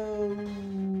go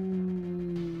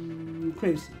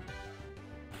Crimson.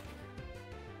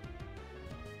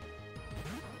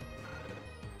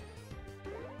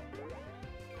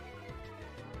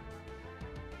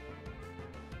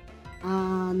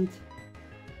 And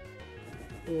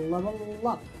level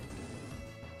up.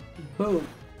 Boom.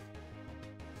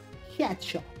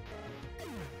 Headshot.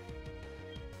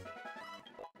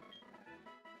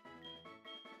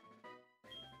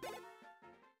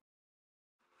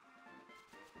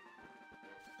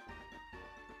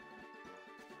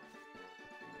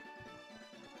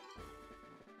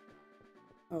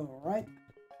 All right.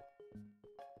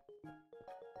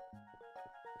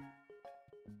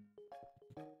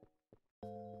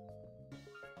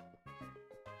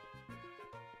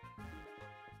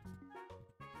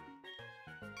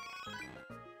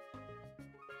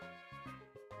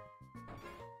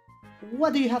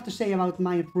 What do you have to say about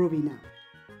my Ruby now?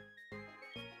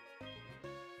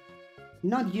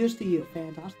 Not used to you.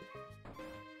 Fantastic.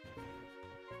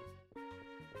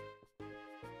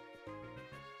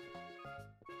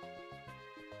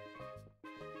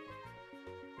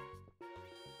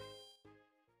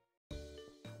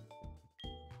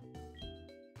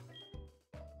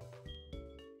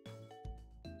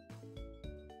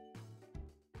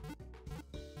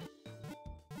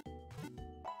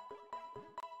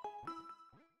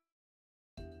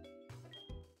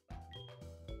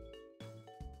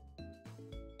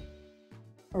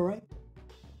 All right.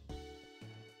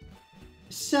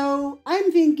 So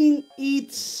I'm thinking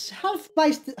it's half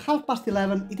past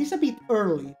 11. It is a bit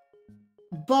early,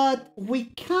 but we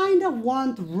kind of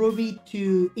want Ruby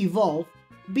to evolve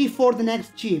before the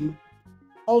next gym.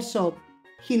 Also,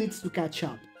 he needs to catch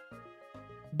up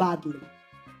badly.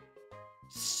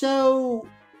 So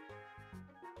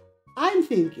I'm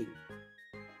thinking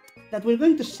that we're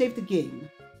going to save the game.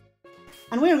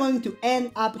 And we're going to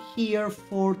end up here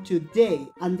for today.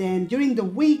 And then during the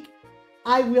week,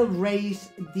 I will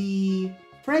raise the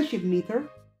friendship meter.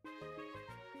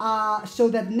 So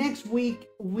that next week,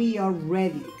 we are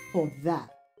ready for that.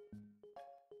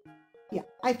 Yeah,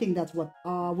 I think that's what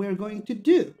we're going to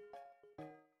do.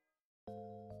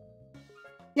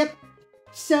 Yep.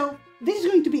 So this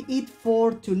is going to be it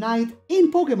for tonight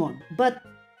in Pokemon. But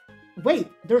wait,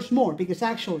 there's more. Because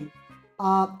actually,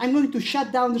 I'm going to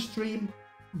shut down the stream.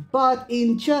 But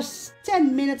in just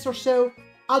 10 minutes or so,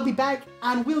 I'll be back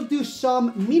and we'll do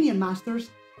some Minion Masters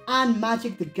and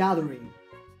Magic the Gathering.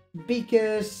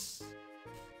 Because,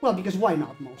 well, because why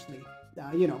not, mostly?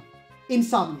 You know,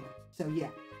 insomnia. So yeah,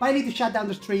 but I need to shut down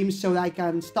the stream so that I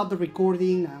can stop the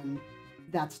recording and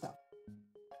that stuff.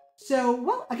 So,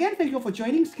 well, again, thank you all for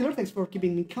joining. Skiller, thanks for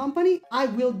keeping me company. I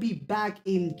will be back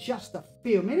in just a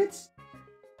few minutes.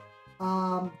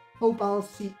 Hope I'll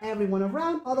see everyone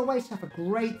around. Otherwise, have a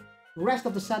great rest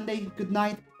of the Sunday. Good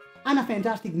night. And a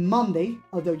fantastic Monday.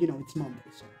 Although, you know, it's Monday,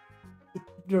 so it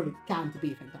really can't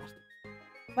be fantastic.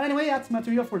 But anyway, that's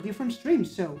material for different streams.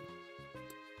 So,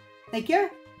 take care.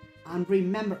 And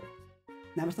remember,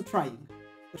 never stop trying.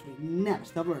 Because we never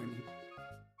stop learning.